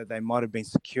felt that they might have been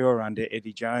secure under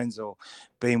Eddie Jones or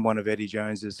being one of Eddie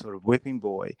Jones's sort of whipping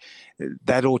boy,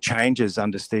 that all changes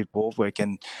under Steve Borthwick.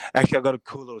 And actually, I've got a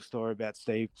cool little story about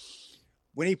Steve.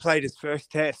 When he played his first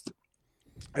test,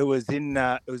 it was in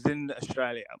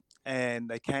Australia, and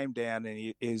they came down, and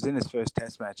he was in his first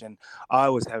test match, and I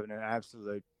was having an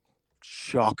absolute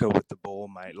shocker with the ball,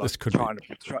 mate. Like trying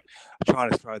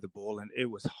to throw the ball, and it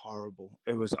was horrible.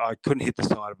 I couldn't hit the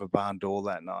side of a barn door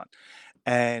that night.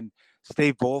 And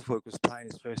Steve Borthwick was playing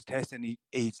his first test, and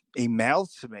he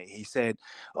mouthed to me. He said,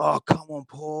 "Oh, come on,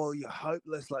 Paul, you're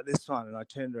hopeless like this one." And I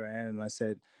turned around and I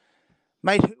said,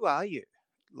 "Mate, who are you?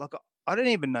 Like, I don't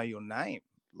even know your name.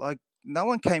 Like, no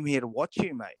one came here to watch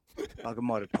you, mate." Like, I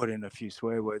might have put in a few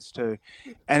swear words too.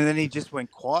 And then he just went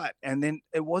quiet. And then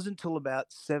it wasn't until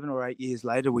about 7 or 8 years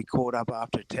later we caught up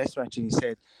after a test match, and he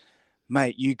said,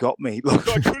 "Mate, you got me." Like,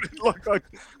 I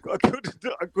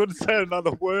couldn't say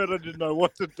another word. I didn't know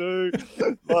what to do.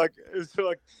 Like, it was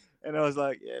like, And I was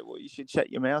like, yeah, well, you should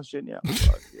shut your mouth, shouldn't you? I was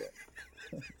like,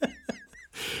 yeah.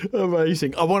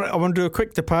 Amazing. I want to do a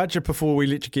quick departure before we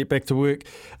let you get back to work.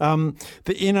 The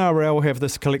NRL have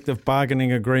this collective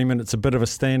bargaining agreement. It's a bit of a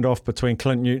standoff between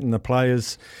Clint Newton, the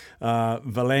players,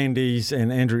 Volandis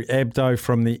and Andrew Abdo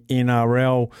from the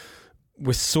NRL.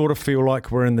 We sort of feel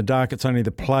like we're in the dark. It's only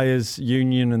the players'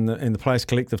 union and the players'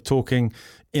 collective talking.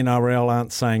 NRL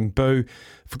aren't saying boo.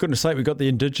 For goodness sake, we've got the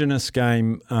Indigenous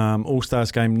game,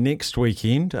 All-Stars game next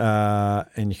weekend,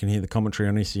 and you can hear the commentary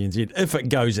on SENZ if it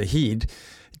goes ahead.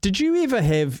 Did you ever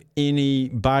have any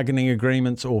bargaining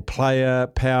agreements or player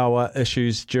power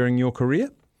issues during your career?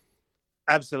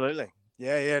 Absolutely.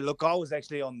 Yeah. Look, I was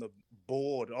actually on the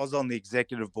board. I was on the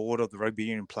executive board of the Rugby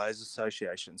Union Players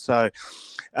Association. So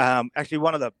actually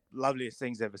one of the loveliest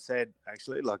things ever said,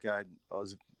 actually, like I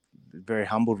was very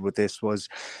humbled with this, was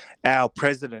our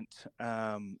president,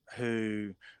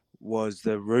 who was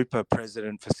the Rupa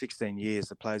president for 16 years,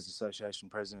 the Players Association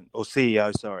president, or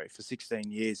CEO, sorry, for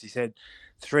 16 years. He said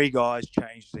 3 guys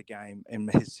changed the game in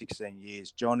his 16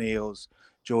 years, John Eales,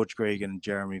 George Gregan and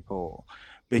Jeremy Paul.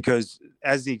 Because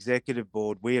as the executive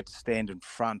board, we had to stand in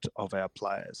front of our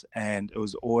players, and it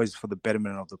was always for the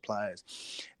betterment of the players.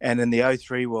 And in the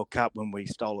 2003 World Cup, when we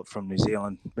stole it from New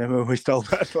Zealand, remember when we stole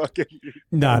that?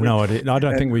 No, I didn't. I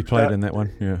don't think we played in that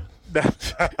one. Yeah.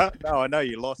 No, I know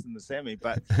you lost in the semi,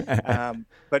 but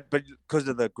because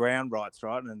of the ground rights,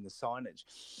 right, and the signage.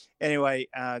 Anyway,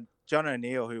 John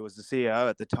O'Neill, who was the CEO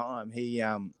at the time,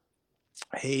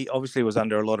 he obviously was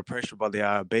under a lot of pressure by the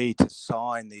ARB to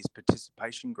sign these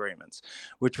participation agreements,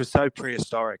 which was so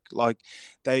prehistoric. Like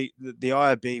the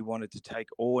ARB wanted to take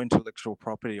all intellectual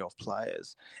property of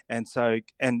players, and so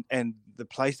and the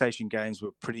PlayStation games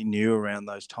were pretty new around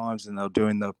those times, and they were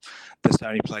doing the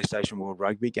Sony PlayStation World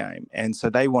Rugby game, and so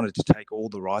they wanted to take all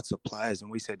the rights of players,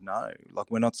 and we said no, like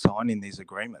we're not signing these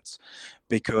agreements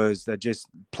because they're just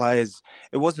players.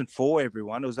 It wasn't for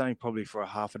everyone. It was only probably for a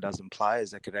half a dozen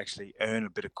players that could actually earn a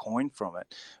bit of coin from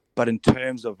it. But in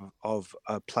terms of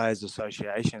a players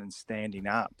association and standing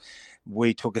up,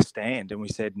 we took a stand and we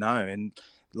said no. And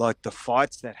like the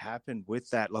fights that happened with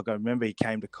that, like I remember he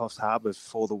came to Coffs Harbour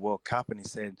for the World Cup and he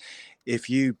said, if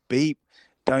you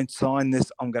don't sign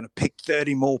this, I'm going to pick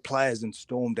 30 more players, and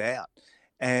stormed out.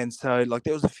 And so, like,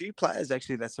 there was a few players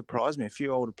actually that surprised me. A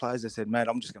few older players that said, mate,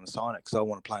 I'm just going to sign it because I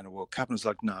want to play in a World Cup. And it's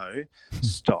like, no,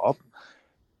 stop.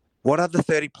 What other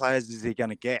 30 players is he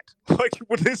going to get? Like,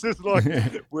 well, this is like,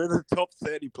 we're the top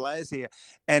 30 players here.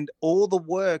 And all the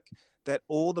work that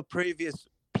all the previous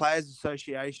Players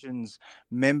Associations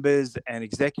members and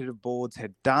executive boards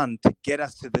had done to get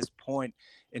us to this point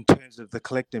in terms of the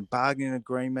collective bargaining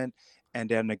agreement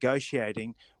and our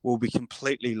negotiating will be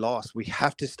completely lost. We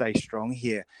have to stay strong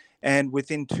here. And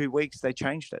within 2 weeks, they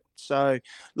changed it. So,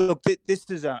 look, this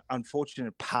is an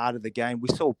unfortunate part of the game. We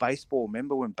saw baseball.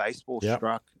 Remember when baseball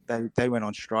struck? They went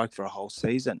on strike for a whole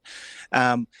season.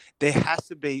 There has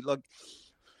to be, like,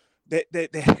 there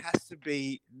has to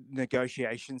be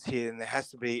negotiations here, and there has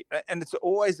to be, and it's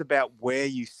always about where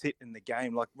you sit in the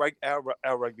game. Like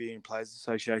our Rugby Union Players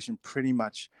Association pretty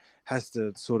much has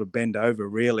to sort of bend over,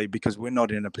 really, because we're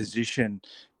not in a position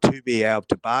to be able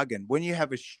to bargain. When you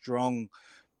have a strong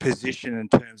position in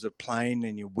terms of playing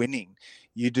and you're winning,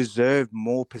 you deserve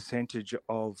more percentage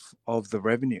of the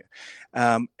revenue.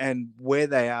 And where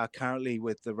they are currently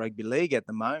with the rugby league at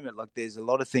the moment, like there's a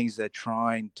lot of things they're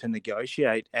trying to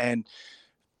negotiate, and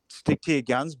stick to your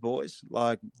guns, boys.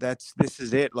 Like this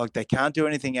is it. Like they can't do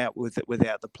anything out with it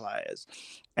without the players,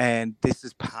 and this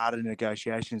is part of the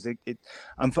negotiations.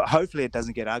 Hopefully it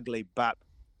doesn't get ugly, but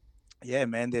yeah,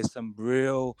 man, there's some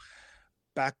real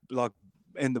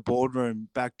in the boardroom,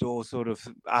 backdoor sort of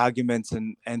arguments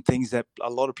and things that a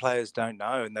lot of players don't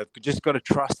know. And they've just got to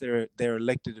trust their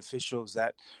elected officials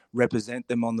that represent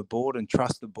them on the board, and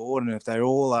trust the board. And if they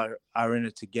all are in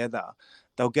it together,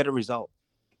 they'll get a result.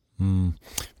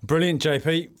 Brilliant,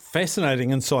 JP.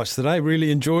 Fascinating insights today.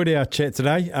 Really enjoyed our chat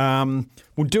today.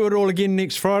 We'll do it all again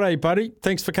next Friday, buddy.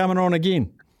 Thanks for coming on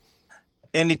again.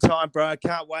 Anytime, bro. I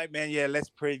can't wait, man. Yeah, let's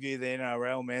preview the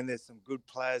NRL, man. There's some good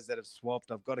players that have swapped.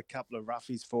 I've got a couple of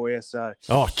roughies for you. So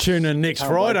tune in next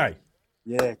Friday.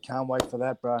 Yeah, can't wait for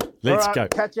that, bro. Let's go.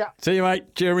 Catch ya. See you,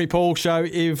 mate. Jeremy Paul Show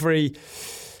every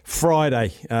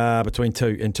Friday between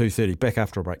 2 and 2:30. Back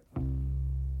after a break.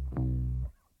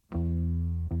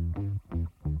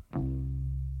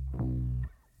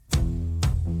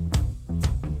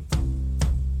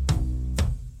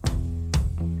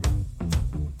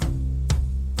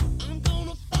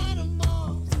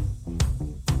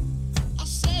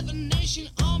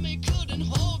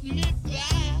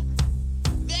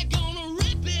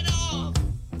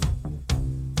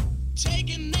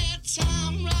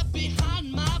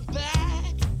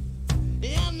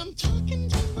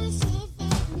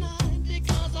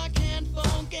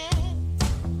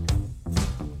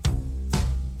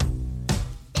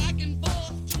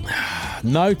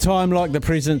 No time like the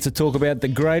present to talk about the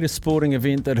greatest sporting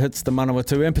event that hits the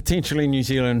Manawatu and potentially New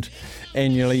Zealand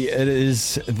annually. It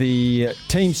is the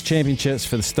Teams Championships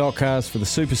for the stock cars, for the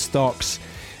super stocks,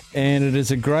 and it is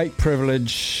a great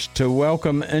privilege to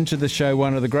welcome into the show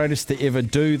one of the greatest to ever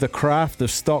do the craft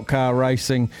of stock car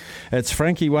racing. It's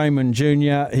Frankie Wayman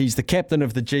Jr. He's the captain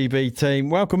of the GB team.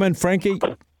 Welcome in, Frankie.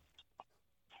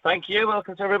 Thank you.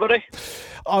 Welcome to everybody.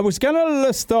 I was going to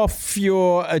list off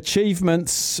your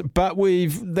achievements, but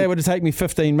they would take me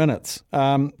 15 minutes.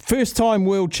 First time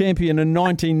world champion in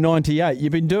 1998.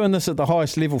 You've been doing this at the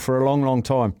highest level for a long, long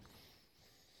time.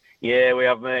 Yeah, we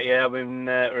have, mate. Yeah, I've been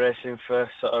racing for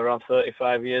sort of around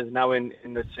 35 years now in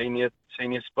the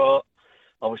senior sport.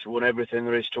 Obviously won everything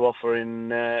there is to offer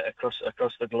in across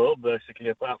the globe, basically,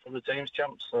 apart from the teams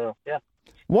champs. So, yeah.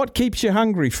 What keeps you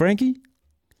hungry, Frankie?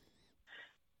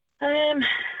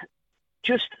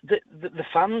 Just the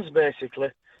fans, basically.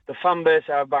 The fan base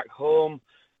I have back home,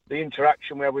 the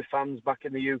interaction we have with fans back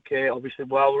in the UK. Obviously,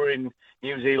 while we're in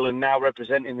New Zealand now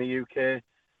representing the UK,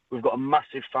 we've got a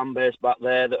massive fan base back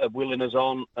there that are willing us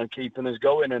on and keeping us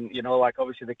going. And, you know, like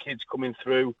obviously the kids coming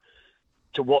through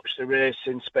to watch the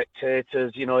racing,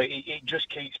 spectators, you know, it just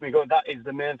keeps me going. That is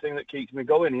the main thing that keeps me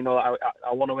going. You know,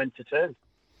 I want to entertain.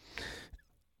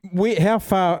 How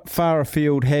far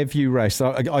afield have you raced?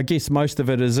 I guess most of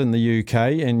it is in the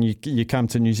UK, and you come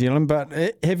to New Zealand. But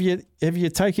have you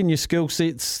taken your skill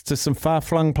sets to some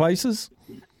far-flung places?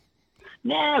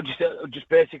 No, just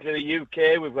basically the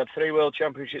UK. We've got 3 World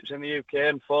Championships in the UK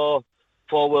and four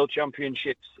World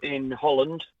Championships in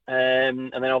Holland,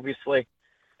 and then obviously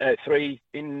 3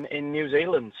 in New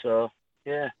Zealand. So.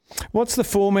 Yeah. What's the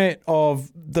format of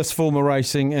this form of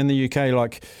racing in the UK?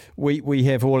 Like we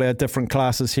have all our different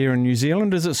classes here in New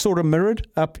Zealand. Is it sort of mirrored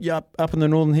up in the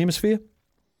Northern Hemisphere?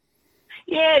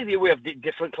 Yeah, we have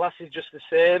different classes, just the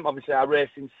same. Obviously, our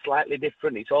racing's slightly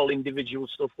different. It's all individual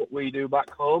stuff what we do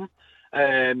back home.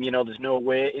 You know, there's no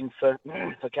waiting for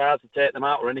cars to take them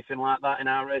out or anything like that in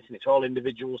our racing. It's all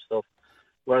individual stuff.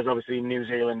 Whereas obviously in New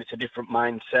Zealand, it's a different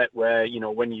mindset where, you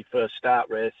know, when you first start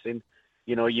racing,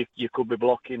 you know, you could be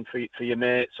blocking for your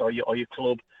mates or your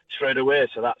club straight away.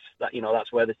 So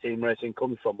that's where the team racing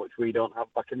comes from, which we don't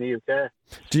have back in the UK.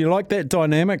 Do you like that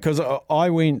dynamic? Because I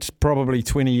went probably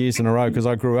 20 years in a row because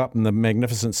I grew up in the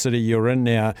magnificent city you're in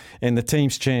now, and the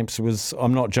teams champs was,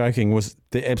 I'm not joking, was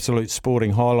the absolute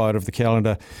sporting highlight of the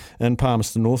calendar in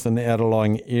Palmerston North and the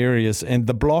outlying areas. And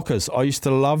the blockers, I used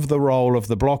to love the role of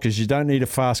the blockers. You don't need a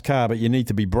fast car, but you need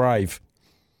to be brave.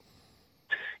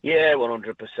 Yeah,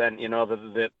 100%. You know,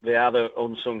 they are the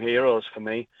unsung heroes for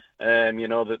me. You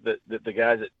know, the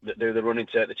guys that do the running,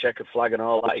 take the checkered flag and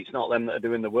all that, it's not them that are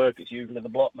doing the work, it's usually the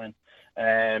blockmen.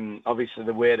 Obviously,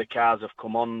 the way the cars have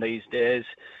come on these days,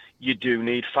 you do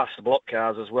need faster block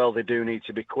cars as well. They do need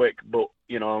to be quick. But,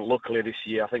 you know, luckily this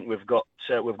year, I think we've got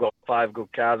 5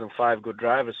 good cars and 5 good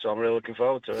drivers, so I'm really looking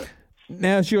forward to it.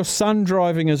 Now, is your son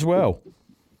driving as well?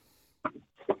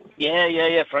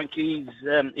 Yeah. Frankie,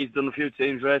 he's done a few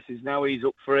teams races now. He's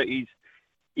up for it. He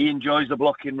enjoys the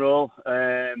blocking role,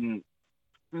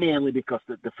 mainly because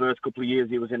the first couple of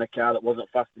years he was in a car that wasn't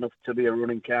fast enough to be a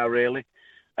running car, really.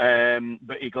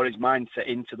 But he got his mindset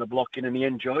into the blocking and he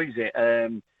enjoys it.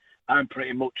 I'm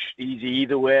pretty much easy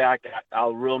either way.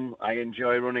 I'll run. I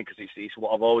enjoy running because it's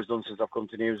what I've always done since I've come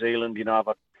to New Zealand. You know, I've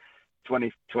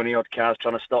had 20 odd cars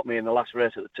trying to stop me in the last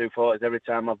race at the 240s every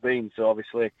time I've been. So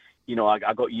obviously, you know, I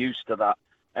got used to that.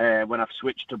 When I've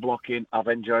switched to blocking, I've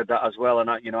enjoyed that as well, and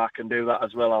I can do that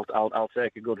as well. I'll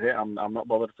take a good hit. I'm not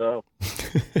bothered at all.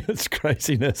 It's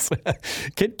craziness.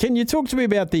 Can you talk to me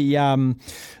about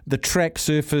the track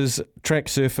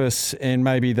surface and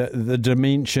maybe the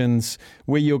dimensions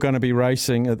where you're going to be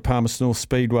racing at Palmerston North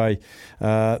Speedway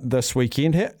this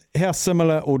weekend? How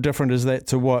similar or different is that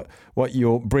to what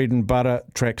your bread and butter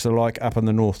tracks are like up in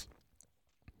the north?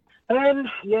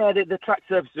 Yeah, the track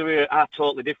surfaces are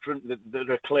totally different.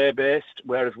 They're clay-based,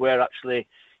 whereas we're actually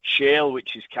shale,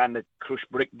 which is kind of crushed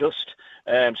brick dust.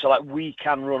 So, like, we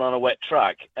can run on a wet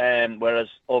track, whereas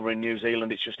over in New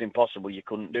Zealand, it's just impossible. You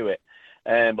couldn't do it.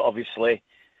 But obviously,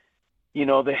 you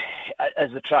know,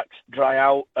 as the tracks dry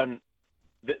out, and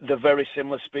they're very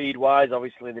similar speed-wise.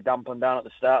 Obviously, they dampen down at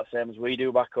the start, same as we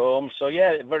do back home. So,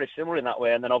 yeah, very similar in that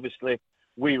way. And then, obviously,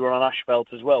 we run on asphalt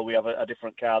as well. We have a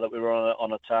different car that we run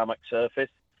on a tarmac surface.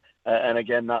 And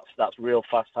again, that's real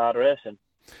fast, hard racing.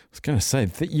 I was going to say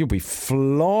that you'll be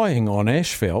flying on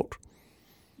asphalt.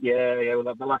 Yeah.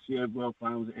 Well, the last year World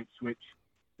Finals at Ipswich,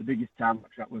 the biggest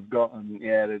tarmac track we've got, and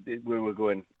yeah, we were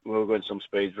going some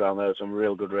speeds around there, some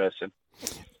real good racing.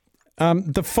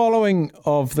 The following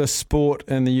of the sport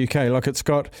in the UK, like it's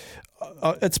got,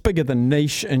 it's bigger than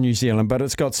niche in New Zealand, but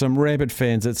it's got some rabid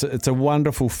fans. It's a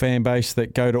wonderful fan base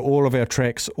that go to all of our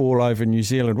tracks all over New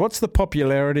Zealand. What's the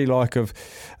popularity like of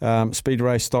speed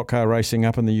race, stock car racing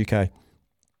up in the UK?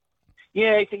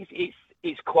 Yeah,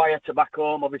 it's quieter back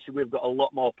home. Obviously, we've got a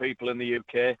lot more people in the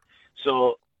UK,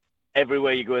 so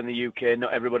everywhere you go in the UK,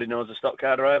 not everybody knows a stock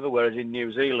car driver. Whereas in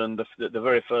New Zealand, the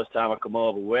very first time I come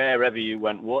over, wherever you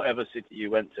went, whatever city you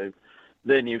went to,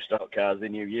 they knew stock cars, they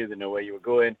knew you, they knew where you were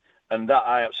going. And that,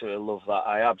 I absolutely love that.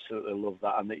 I absolutely love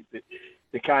that. And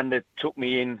they kind of took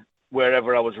me in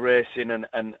wherever I was racing,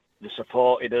 and they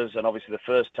supported us. And obviously, the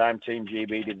first time Team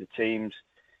GB did the teams,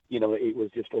 it was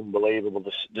just unbelievable.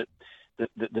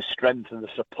 The strength and the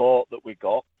support that we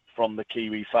got from the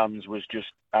Kiwi fans was just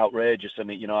outrageous.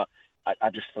 And, I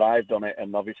just thrived on it.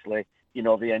 And obviously,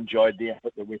 they enjoyed the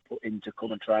effort that we put in to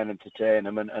come and try and entertain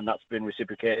them. And that's been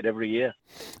reciprocated every year.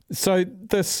 So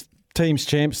this Teams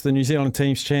Champs, the New Zealand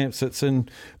Teams Champs, it's in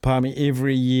Palmy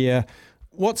every year.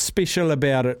 What's special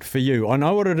about it for you? I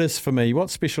know what it is for me.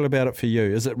 What's special about it for you?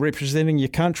 Is it representing your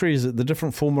country? Is it the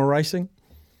different form of racing?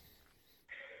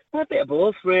 A bit of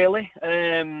both, really.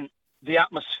 The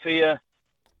atmosphere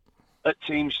at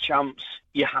Teams Champs,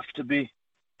 you have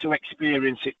to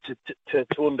experience it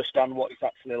to understand what it's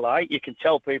actually like. You can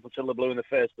tell people till they're blue in the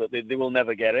face, but they will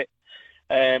never get it.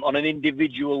 On an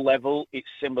individual level, it's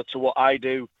similar to what I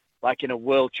do, like in a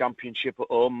world championship at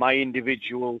home. My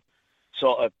individual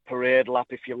sort of parade lap,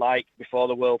 if you like, before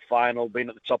the world final, being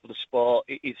at the top of the sport,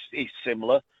 it's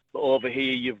similar. But over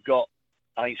here, you've got,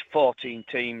 I think it's 14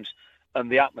 teams,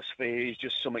 and the atmosphere is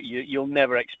just something you'll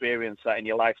never experience that in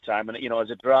your lifetime. And as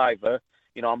a driver,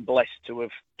 I'm blessed to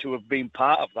have been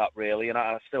part of that, really, and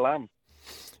I still am.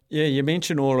 Yeah, you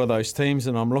mentioned all of those teams,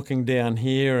 and I'm looking down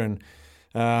here, and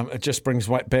it just brings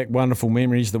back wonderful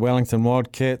memories. The Wellington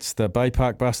Wildcats, the Bay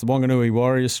Park Bus, the Wanganui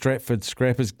Warriors, Stratford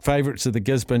Scrappers, favourites of the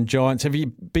Gisborne Giants. Have you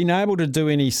been able to do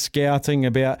any scouting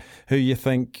about who you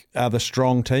think are the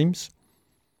strong teams?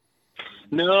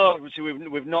 No,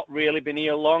 we've not really been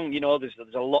here long.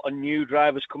 There's a lot of new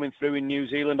drivers coming through in New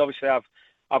Zealand. Obviously,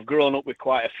 I've grown up with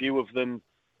quite a few of them,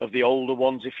 of the older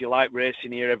ones, if you like,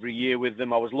 racing here every year with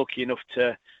them. I was lucky enough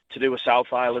to do a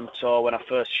South Island tour when I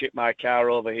first shipped my car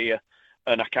over here,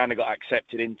 and I kind of got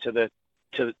accepted into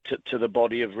the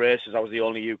body of races. I was the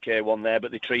only UK one there,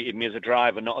 but they treated me as a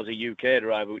driver, not as a UK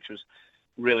driver, which was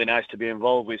really nice to be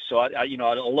involved with. So, a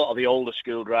lot of the older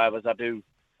school drivers I do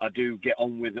get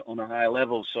on with on a high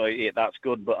level, so that's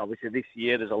good. But obviously this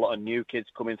year there's a lot of new kids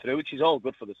coming through, which is all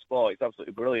good for the sport. It's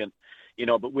absolutely brilliant,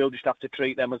 but we'll just have to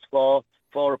treat them as four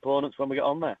opponents when we get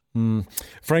on there.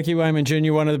 Frankie Wayman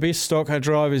Jr., one of the best stock car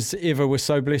drivers ever. We're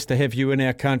so blessed to have you in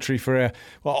our country for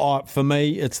for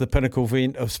me, it's the pinnacle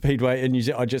event of Speedway in New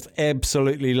Zealand. I just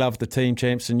absolutely love the Team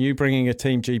Champs, and you bringing a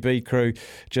Team GB crew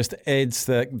just adds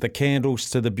the candles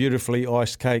to the beautifully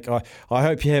iced cake. I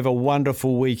hope you have a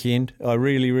wonderful weekend. I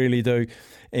really, really do.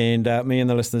 And me and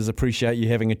the listeners appreciate you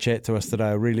having a chat to us today.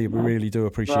 I really, really do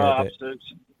appreciate that.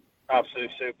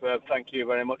 Absolutely superb. Thank you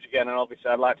very much again. And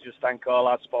obviously, I'd like to just thank all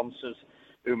our sponsors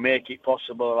who make it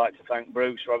possible. I'd like to thank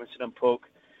Bruce, Robinson and Puck,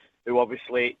 who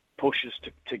obviously push us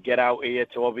to get out here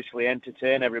to obviously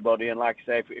entertain everybody. And like I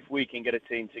say, if we can get a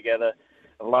team together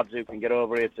of lads who can get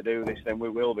over here to do this, then we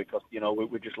will, because,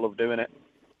 we just love doing it.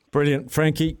 Brilliant.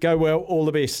 Frankie, go well. All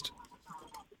the best.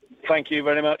 Thank you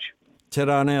very much.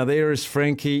 Ta-da now. There is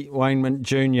Frankie Wayman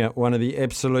Jr., one of the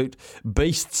absolute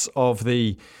beasts of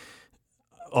the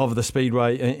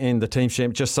Speedway and the Team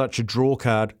Champ, just such a draw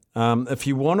card. If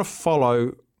you want to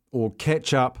follow or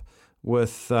catch up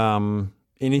with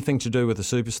anything to do with the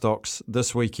Superstocks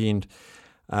this weekend,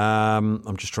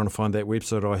 I'm just trying to find that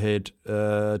website I had.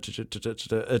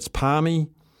 It's Palmy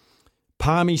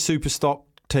Superstock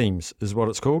Teams is what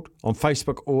it's called, on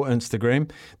Facebook or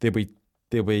Instagram. There'll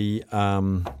be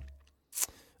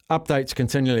updates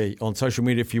continually on social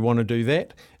media if you want to do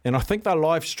that. And I think they're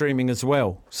live streaming as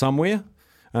well somewhere.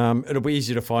 It'll be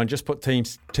easy to find. Just put Team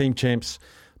Champs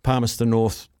Palmerston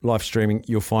North live streaming.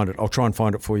 You'll find it. I'll try and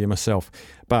find it for you myself.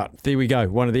 But there we go.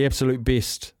 One of the absolute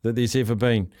best that there's ever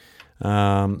been.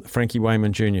 Frankie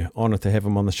Wayman Jr. Honoured to have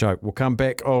him on the show. We'll come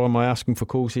back. Oh, am I asking for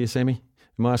calls here, Sammy?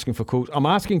 Am I asking for calls? I'm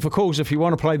asking for calls if you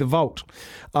want to play the Vault.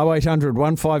 0800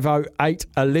 150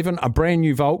 811. A brand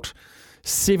new Vault.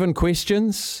 7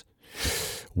 questions.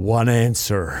 1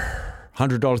 answer.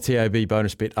 $100 TAB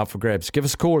bonus bet up for grabs. Give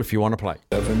us a call if you want to play.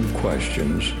 7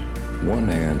 questions, 1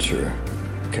 answer.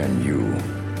 Can you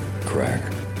crack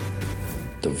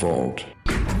the vault?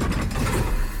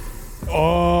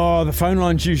 Oh, the phone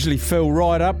lines usually fill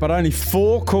right up, but only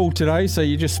 4 called today, so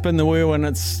you just spin the wheel and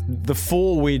it's the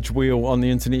 4 wedge wheel on the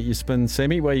internet you spin.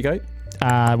 Sammy, where you go?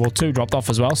 Well, 2 dropped off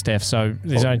as well, Steph. So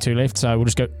there's only 2 left. So we'll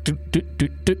just go.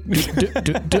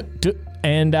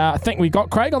 And I think we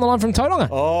got Craig on the line from Tauranga.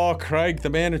 Oh, Craig, the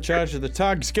man in charge of the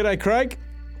tugs. G'day, Craig.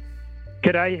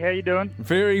 G'day, how you doing?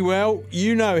 Very well.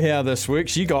 You know how this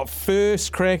works. You got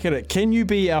first crack at it. Can you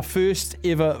be our first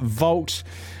ever Vault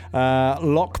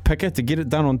lock picker to get it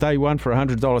done on day one for a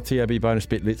 $100 TRB bonus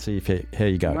bet? Let's see how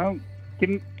you go. Well,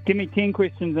 give me 10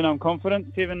 questions and I'm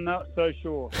confident. 7, not so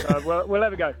sure. We'll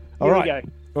have a go. All Here right. we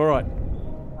go. All right.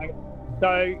 Okay.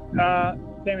 So,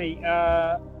 Sammy,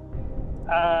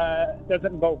 does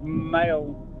it involve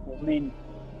male or men?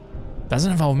 Does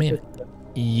it involve men?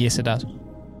 Yes, it does.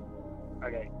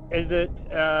 Okay. Is it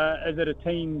a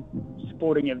team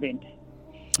sporting event?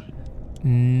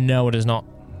 No, it is not.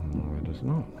 No, it is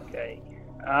not. Okay.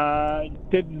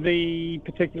 Did the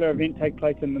particular event take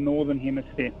place in the Northern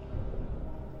Hemisphere?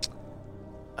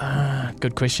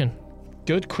 Good question.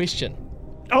 Good question.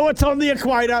 Oh, it's on the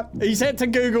equator. He's had to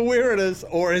Google where it is.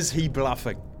 Or is he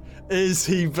bluffing? Is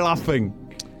he bluffing?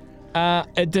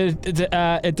 It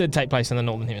did take place in the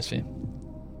Northern Hemisphere.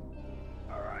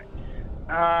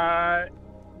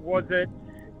 Was it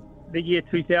the year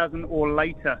 2000 or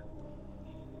later?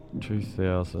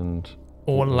 2000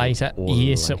 or later.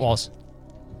 Yes, it was.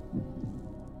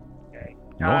 Okay.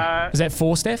 Is that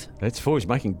 4, Steph? That's 4. He's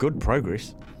making good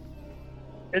progress.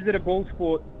 Is it a ball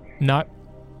sport? No.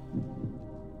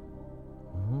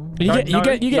 You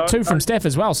get 2 from Steph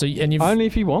as well. So you've only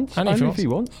if he wants. Only if he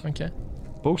wants. Okay.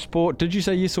 Ball sport. Did you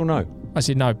say yes or no? I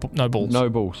said no. No balls. No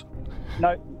balls.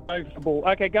 No ball.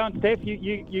 Okay, go on, Steph.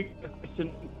 You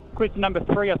question number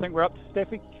 3. I think we're up to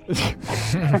Staffy.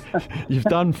 You've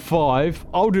done 5.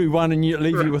 I'll do 1 and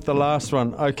leave you with the last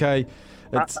one. Okay.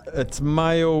 It's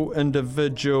male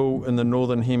individual in the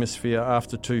Northern Hemisphere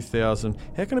after 2000.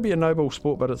 How can it be a no ball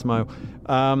sport but it's male?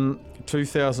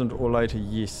 2000 or later,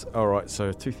 yes. All right,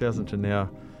 so 2000 to now,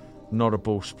 not a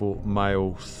ball sport,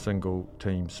 male single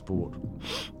team sport.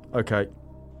 Okay.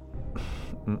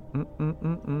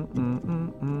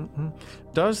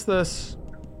 Does this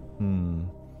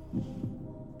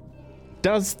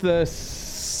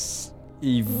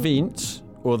event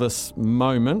or this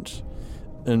moment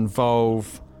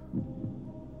involve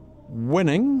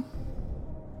winning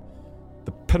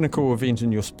the pinnacle event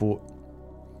in your sport?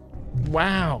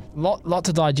 Wow, lot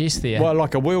to digest there. Well,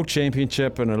 like a world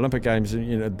championship and Olympic Games,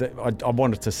 I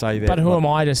wanted to say that. But who am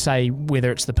I to say whether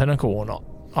it's the pinnacle or not?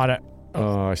 I don't.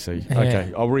 Oh, I see. Yeah.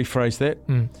 Okay, I'll rephrase that.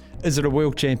 Is it a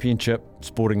world championship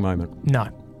sporting moment? No.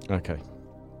 Okay.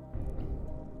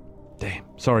 Damn.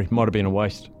 Sorry, might have been a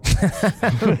waste.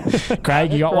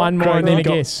 Craig, you got one more and then a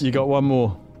guess. You got one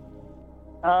more.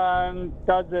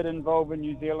 Does it involve a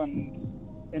New Zealand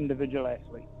individual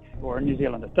athlete or a New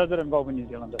Zealander? Does it involve a New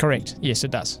Zealander? Correct. Yes, it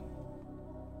does.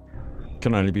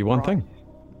 Can only be one thing.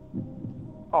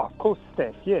 Oh, of course,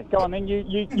 Steph. Yeah, go on then.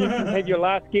 You can have your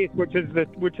last guess, which is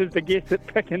the guess that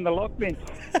pick in the lock then.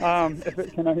 If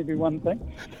it can only be one thing.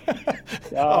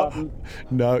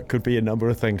 No, it could be a number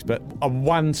of things, but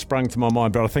one sprung to my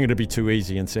mind, but I think it'd be too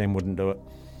easy and Sam wouldn't do it.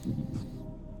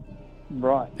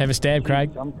 Right. Have a stab,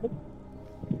 Craig.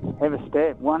 Have a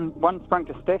stab. One sprung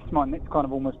to Steph's mind. That's kind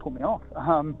of almost put me off.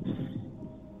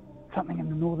 Something in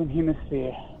the Northern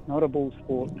Hemisphere, not a ball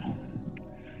sport.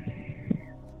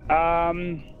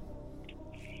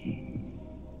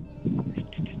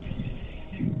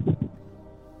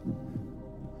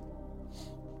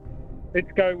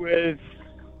 Let's go with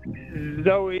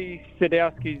Zoe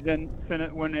Sadowski's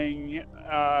infinite winning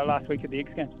last week at the X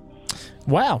Games.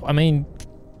 Wow, I mean,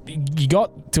 you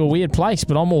got to a weird place,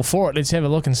 but I'm all for it. Let's have a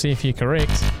look and see if you're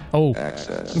correct. Oh,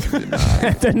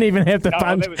 didn't even have to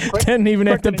punch. Didn't even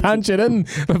have to punch it in.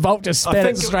 The Vault just spat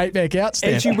it straight back out.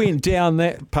 Steph. As you went down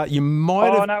that part, you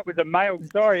might have. Oh no, it was a male.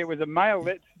 Sorry, it was a male.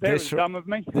 That was dumb of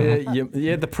me.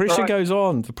 Yeah, the pressure goes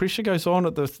on. The pressure goes on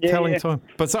at the telling time.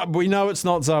 But we know it's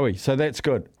not Zoe, so that's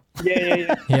good.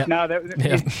 Yeah. No,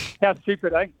 how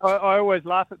stupid, eh? I always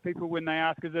laugh at people when they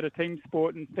ask, is it a team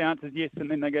sport? And the answer is yes, and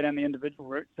then they go down the individual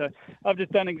route. So I've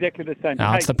just done exactly the same.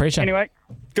 It's the pressure. Anyway.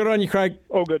 Good on you, Craig.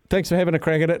 All good. Thanks for having a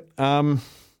crack at it.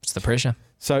 It's the pressure.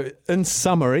 So, in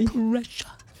summary,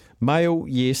 male,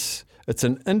 yes. It's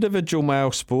an individual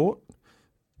male sport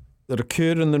that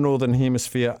occurred in the Northern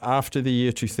Hemisphere after the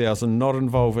year 2000, not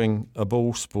involving a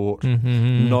ball sport,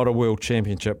 not a world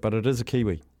championship, but it is a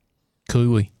Kiwi.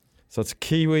 So it's a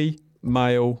Kiwi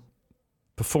male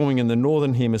performing in the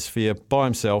Northern Hemisphere by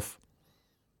himself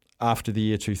after the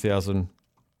year 2000,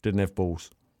 didn't have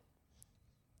balls.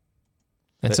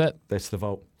 That's it. That's the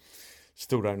Vault.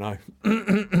 Still don't know.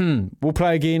 We'll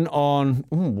play again on...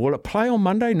 will it play on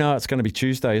Monday? No, it's going to be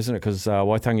Tuesday, isn't it? Because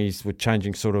Waitangi's were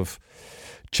changing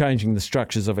the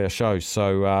structures of our shows.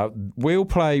 So we'll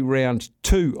play round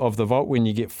 2 of the Vault. When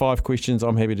you get 5 questions,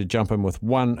 I'm happy to jump in with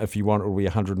 1 if you want. It'll be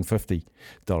 $150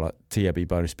 TRB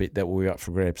bonus bet. That will be up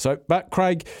for grabs. But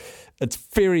Craig, it's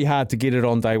very hard to get it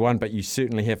on day 1, but you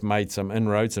certainly have made some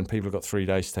inroads and people have got 3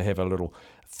 days to have a little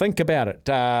think about it.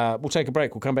 We'll take a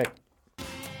break. We'll come back.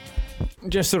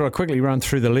 Just sort of quickly run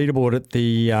through the leaderboard at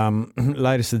the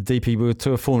latest of the DP World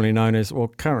Tour, formerly known as, well,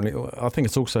 currently, I think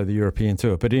it's also the European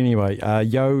Tour. But anyway,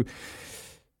 Yo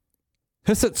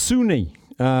Hisetsuni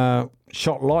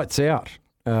shot lights out.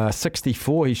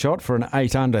 64 he shot for an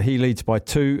 8 under. He leads by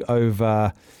 2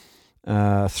 over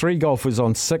 3 golfers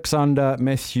on 6 under.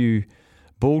 Matthew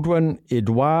Baldwin,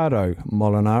 Eduardo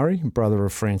Molinari, brother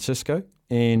of Francisco,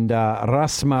 and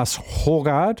Rasmus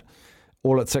Højgaard,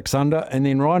 all at 6 under, and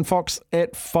then Ryan Fox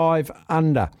at 5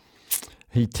 under.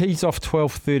 He tees off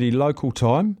 12:30 local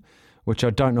time, which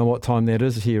I don't know what time that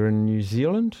is here in New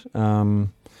Zealand,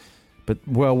 but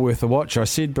well worth a watch. I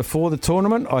said before the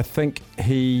tournament, I think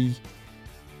he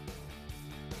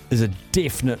is a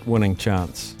definite winning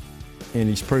chance, and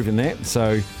he's proven that.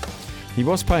 So he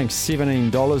was paying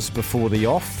 $17 before the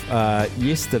off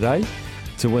yesterday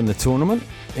to win the tournament,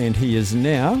 and he is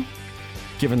now,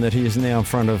 given that he is now in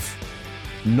front of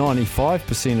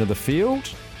 95% of the field,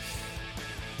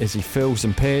 as he fills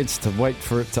and pads to wait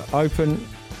for it to open.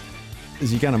 Is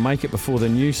he going to make it before the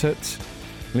news hits?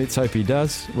 Let's hope he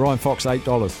does. Ryan Fox,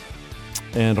 $8.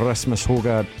 And Rasmus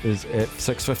Højgaard is at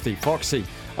 $6.50. Foxy,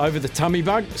 over the tummy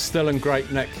bug, still in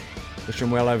great nick. Wish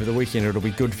him well over the weekend. It'll be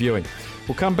good viewing.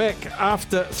 We'll come back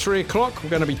after 3 o'clock.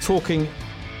 We're going to be talking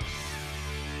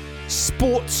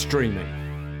sports streaming.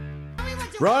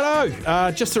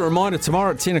 Righto, just a reminder,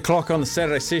 tomorrow at 10 o'clock on the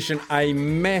Saturday session, a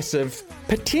massive,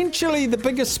 potentially the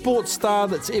biggest sports star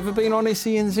that's ever been on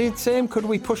SENZ. Sam, could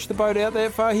we push the boat out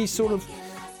that far? He's sort of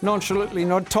nonchalantly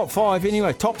not top 5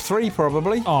 anyway, top 3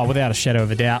 probably. Oh, without a shadow of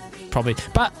a doubt, probably.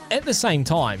 But at the same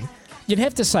time, you'd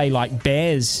have to say like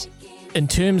Baz, in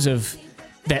terms of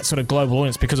that sort of global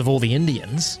audience because of all the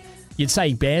Indians, you'd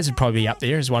say Baz would probably be up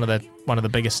there as one of the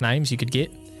biggest names you could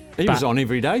get. He was on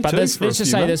every day, but too. Let's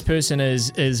just say this person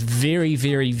is very,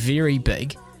 very, very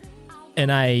big in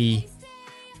a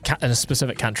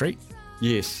specific country.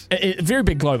 Yes. Very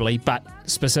big globally, but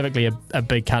specifically a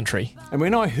big country. And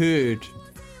when I heard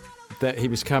that he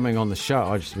was coming on the show,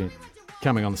 I just went,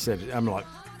 coming on the Saturday, I'm like...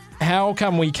 How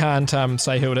come we can't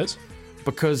say who it is?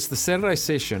 Because the Saturday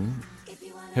session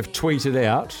have tweeted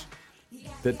out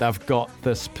that they've got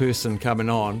this person coming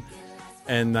on,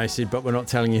 and they said, but we're not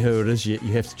telling you who it is yet.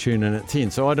 You have to tune in at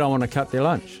 10. So I don't want to cut their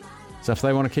lunch. So if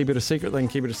they want to keep it a secret, they can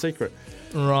keep it a secret.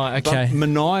 Right, okay. But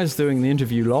Manaya's doing the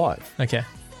interview live. Okay.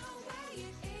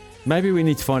 Maybe we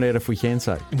need to find out if we can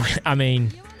say. I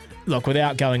mean, look,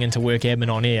 without going into work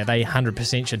admin on air, they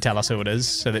 100% should tell us who it is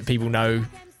so that people know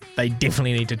they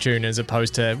definitely need to tune as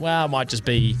opposed to, well, it might just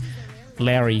be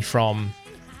Larry from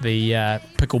the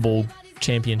pickleball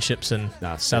championships in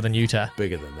southern Utah.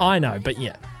 Bigger than that. I know, but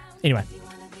yeah. Anyway.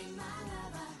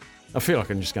 I feel like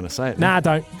I'm just going to say it. Nah,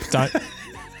 don't.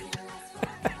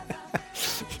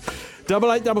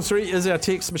 8833 is our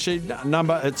text machine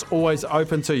number. It's always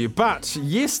open to you. But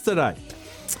yesterday,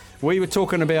 we were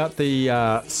talking about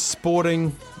the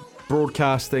sporting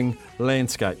broadcasting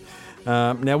landscape.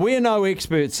 Now, we're no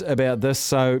experts about this,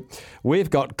 so we've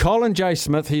got Colin J.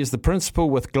 Smith. He is the principal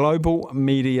with Global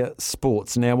Media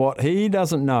Sports. Now, what he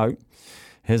doesn't know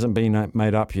hasn't been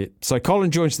made up yet. So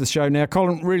Colin joins the show now.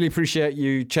 Colin, really appreciate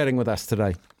you chatting with us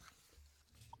today.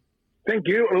 Thank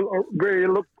you. I really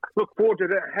look forward to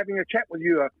having a chat with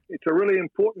you. It's a really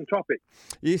important topic.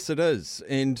 Yes, it is.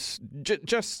 And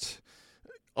just,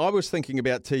 I was thinking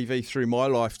about TV through my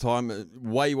lifetime.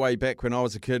 Way back when I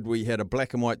was a kid, we had a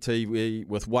black and white TV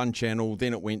with one channel,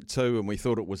 then it went 2, and we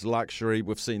thought it was luxury.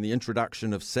 We've seen the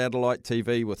introduction of satellite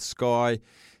TV with Sky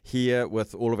here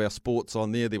with all of our sports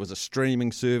on there. There was a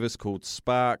streaming service called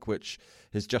Spark, which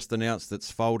has just announced it's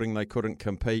folding. They couldn't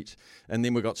compete. And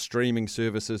then we've got streaming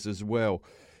services as well.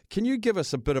 Can you give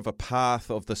us a bit of a path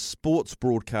of the sports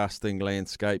broadcasting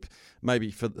landscape,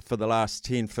 maybe for the last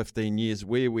 10, 15 years,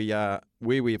 where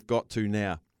we've got to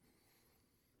now?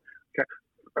 Okay.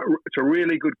 It's a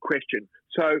really good question.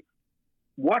 So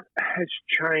what has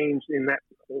changed in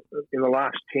the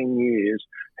last 10 years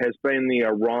has been the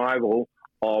arrival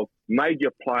of major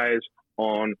players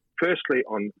firstly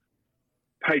on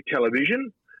pay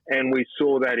television, and we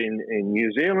saw that in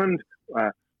New Zealand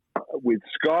with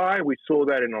Sky, we saw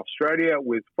that in Australia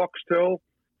with Foxtel,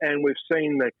 and we've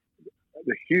seen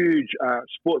the huge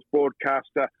sports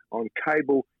broadcaster on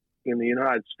cable in the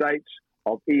United States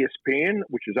of ESPN,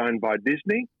 which is owned by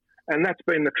Disney, and that's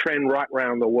been the trend right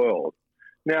around the world.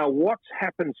 Now, what's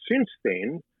happened since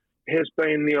then has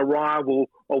been the arrival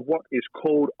of what is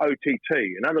called OTT.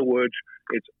 In other words,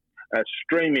 it's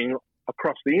streaming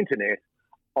across the internet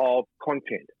of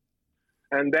content.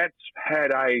 And that's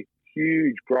had a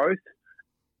huge growth,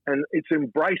 and it's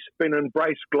been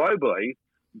embraced globally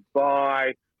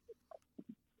by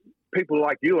people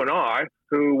like you and I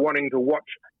who are wanting to watch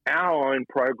our own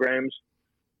programs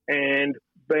and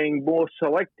being more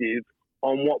selective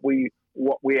on what we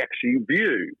actually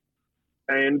view.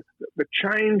 And the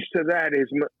change to that has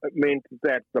meant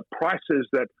that the prices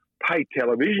that pay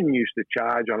television used to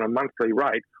charge on a monthly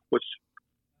rate was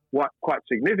quite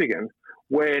significant,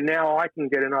 where now I can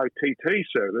get an OTT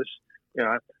service,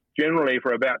 generally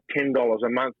for about $10 a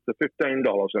month to $15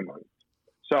 a month.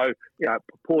 So,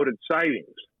 purported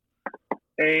savings.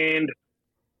 And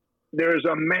there is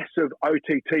a massive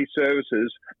OTT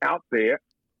services out there,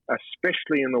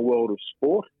 especially in the world of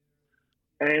sport.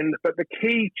 But the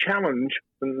key challenge,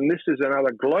 and this is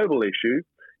another global issue,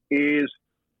 is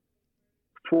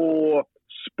for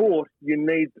sport, you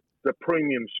need the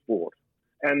premium sport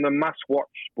and the must-watch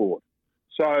sport.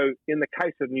 So in the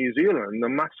case of New Zealand, the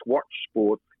must-watch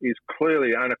sport is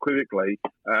clearly, unequivocally,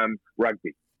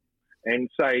 rugby. And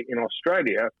say in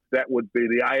Australia, that would be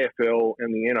the AFL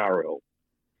and the NRL.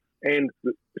 And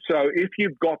so if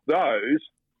you've got those,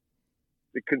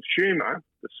 the consumer,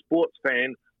 the sports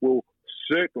fan, will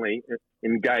certainly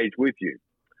engage with you.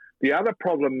 The other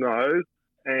problem, though,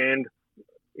 and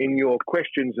in your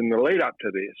questions in the lead up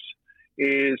to this,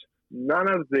 is none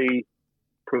of the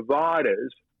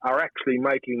providers are actually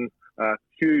making a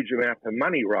huge amount of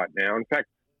money right now. In fact,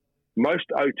 most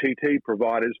OTT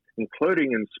providers,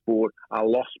 including in sport, are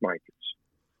loss makers.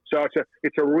 So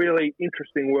it's a really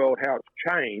interesting world how it's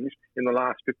changed in the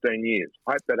last 15 years.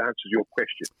 I hope that answers your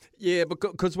question. Yeah,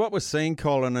 because what we're seeing,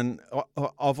 Colin, and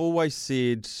I've always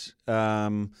said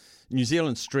New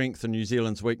Zealand's strength and New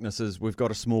Zealand's weaknesses, we've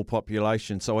got a small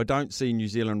population. So I don't see New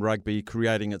Zealand rugby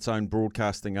creating its own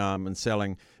broadcasting arm and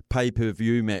selling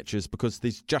pay-per-view matches because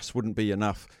there just wouldn't be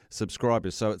enough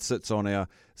subscribers. So it sits on our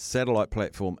satellite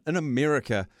platform. In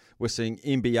America, we're seeing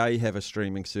NBA have a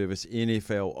streaming service,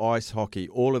 NFL, ice hockey,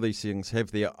 all of these things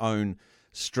have their own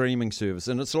streaming service.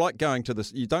 And it's like going to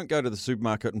this, you don't go to the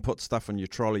supermarket and put stuff in your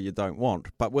trolley you don't want.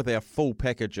 But with our full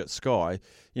package at Sky,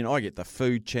 I get the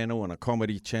food channel and a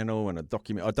comedy channel and a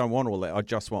document. I don't want all that. I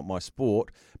just want my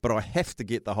sport. But I have to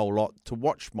get the whole lot to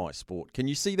watch my sport. Can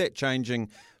you see that changing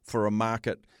for a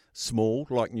market small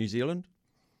like New Zealand?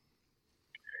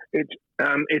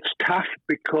 It's tough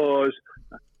because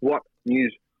what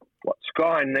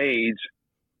Sky needs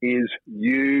is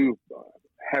you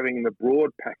having the broad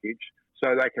package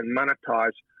so they can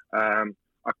monetize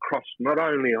across not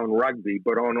only on rugby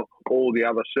but on all the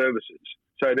other services.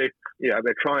 So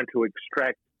they're trying to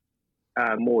extract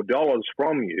more dollars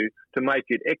from you to make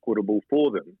it equitable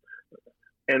for them.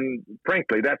 And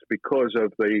frankly, that's because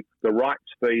of the rights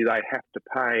fee they have to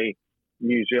pay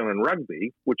New Zealand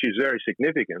Rugby, which is very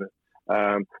significant.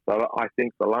 But I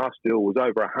think the last deal was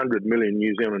over 100 million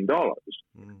New Zealand dollars.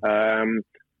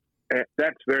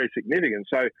 That's very significant.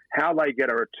 So how they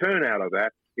get a return out of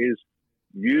that is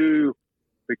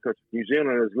because New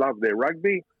Zealanders love their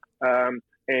rugby,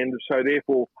 and so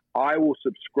therefore I will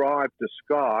subscribe to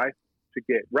Sky to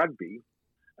get rugby,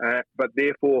 but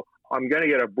therefore I'm going to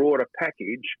get a broader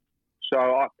package,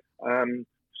 so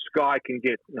Sky can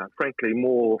get, frankly,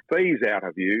 more fees out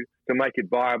of you to make it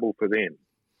viable for them.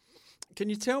 Can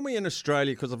you tell me in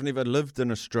Australia, because I've never lived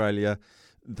in Australia,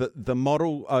 the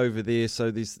model over there,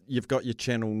 so you've got your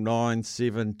channel 9,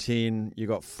 7, 10, you've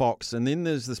got Fox, and then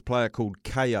there's this player called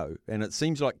KO, and it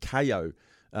seems like KO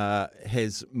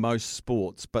has most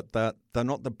sports, but they're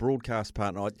not the broadcast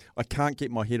partner. I can't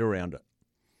get my head around it.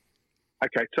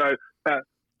 Okay, so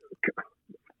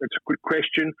it's a good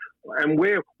question, and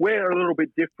we're a little bit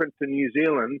different to New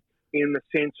Zealand in the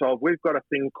sense of we've got a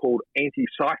thing called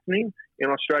anti-siphoning in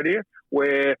Australia,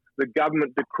 where the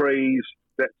government decrees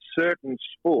that certain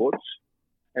sports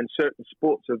and certain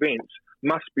sports events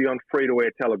must be on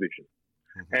free-to-air television.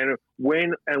 Mm-hmm.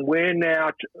 And we're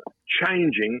now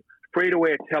changing.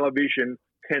 Free-to-air television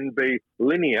can be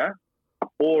linear,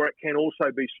 or it can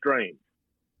also be streamed.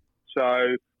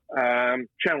 So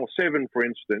Channel 7, for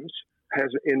instance, has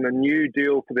in the new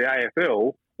deal for the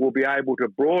AFL, will be able to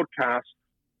broadcast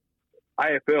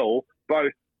AFL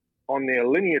both on their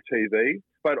linear TV,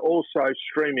 but also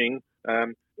streaming,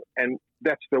 and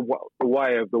that's the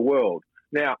way of the world.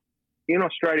 Now, in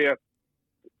Australia,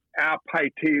 our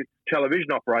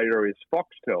television operator is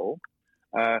Foxtel.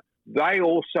 They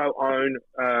also own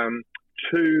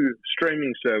 2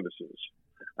 streaming services.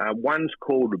 One's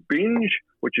called Binge,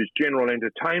 which is general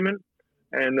entertainment,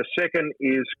 and the second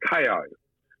is KO,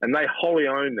 and they wholly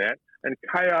own that. And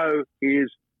KO is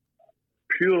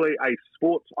purely a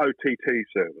sports OTT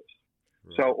service.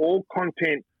 Right. So all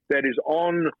content that is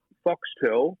on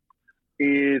Foxtel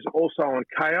is also on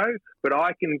KO, but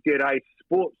I can get a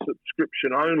sports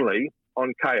subscription only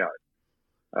on KO.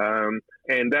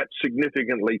 And that's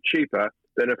significantly cheaper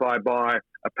than if I buy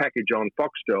a package on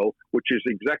Foxtel, which is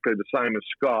exactly the same as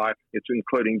Sky. It's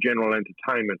including general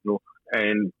entertainment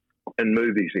and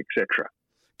movies, etc.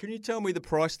 Can you tell me the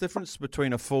price difference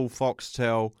between a full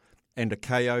Foxtel and a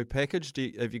KO package?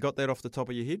 Have you got that off the top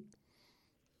of your head?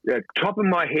 Yeah, top of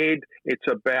my head, it's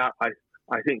about,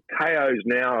 I think KO's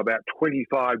now about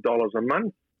 $25 a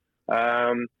month.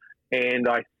 And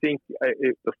I think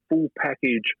the full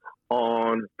package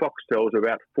on Foxtel is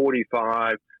about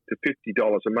 $45 to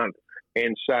 $50 a month.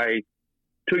 And say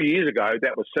 2 years ago,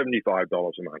 that was $75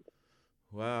 a month.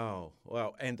 Wow.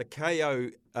 And the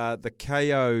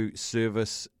KO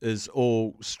service is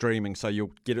all streaming, so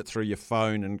you'll get it through your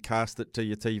phone and cast it to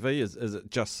your TV. Is it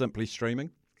just simply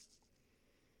streaming?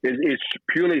 It's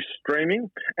purely streaming,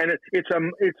 and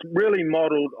it's really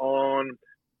modelled on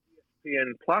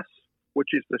ESPN Plus, which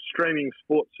is the streaming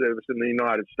sports service in the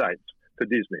United States for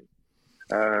Disney.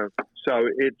 So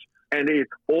it's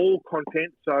all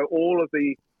content. So all of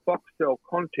the Foxtel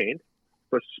content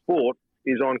for sport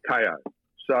is on KO.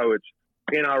 So it's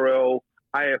NRL,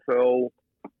 AFL,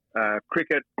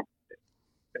 cricket,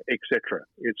 etc.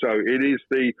 So it is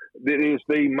the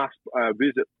must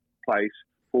visit place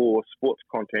for sports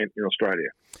content in Australia.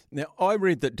 Now, I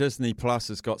read that Disney Plus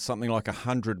has got something like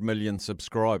 100 million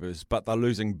subscribers, but they're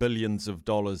losing billions of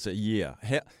dollars a year.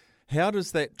 How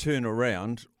does that turn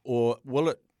around, or will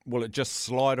it just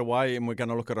slide away and we're going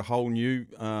to look at a whole new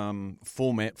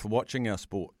format for watching our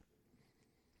sport?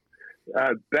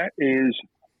 That is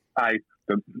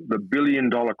the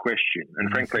billion-dollar question,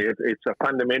 and frankly, it's a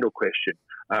fundamental question.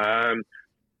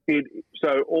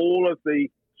 So all of the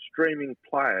streaming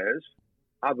players,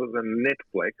 other than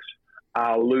Netflix,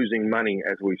 are losing money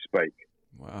as we speak.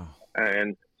 Wow!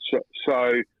 And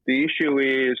so the issue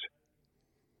is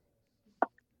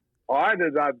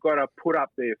either they've got to put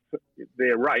up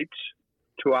their rates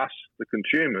to us, the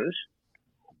consumers,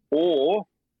 or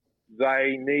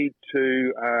they need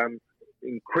to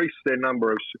increase their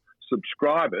number of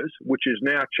subscribers, which is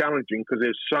now challenging because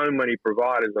there's so many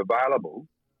providers available,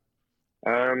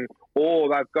 or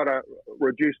they've got to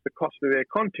reduce the cost of their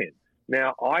content.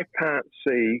 Now, I can't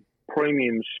see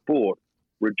premium sport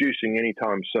reducing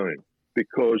anytime soon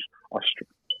because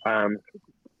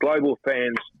global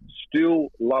fans still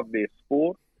love their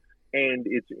sport, and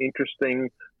it's interesting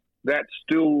that's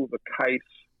still the case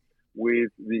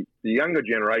with the younger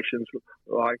generations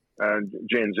like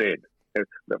Gen Z.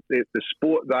 The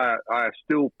sport, they are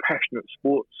still passionate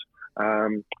sports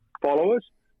followers.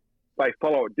 They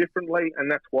follow it differently, and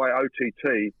that's why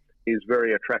OTT is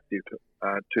very attractive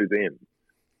to them.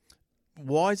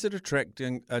 Why is it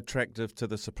attractive to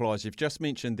the suppliers? You've just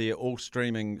mentioned there all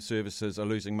streaming services are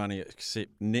losing money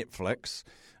except Netflix.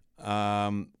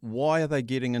 Why are they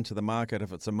getting into the market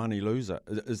if it's a money loser?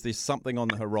 Is there something on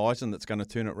the horizon that's going to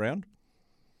turn it around?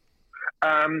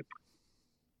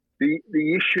 The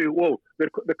issue,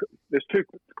 there's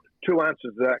two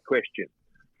answers to that question.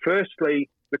 Firstly,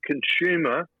 the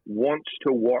consumer wants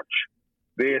to watch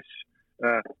their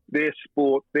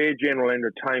sport, their general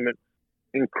entertainment,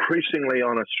 increasingly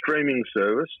on a streaming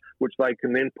service, which they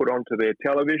can then put onto their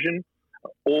television,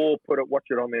 or watch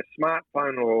it on their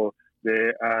smartphone or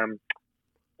their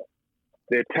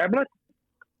tablet.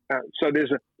 So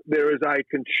there is a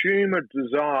consumer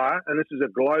desire, and this is a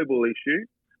global issue,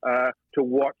 to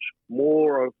watch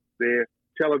more of their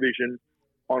television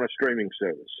on a streaming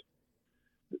service.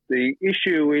 The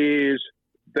issue is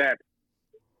that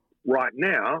right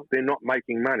now they're not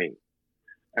making money.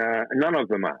 None of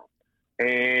them are.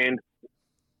 And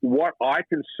what I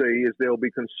can see is there'll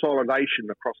be consolidation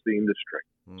across the industry.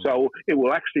 So it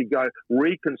will actually go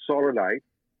reconsolidate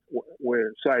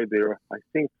where, say, there are,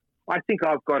 I think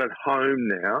I've got at home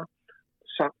now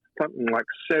something like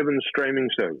 7 streaming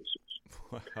services.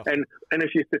 Wow. And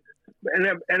if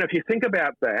you think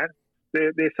about that,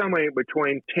 they're somewhere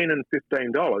between $10 and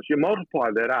 $15. You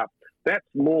multiply that up, that's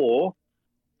more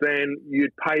than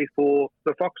you'd pay for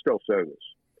the Foxtel service.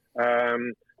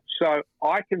 So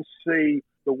I can see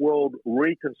the world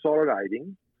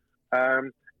reconsolidating,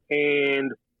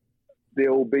 and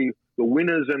there will be the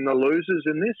winners and the losers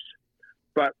in this.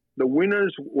 But the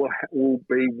winners will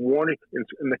be wanting,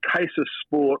 in the case of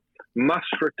sport, must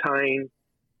retain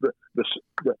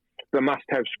the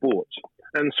must-have sports.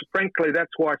 And so, frankly,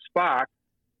 that's why Spark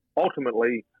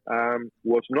ultimately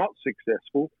was not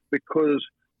successful, because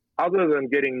other than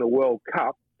getting the World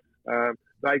Cup,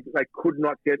 they could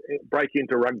not break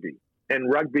into rugby.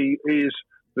 And rugby is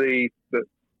the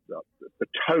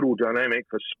total dynamic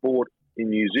for sport in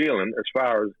New Zealand as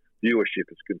far as viewership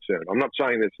is concerned. I'm not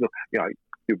saying that's not,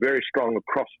 you're very strong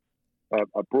across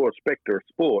a broad spectrum of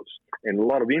sports and a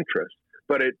lot of interest,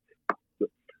 but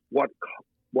what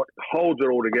holds it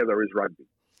all together is rugby.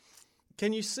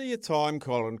 Can you see a time,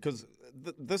 Colin, because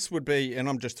this would be, and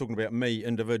I'm just talking about me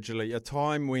individually, a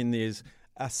time when there's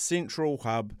a central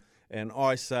hub and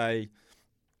I say,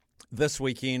 this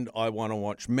weekend I want to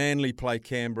watch Manly play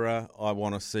Canberra, I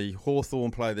want to see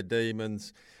Hawthorn play the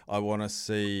Demons, I want to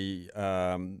see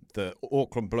the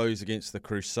Auckland Blues against the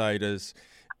Crusaders,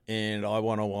 and I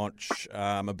want to watch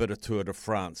a bit of Tour de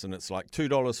France, and it's like $2,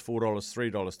 $4,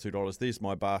 $3, $2. There's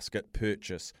my basket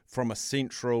purchase from a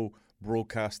central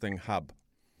broadcasting hub.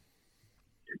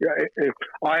 Yeah,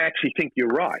 I actually think you're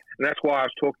right. And that's why I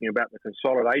was talking about the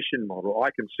consolidation model. I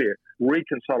can see it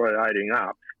reconsolidating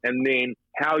up, and then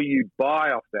how you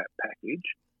buy off that package.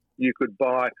 You could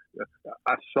buy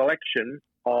a selection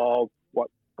of what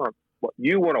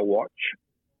you want to watch,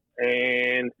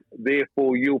 and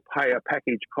therefore you'll pay a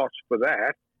package cost for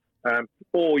that,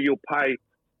 or you'll pay,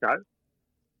 1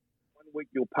 week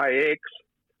you'll pay X,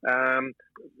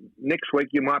 next week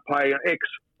you might pay X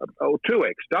or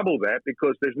 2X, double that,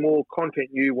 because there's more content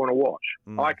you want to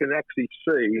watch. I can actually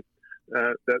see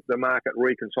the market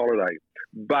reconsolidate.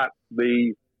 But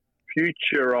the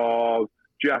future of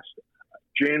just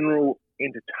general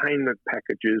entertainment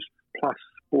packages plus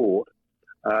sport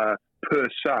per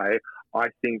se, I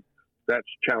think that's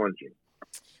challenging.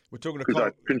 We're talking to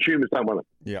because consumers don't want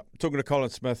it. Yeah, talking to Colin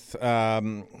Smith.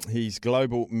 He's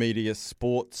Global Media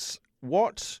Sports.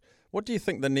 What do you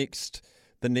think the next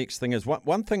thing is?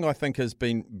 One thing I think has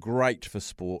been great for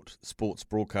sports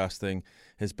broadcasting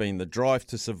has been the Drive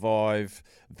to Survive,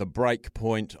 the Break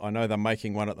Point. I know they're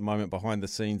making one at the moment behind the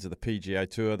scenes of the PGA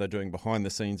Tour. They're doing behind the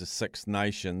scenes of Six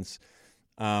Nations.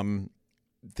 I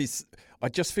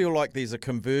just feel like there's a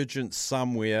convergence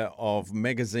somewhere of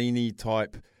magazine-y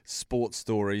type sports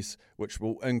stories which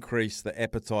will increase the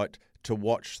appetite to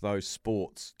watch those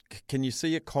sports. Can you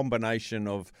see a combination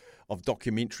of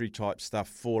documentary type stuff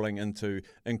falling into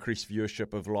increased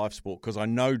viewership of live sport? Because I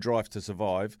know Drive to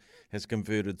Survive has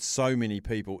converted so many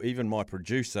people, even my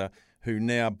producer, who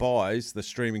now buys the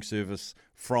streaming service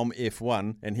from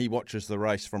F1 and he watches the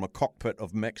race from a cockpit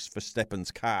of Max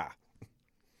Verstappen's car.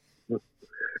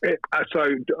 So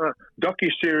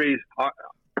docuseries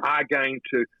are going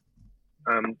to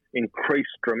increase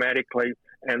dramatically,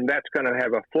 and that's going to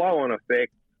have a flow-on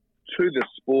effect to the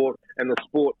sport and the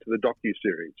sport to the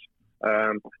docuseries.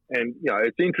 And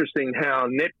it's interesting how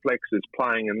Netflix is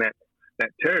playing in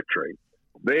that territory.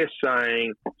 They're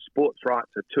saying sports rights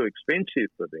are too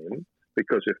expensive for them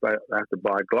because if they have to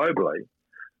buy globally.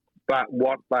 But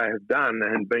what they have done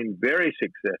and been very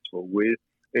successful with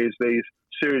is these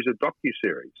series of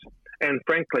docuseries. And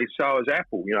frankly, so is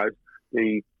Apple.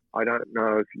 I don't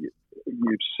know if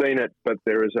you've seen it, but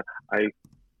there is a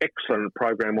excellent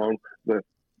program on the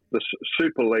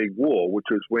Super League War, which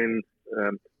was when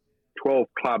 12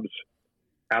 clubs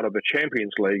out of the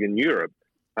Champions League in Europe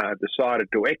decided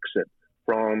to exit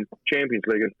from Champions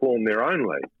League and form their own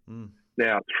league.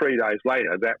 Now, 3 days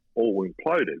later, that all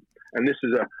imploded. And this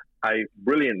is a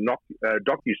brilliant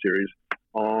docuseries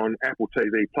on Apple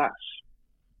TV Plus,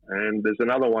 and there's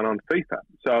another one on FIFA.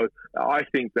 So I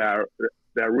think they're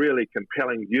really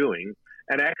compelling viewing,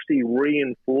 and actually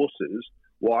reinforces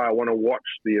why I want to watch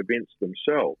the events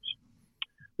themselves.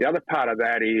 The other part of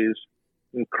that is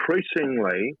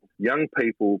increasingly young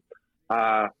people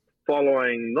are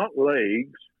following not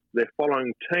leagues, they're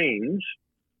following teams,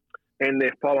 and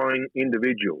they're following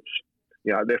individuals.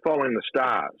 They're following the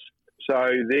stars. So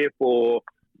therefore,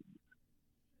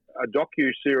 a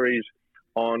docu-series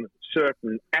on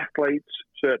certain athletes,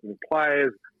 certain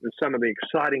players, and some of the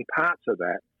exciting parts of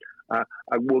that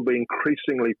will be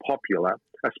increasingly popular,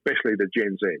 especially the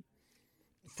Gen Z.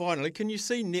 Finally, can you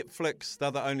see Netflix,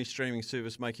 they're the only streaming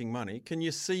service making money, can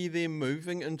you see them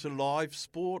moving into live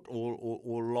sport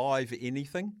or live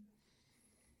anything?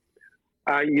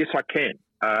 Yes, I can.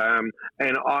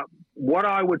 And what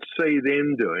I would see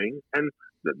them doing, and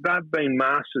they've been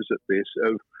masters at this,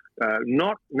 of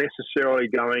not necessarily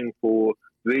going for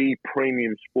the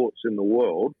premium sports in the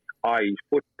world, i.e.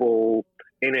 football,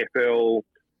 NFL,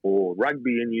 or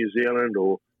rugby in New Zealand,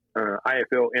 or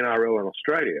AFL, NRL in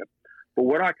Australia. But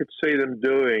what I could see them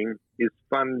doing is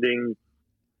funding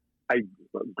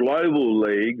global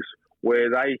leagues where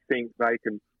they think they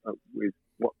can, with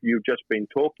what you've just been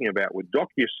talking about with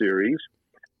docuseries,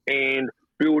 and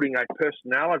building a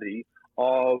personality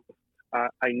of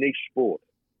a niche sport,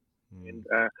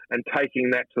 and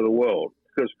taking that to the world.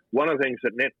 Because one of the things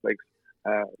that Netflix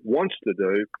wants to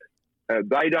do,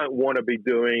 they don't want to be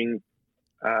doing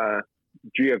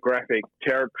geographic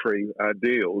territory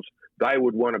deals. They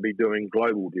would want to be doing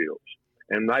global deals.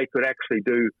 And they could actually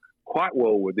do quite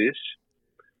well with this.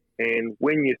 And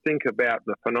when you think about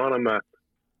the phenomena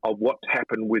of what's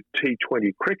happened with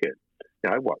T20 cricket,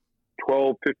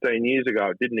 12, 15 years ago,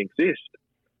 it didn't exist.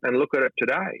 And look at it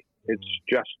today. It's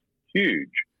just huge.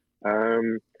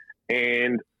 And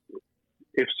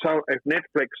if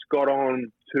Netflix got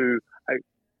on to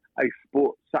a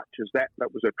sport such as that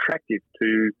was attractive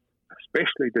to,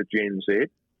 especially to Gen Z,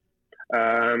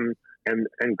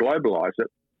 and globalise it,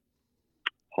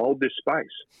 hold this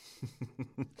space.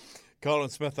 Colin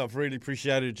Smith, I've really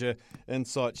appreciated your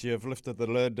insights. You've lifted the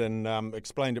lid and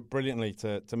explained it brilliantly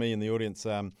to me and the audience.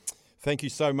 Thank you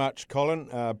so much, Colin.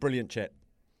 Brilliant chat.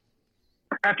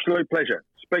 Absolute pleasure.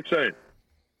 Speak soon.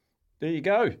 There you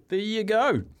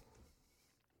go.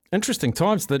 Interesting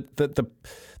times.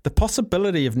 The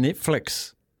possibility of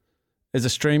Netflix as a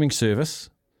streaming service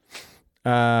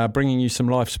bringing you some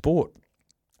live sport.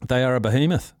 They are a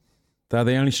behemoth. They're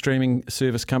the only streaming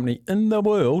service company in the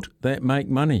world that make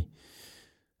money.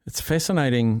 It's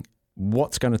fascinating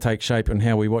what's going to take shape and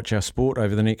how we watch our sport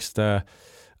over the next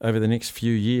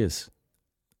few years.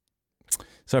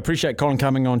 So I appreciate Colin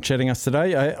coming on, chatting us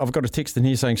today. I've got a text in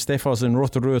here saying, Staff, I was in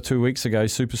Rotorua 2 weeks ago,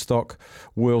 Superstock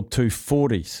World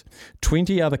 240s.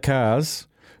 20 other cars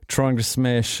trying to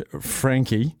smash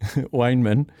Frankie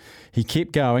Wainman. He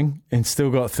kept going and still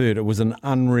got third. It was an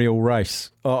unreal race.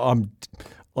 I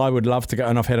would love to go,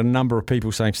 and I've had a number of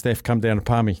people saying, Staff, come down to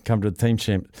Palmy, come to the team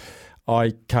champ.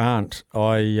 I can't.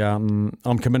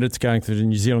 I'm committed to going to the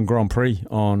New Zealand Grand Prix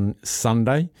on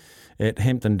Sunday at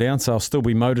Hampton Downs, so I'll still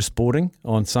be motorsporting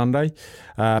on Sunday.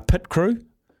 Pit crew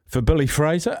for Billy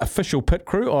Fraser, official pit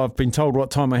crew. I've been told what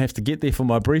time I have to get there for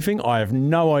my briefing. I have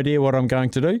no idea what I'm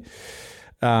going to do.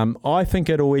 I think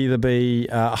it'll either be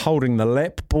holding the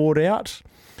lap board out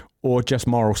or just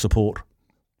moral support.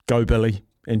 Go Billy,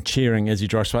 and cheering as he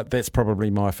drives. That's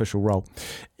probably my official role.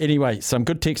 Anyway, some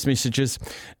good text messages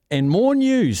and more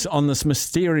news on this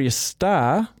mysterious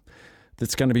star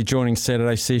that's going to be joining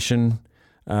Saturday session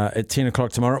at 10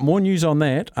 o'clock tomorrow. More news on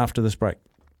that after this break.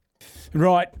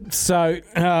 Right, so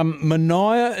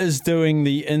Mania is doing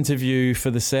the interview for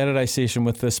the Saturday session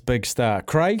with this big star.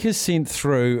 Craig has sent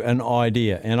through an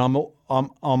idea, and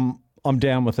I'm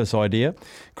down with this idea.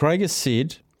 Craig has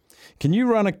said, can you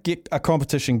run a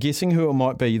competition guessing who it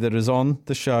might be that is on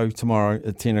the show tomorrow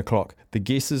at 10 o'clock? The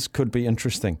guesses could be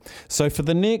interesting. So for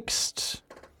the next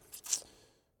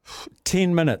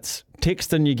 10 minutes,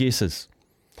 text in your guesses.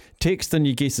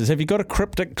 Have you got a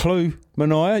cryptic clue,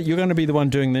 Mania? You're going to be the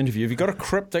one doing the interview. Have you got a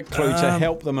cryptic clue to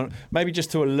help them, maybe just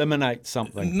to eliminate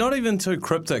something? Not even too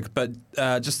cryptic, but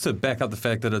just to back up the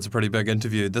fact that it's a pretty big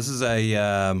interview. This is he's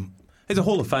a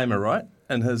Hall of Famer, right,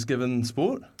 in his given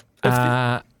sport?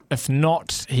 If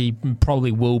not, he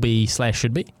probably will be /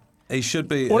 should be. He should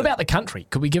be. What about the country?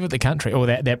 Could we give it the country? Or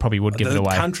that probably would give it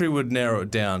away. The country would narrow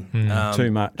it down.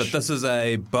 Too much. But this is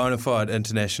a bona fide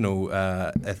international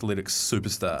athletics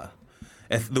superstar.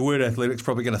 The word athletics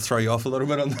probably going to throw you off a little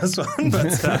bit on this one,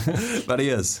 but he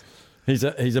is. He's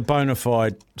a bona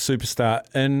fide superstar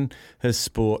in his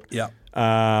sport. Yeah.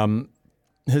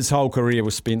 His whole career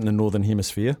was spent in the Northern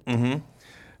Hemisphere. Mm-hmm.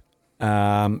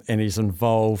 And he's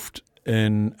involved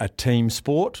in a team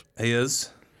sport. He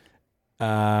is.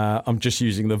 I'm just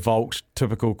using the Vault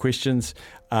typical questions.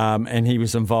 And he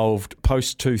was involved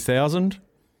post-2000.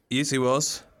 Yes, he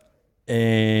was.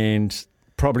 And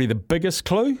probably the biggest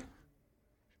clue,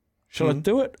 shall I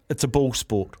do it? It's a ball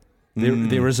sport.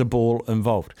 There is a ball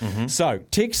involved. Mm-hmm. So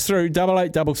text through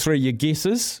 8833 your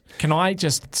guesses. Can I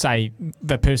just say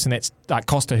the person that's like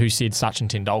Costa who said Sachin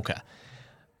Tendulkar,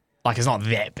 like it's not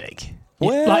that big.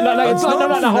 Well, no,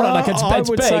 hold on. Like it's I big.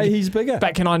 would say he's bigger.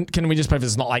 But can we just prove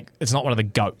it's not one of the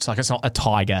GOATs? Like it's not a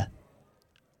Tiger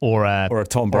or a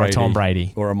Tom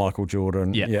Brady or a Michael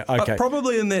Jordan. Yeah. Okay.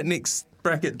 Probably in that next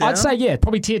bracket down. I'd say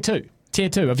probably tier 2. Tier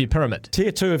 2 of your pyramid.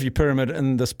 Tier 2 of your pyramid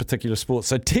in this particular sport.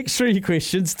 So text through your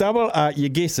questions, your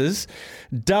guesses,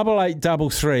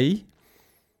 8833.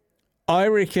 I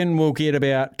reckon we'll get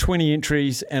about 20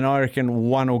 entries, and I reckon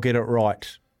one will get it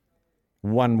right. I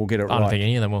don't think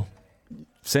any of them will.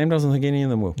 Sam doesn't think any of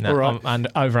them will. No, All right.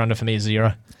 over under for me is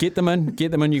 0. Get them in.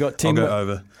 You got 10. I'll go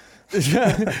over.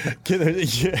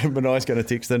 Manai's going to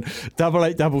text in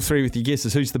 8833 with your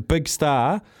guesses. Who's the big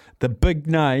star, the big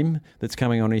name that's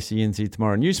coming on SENZ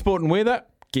tomorrow? New sport and weather.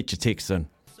 Get your text in.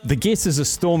 The guesses are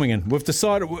storming in. We've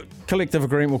decided, collective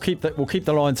agreement, we'll keep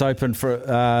the lines open for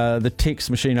the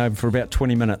text machine open for about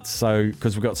 20 minutes. So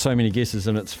because we've got so many guesses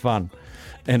and it's fun,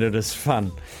 and it is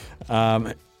fun.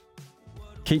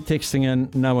 Keep texting in.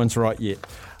 No one's right yet.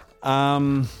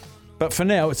 But for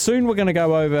now, soon we're going to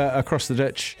go over across the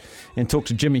ditch and talk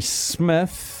to Jimmy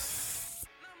Smith.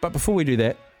 But before we do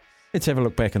that, let's have a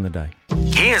look back in the day.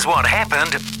 Here's what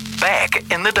happened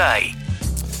back in the day.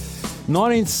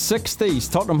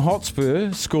 1960s, Tottenham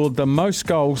Hotspur scored the most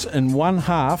goals in one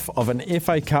half of an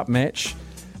FA Cup match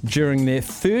during their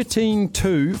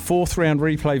 13-2 fourth round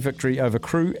replay victory over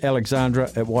Crewe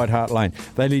Alexandra at White Hart Lane.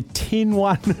 They led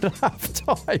 10-1 at half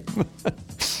time.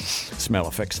 Smell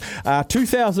a fix.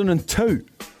 2002.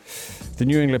 The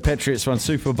New England Patriots won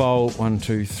Super Bowl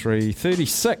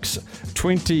 36,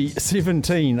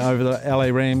 2017 over the LA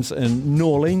Rams in New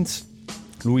Orleans,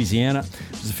 Louisiana.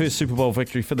 It was the first Super Bowl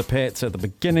victory for the Pats at the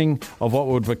beginning of what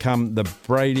would become the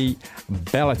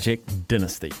Brady-Belichick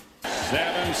dynasty.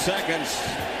 7 seconds.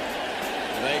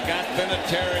 They got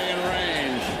Vinatieri in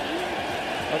range.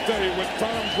 I'll tell you, what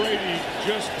Tom Brady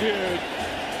just did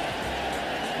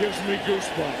gives me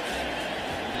goosebumps.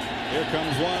 Here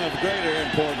comes one of greater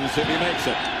importance if he makes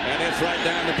it. And it's right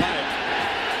down the pipe.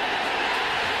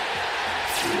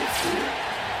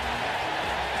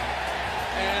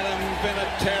 Adam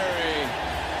Vinatieri.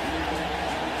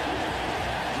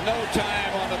 No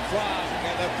time on the clock,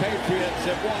 and the Patriots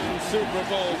have won Super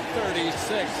Bowl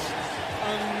 36.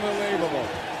 Unbelievable.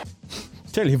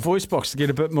 Tell your voice box to get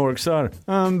a bit more excited.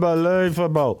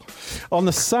 Unbelievable. On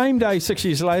the same day, 6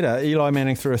 years later, Eli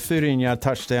Manning threw a 13-yard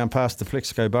touchdown pass to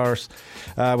Plexico Burress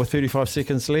with 35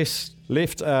 seconds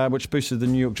left, which boosted the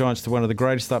New York Giants to one of the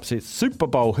greatest upsets Super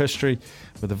Bowl history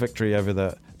with a victory over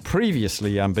the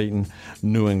previously unbeaten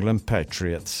New England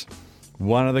Patriots.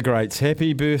 One of the greats.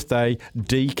 Happy birthday,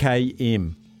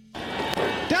 DKM.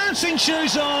 Dancing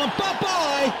shoes on.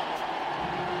 Bye-bye.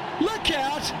 Look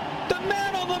out. The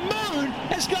man on the moon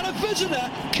has got a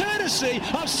visitor, courtesy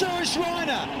of Cyrus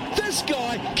Reiner. This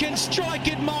guy can strike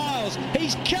at miles.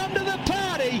 He's come to the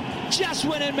party just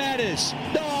when it matters.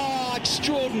 Oh,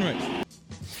 extraordinary.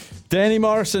 Danny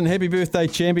Morrison, happy birthday,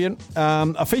 champion.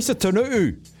 Afisa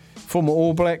Tanu'u, former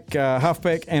All Black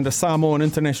halfback and a Samoan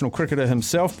international cricketer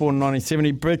himself, born in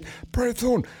 1970. Brad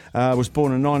Thorne was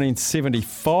born in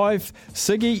 1975.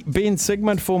 Siggy, Ben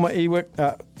Sigmund, former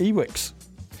Ewiks.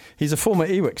 He's a former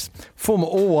Ewiks, former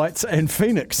All Whites and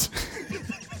Phoenix.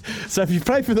 So if you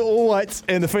played for the All Whites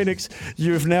and the Phoenix,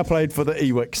 you have now played for the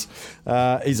Ewiks.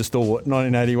 He's a stalwart,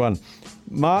 1981.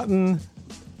 Martin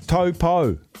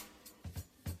Topo.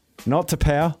 Not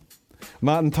Tapau.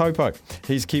 Martin Topo.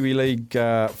 He's Kiwi League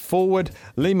forward.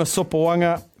 Lima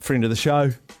Sopawanga, friend of the show.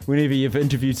 Whenever you've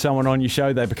interviewed someone on your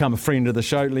show, they become a friend of the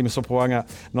show. Lima Sopawanga,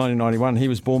 1991. He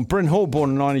was born. Bryn Hall, born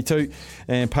in 92.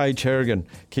 And Paige Harrigan,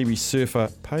 Kiwi surfer.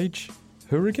 Paige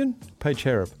Harrigan? Paige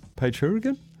Harab. Paige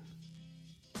Harrigan?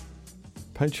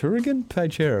 Paige Harrigan?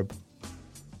 Paige Harab.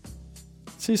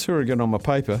 It says Harrigan on my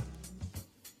paper.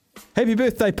 Happy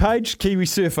birthday, Paige, Kiwi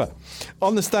surfer.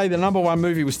 On this day, the number one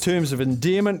movie was Terms of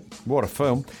Endearment. What a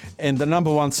film. And the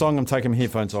number one song, I'm taking my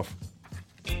headphones off.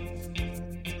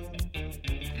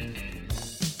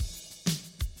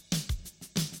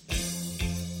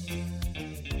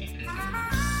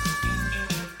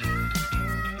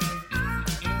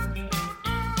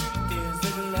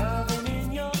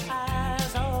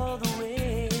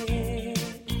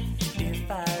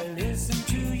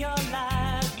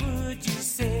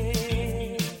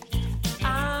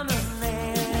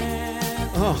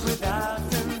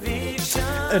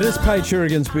 It is Paige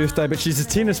Harrigan's birthday, but she's a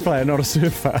tennis player, not a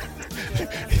surfer.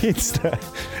 hence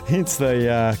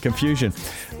the confusion.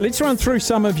 Let's run through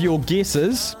some of your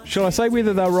guesses. Shall I say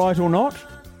whether they're right or not?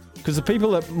 Because the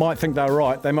people that might think they're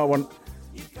right, they might want...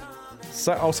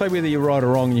 So I'll say whether you're right or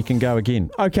wrong and you can go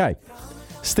again. Okay.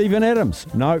 Stephen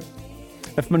Adams. No.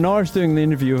 If Manai's doing the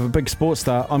interview of a big sports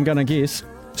star, I'm going to guess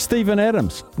Stephen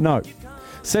Adams. No.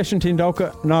 Sachin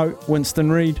Tendulkar. No.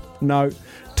 Winston Reid. No.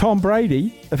 Tom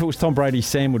Brady, if it was Tom Brady,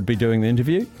 Sam would be doing the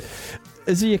interview.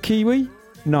 Is he a Kiwi?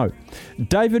 No.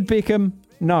 David Beckham?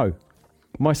 No.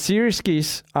 My serious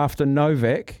guess after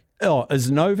Novak,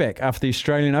 is Novak after the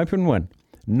Australian Open win?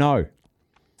 No.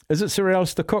 Is it Sir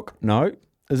Alistair Cook? No.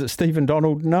 Is it Stephen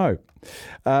Donald? No.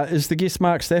 Is the guest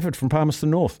Mark Stafford from Palmerston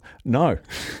North? No.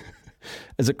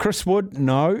 Is it Chris Wood?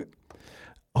 No.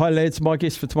 Hi, lads. My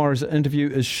guest for tomorrow's interview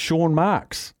is Sean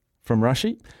Marks from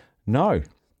Rushy. No.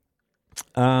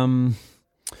 Gianni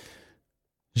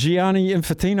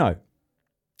Infantino.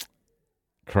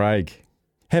 Craig.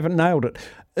 Haven't nailed it.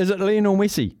 Is it Lionel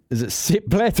Messi? Is it Sepp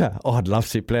Blatter? Oh, I'd love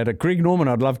Sepp Blatter. Greg Norman.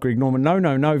 I'd love Greg Norman. No.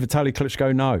 Vitaly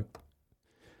Klitschko, no.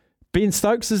 Ben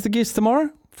Stokes is the guest tomorrow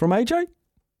from AJ?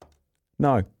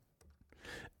 No.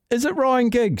 Is it Ryan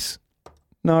Giggs?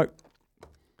 No.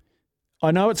 I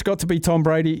know it's got to be Tom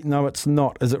Brady. No, it's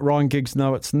not. Is it Ryan Giggs?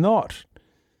 No, it's not.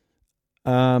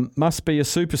 Must be a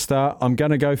superstar. I'm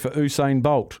going to go for Usain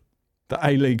Bolt, the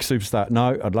A-League superstar.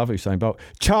 No, I'd love Usain Bolt.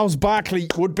 Charles Barkley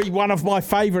would be one of my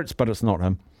favourites, but it's not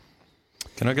him.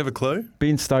 Can I give a clue?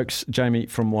 Ben Stokes, Jamie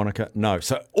from Wanaka. No.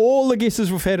 So all the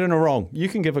guesses we've had in are wrong. You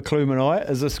can give a clue, Manai.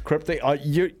 Is this cryptic?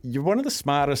 You're one of the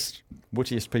smartest,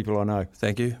 wittiest people I know.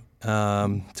 Thank you.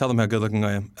 Tell them how good looking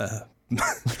I am.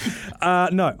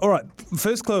 No. All right.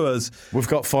 First clue is... We've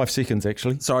got 5 seconds,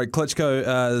 actually. Sorry,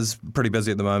 Klitschko is pretty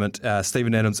busy at the moment.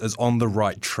 Stephen Adams is on the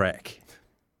right track.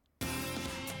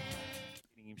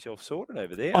 Getting himself sorted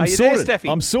over there. I'm Are you sorted. there, Staffy?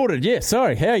 I'm sorted, yeah.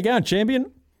 Sorry. How you going,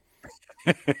 champion?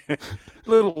 A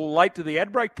little late to the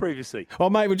ad break previously. Oh,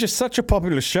 mate, we're just such a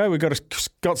popular show. We've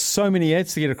got so many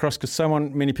ads to get across because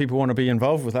many people want to be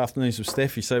involved with Afternoons with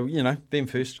Staffy. So, them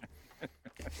first.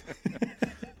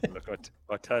 Look,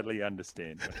 I totally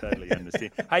understand.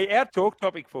 Hey, our talk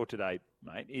topic for today,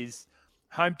 mate, is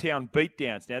hometown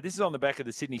beatdowns. Now, this is on the back of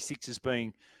the Sydney Sixers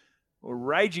being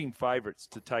raging favourites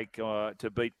to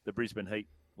beat the Brisbane Heat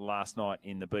last night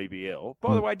in the BBL.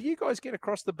 By the way, do you guys get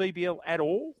across the BBL at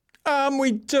all?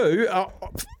 We do.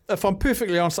 If I'm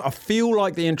perfectly honest, I feel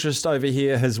like the interest over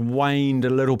here has waned a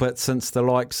little bit since the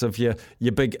likes of your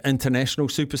big international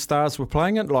superstars were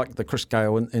playing it, like the Chris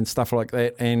Gale and stuff like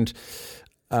that. And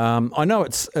I know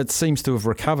it seems to have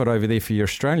recovered over there for your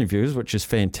Australian viewers, which is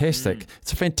fantastic.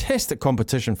 It's a fantastic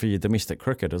competition for your domestic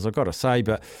cricketers, I've got to say,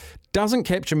 but doesn't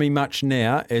capture me much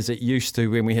now as it used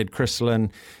to when we had Chris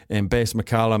Lynn and Baz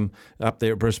McCullum up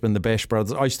there at Brisbane, the Bash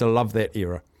Brothers. I used to love that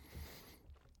era.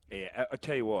 Yeah, I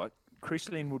tell you what, Chris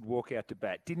Lynn would walk out to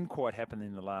bat. Didn't quite happen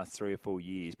in the last 3 or 4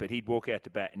 years, but he'd walk out to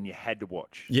bat and you had to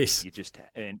watch. Yes.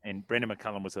 And Brendan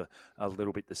McCullum was a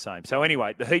little bit the same. So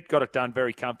anyway, the Heat got it done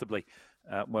very comfortably.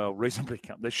 Reasonably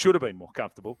comfortable. They should have been more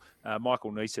comfortable.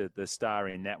 Michael Neser, the star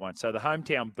in that one. So the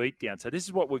hometown beatdown. So this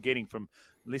is what we're getting from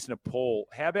listener Paul.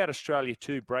 How about Australia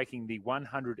 2 breaking the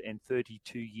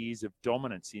 132 years of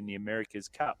dominance in the America's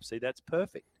Cup? See, that's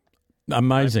perfect.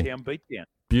 Amazing. Hometown beatdown.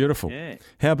 Beautiful. Yeah.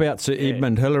 How about Sir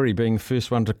Edmund Hillary being the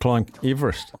first one to climb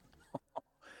Everest?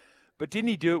 But didn't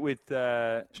he do it with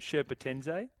Sherpa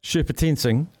Tenzing? Sherpa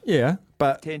Tenzing, yeah.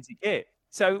 But Tenzing, yeah.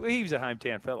 So he was a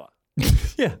hometown fella.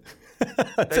 Yeah.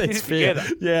 They did it together.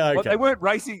 Yeah, okay. Well, they weren't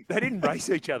racing. They didn't race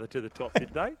each other to the top,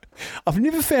 did they? I've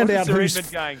never found out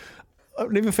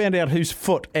I've never found out whose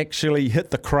foot actually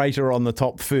hit the crater on the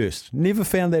top first. Never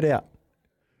found that out.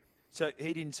 So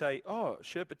he didn't say, "Oh,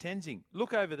 Sherpa Tenzing,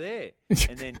 look over there."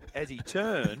 And then as he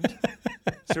turned,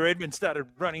 Sir Edmund started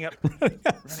running up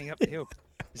the hill.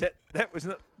 That was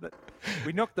not?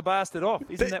 We knocked the bastard off.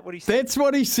 Isn't that what he said? That's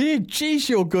what he said. Geez,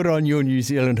 you're good on your New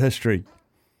Zealand history.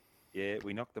 Yeah,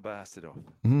 we knocked the bastard off.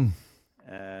 Mm.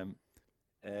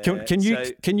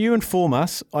 Can you inform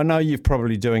us? I know you're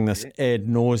probably doing this ad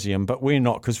nauseum, but we're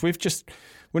not because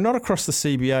we're not across the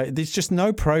CBA. There's just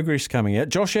no progress coming out.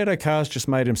 Josh Addo-Carr's just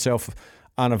made himself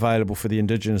unavailable for the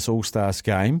Indigenous All-Stars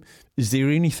game. Is there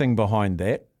anything behind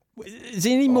that? Is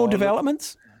there any more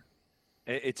developments?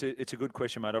 It's a good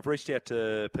question, mate. I've reached out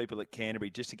to people at Canterbury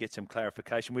just to get some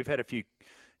clarification. We've had a few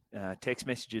text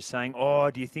messages saying,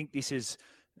 "Oh, do you think this is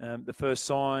the first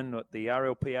sign what the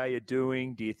RLPA are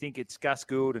doing? Do you think it's Gus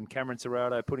Gould and Cameron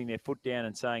Serrato putting their foot down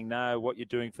and saying, no, what you're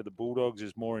doing for the Bulldogs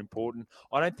is more important?"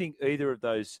 I don't think either of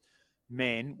those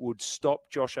men would stop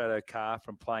Josh Addo-Carr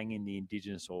from playing in the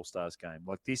Indigenous All-Stars game.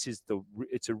 Like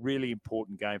it's a really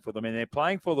important game for them, and they're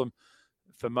playing for them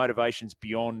for motivations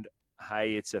beyond,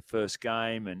 hey, it's a first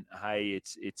game, and hey,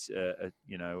 it's a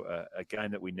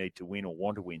game that we need to win or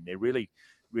want to win. They're really,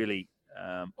 really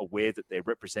aware that they're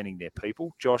representing their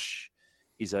people. Josh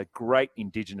is a great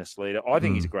Indigenous leader. I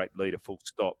think he's a great leader, full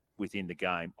stop, within the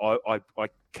game. I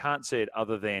can't see it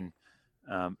other than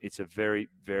it's a very,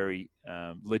 very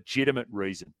legitimate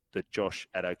reason that Josh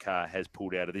Addo-Carr has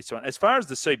pulled out of this one. As far as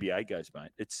the CBA goes,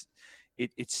 mate,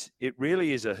 it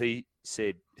really is a he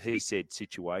said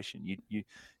situation.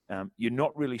 You're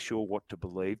not really sure what to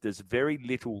believe. There's very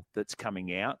little that's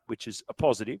coming out, which is a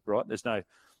positive, right? There's no,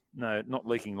 not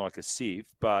leaking like a sieve,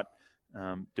 but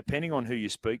depending on who you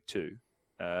speak to,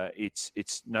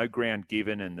 it's no ground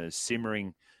given, and there's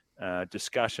simmering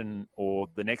discussion, or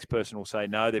the next person will say,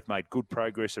 no, they've made good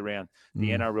progress around the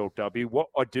NRLW. What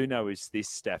I do know is this,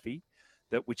 Staffy,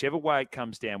 that whichever way it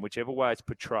comes down, whichever way it's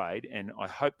portrayed, and I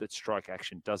hope that strike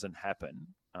action doesn't happen,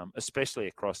 especially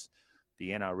across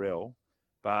the NRL,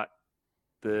 but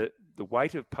the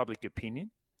weight of public opinion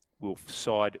will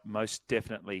side most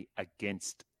definitely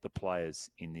against the players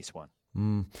in this one.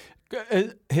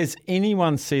 Has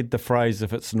anyone said the phrase,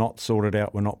 if it's not sorted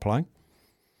out, we're not playing?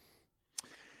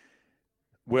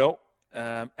 Well,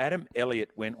 Adam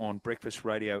Elliott went on breakfast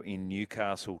radio in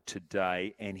Newcastle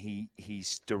today, and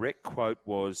his direct quote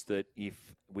was that if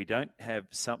we don't have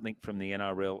something from the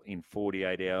NRL in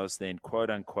 48 hours, then, quote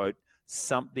unquote,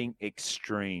 something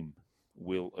extreme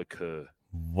will occur.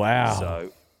 Wow.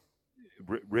 So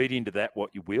read into that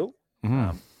what you will.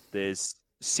 There's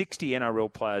 60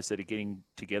 NRL players that are getting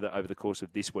together over the course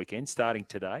of this weekend, starting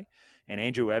today. And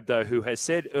Andrew Abdo, who has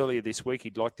said earlier this week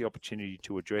he'd like the opportunity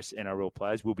to address NRL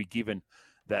players, will be given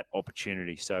that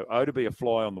opportunity. So, to be a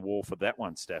fly on the wall for that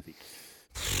one, Staffy.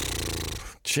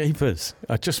 Jeepers.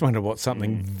 I just wonder what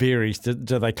something varies. Do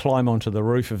they climb onto the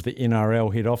roof of the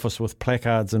NRL head office with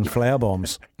placards and flower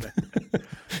bombs?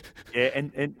 Yeah,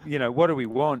 and you know, what do we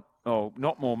want? Oh,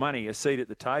 not more money, a seat at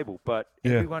the table. But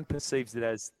everyone perceives it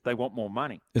as they want more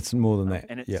money. It's more than that.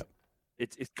 And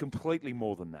it's completely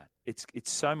more than that.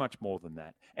 It's so much more than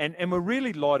that. And we're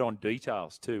really light on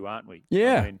details too, aren't we?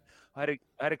 Yeah. I mean, I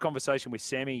had a conversation with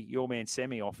Sammy, your man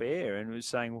Sammy, off air, and was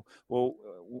saying, well,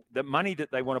 the money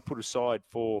that they want to put aside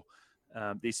for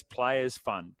this players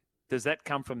fund, does that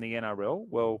come from the NRL?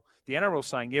 Well, the NRL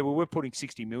saying, yeah, well, we're putting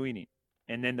 60 million in.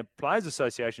 And then the Players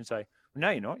Association say, no,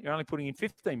 you're not. You're only putting in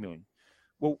 15 million.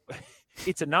 Well,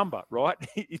 it's a number, right?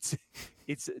 It's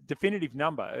a definitive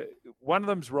number. One of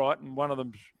them's right and one of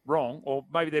them's wrong, or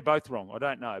maybe they're both wrong. I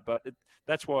don't know. But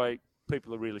that's why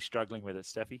people are really struggling with it,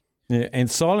 Staffy. Yeah,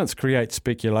 and silence creates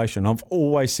speculation. I've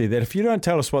always said that if you don't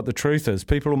tell us what the truth is,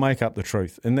 people will make up the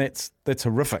truth, and that's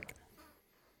horrific.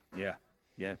 Yeah,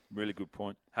 really good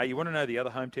point. Hey, you want to know the other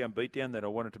hometown beatdown that I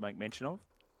wanted to make mention of?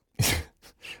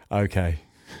 Okay.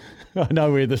 I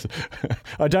know where this...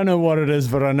 I don't know what it is,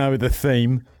 but I know the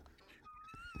theme.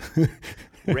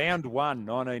 Round 1,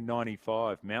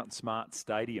 1995, Mount Smart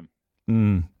Stadium.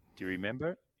 Do you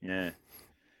remember? Yeah.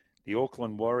 The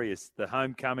Auckland Warriors, the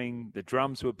homecoming, the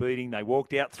drums were beating. They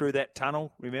walked out through that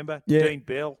tunnel, remember? Yeah. Dean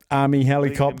Bell. Army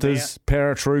helicopters,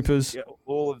 paratroopers. Yeah,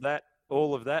 all of that.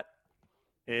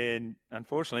 And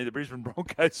unfortunately, the Brisbane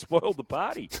Broncos spoiled the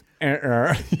party.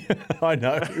 I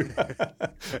know.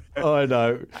 I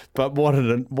know. But what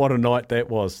a night that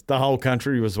was. The whole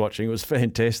country was watching. It was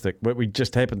fantastic. But we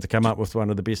just happened to come up with one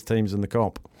of the best teams in the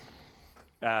comp.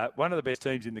 One of the best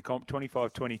teams in the comp,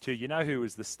 25-22. You know who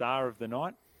was the star of the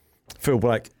night? Phil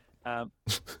Blake.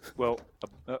 Well,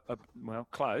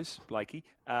 close, Blakey.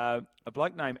 A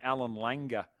bloke named Alan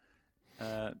Langer.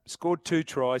 Scored 2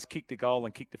 tries, kicked a goal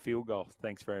and kicked a field goal.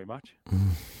 Thanks very much.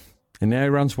 And now he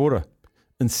runs water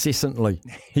incessantly.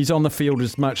 He's on the field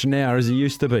as much now as he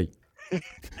used to be.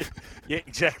 Yeah,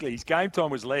 exactly. His game time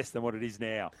was less than what it is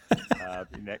now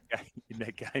in that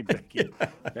game back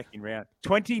in round.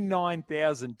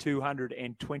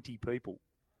 29,220 people.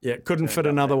 Yeah, couldn't fit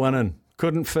another one in.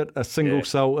 Couldn't fit a single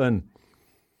soul in.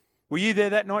 Were you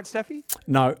there that night, Staffy?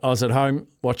 No, I was at home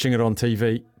watching it on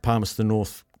TV, Palmerston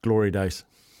North. Glory days.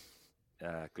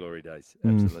 Glory days,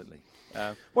 absolutely.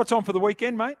 What's on for the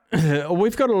weekend, mate?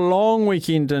 We've got a long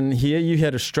weekend in here. You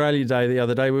had Australia Day the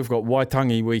other day. We've got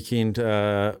Waitangi weekend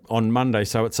on Monday,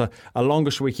 so it's a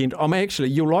longish weekend.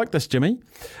 You'll like this, Jimmy.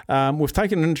 We've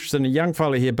taken an interest in a young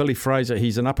fella here, Billy Fraser.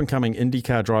 He's an up-and-coming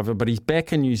IndyCar driver, but he's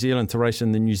back in New Zealand to race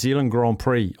in the New Zealand Grand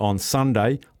Prix on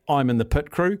Sunday. I'm in the pit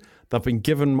crew. I've been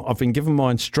given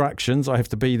my instructions. I have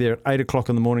to be there at 8 o'clock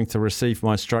in the morning to receive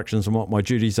my instructions on what my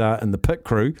duties are in the pit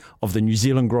crew of the New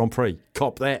Zealand Grand Prix.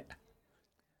 Cop that.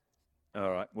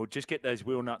 All right. Well, just get those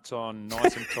wheel nuts on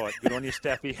nice and tight. Good on you,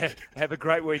 Staffy. Have a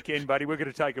great weekend, buddy. We're going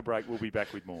to take a break. We'll be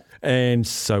back with more. And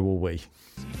so will we.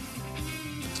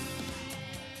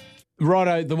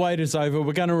 Righto, the wait is over.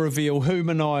 We're going to reveal who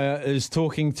Mania is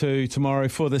talking to tomorrow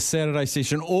for the Saturday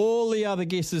session. All the other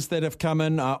guesses that have come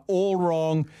in are all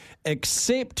wrong,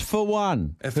 except for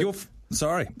one. If your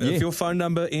phone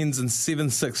number ends in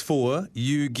 764,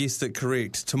 you guessed it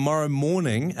correct. Tomorrow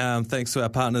morning, thanks to our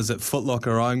partners at Foot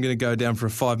Locker, I'm going to go down for a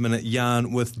 5-minute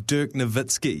yarn with Dirk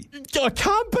Nowitzki. I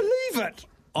can't believe it.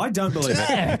 I don't believe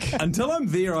it. Until I'm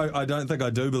there, I don't think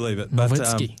I do believe it. But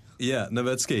Yeah,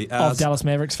 Nowitzki. Of Dallas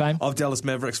Mavericks fame? Of Dallas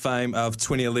Mavericks fame, of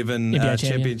 2011 NBA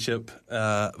championship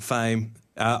fame.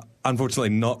 Unfortunately,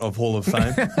 not of Hall of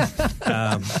Fame.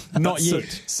 Not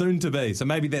yet. Soon to be. So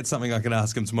maybe that's something I can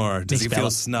ask him tomorrow. Does he feel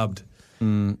snubbed?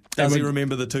 Does he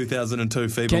remember the 2002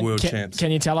 FIBA World Champs?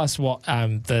 Can you tell us what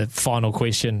the final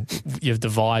question you've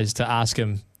devised to ask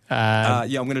him? I'm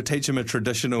going to teach him a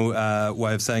traditional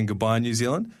way of saying goodbye in New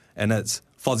Zealand, and it's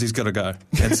Fozzie's got to go,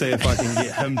 and see if I can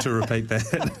get him to repeat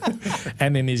that.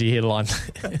 And then there's your headline.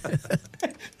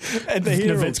 And the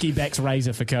Nowitzki backs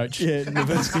Razor for coach. Yeah,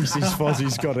 Nowitzki says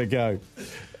Fozzie's got to go.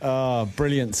 Oh,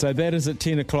 brilliant. So that is at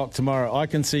 10 o'clock tomorrow. I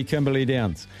can see Kimberley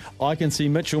Downs. I can see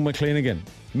Mitchell McClenaghan,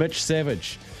 Mitch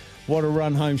Savage. What a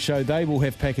run home show they will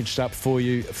have packaged up for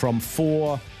you from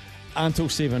 4 until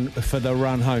 7 for the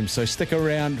run home. So stick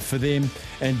around for them.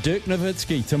 And Dirk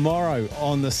Nowitzki tomorrow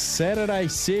on the Saturday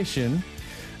session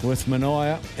with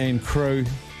Mania and crew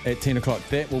at 10 o'clock.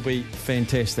 That will be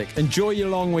fantastic. Enjoy your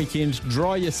long weekend.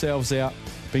 Dry yourselves out.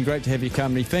 Been great to have your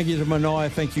company. Thank you to Mania.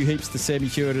 Thank you heaps to Sammy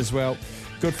Hewitt as well.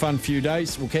 Good fun few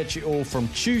days. We'll catch you all from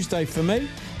Tuesday for me,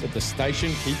 but the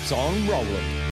station keeps on rolling.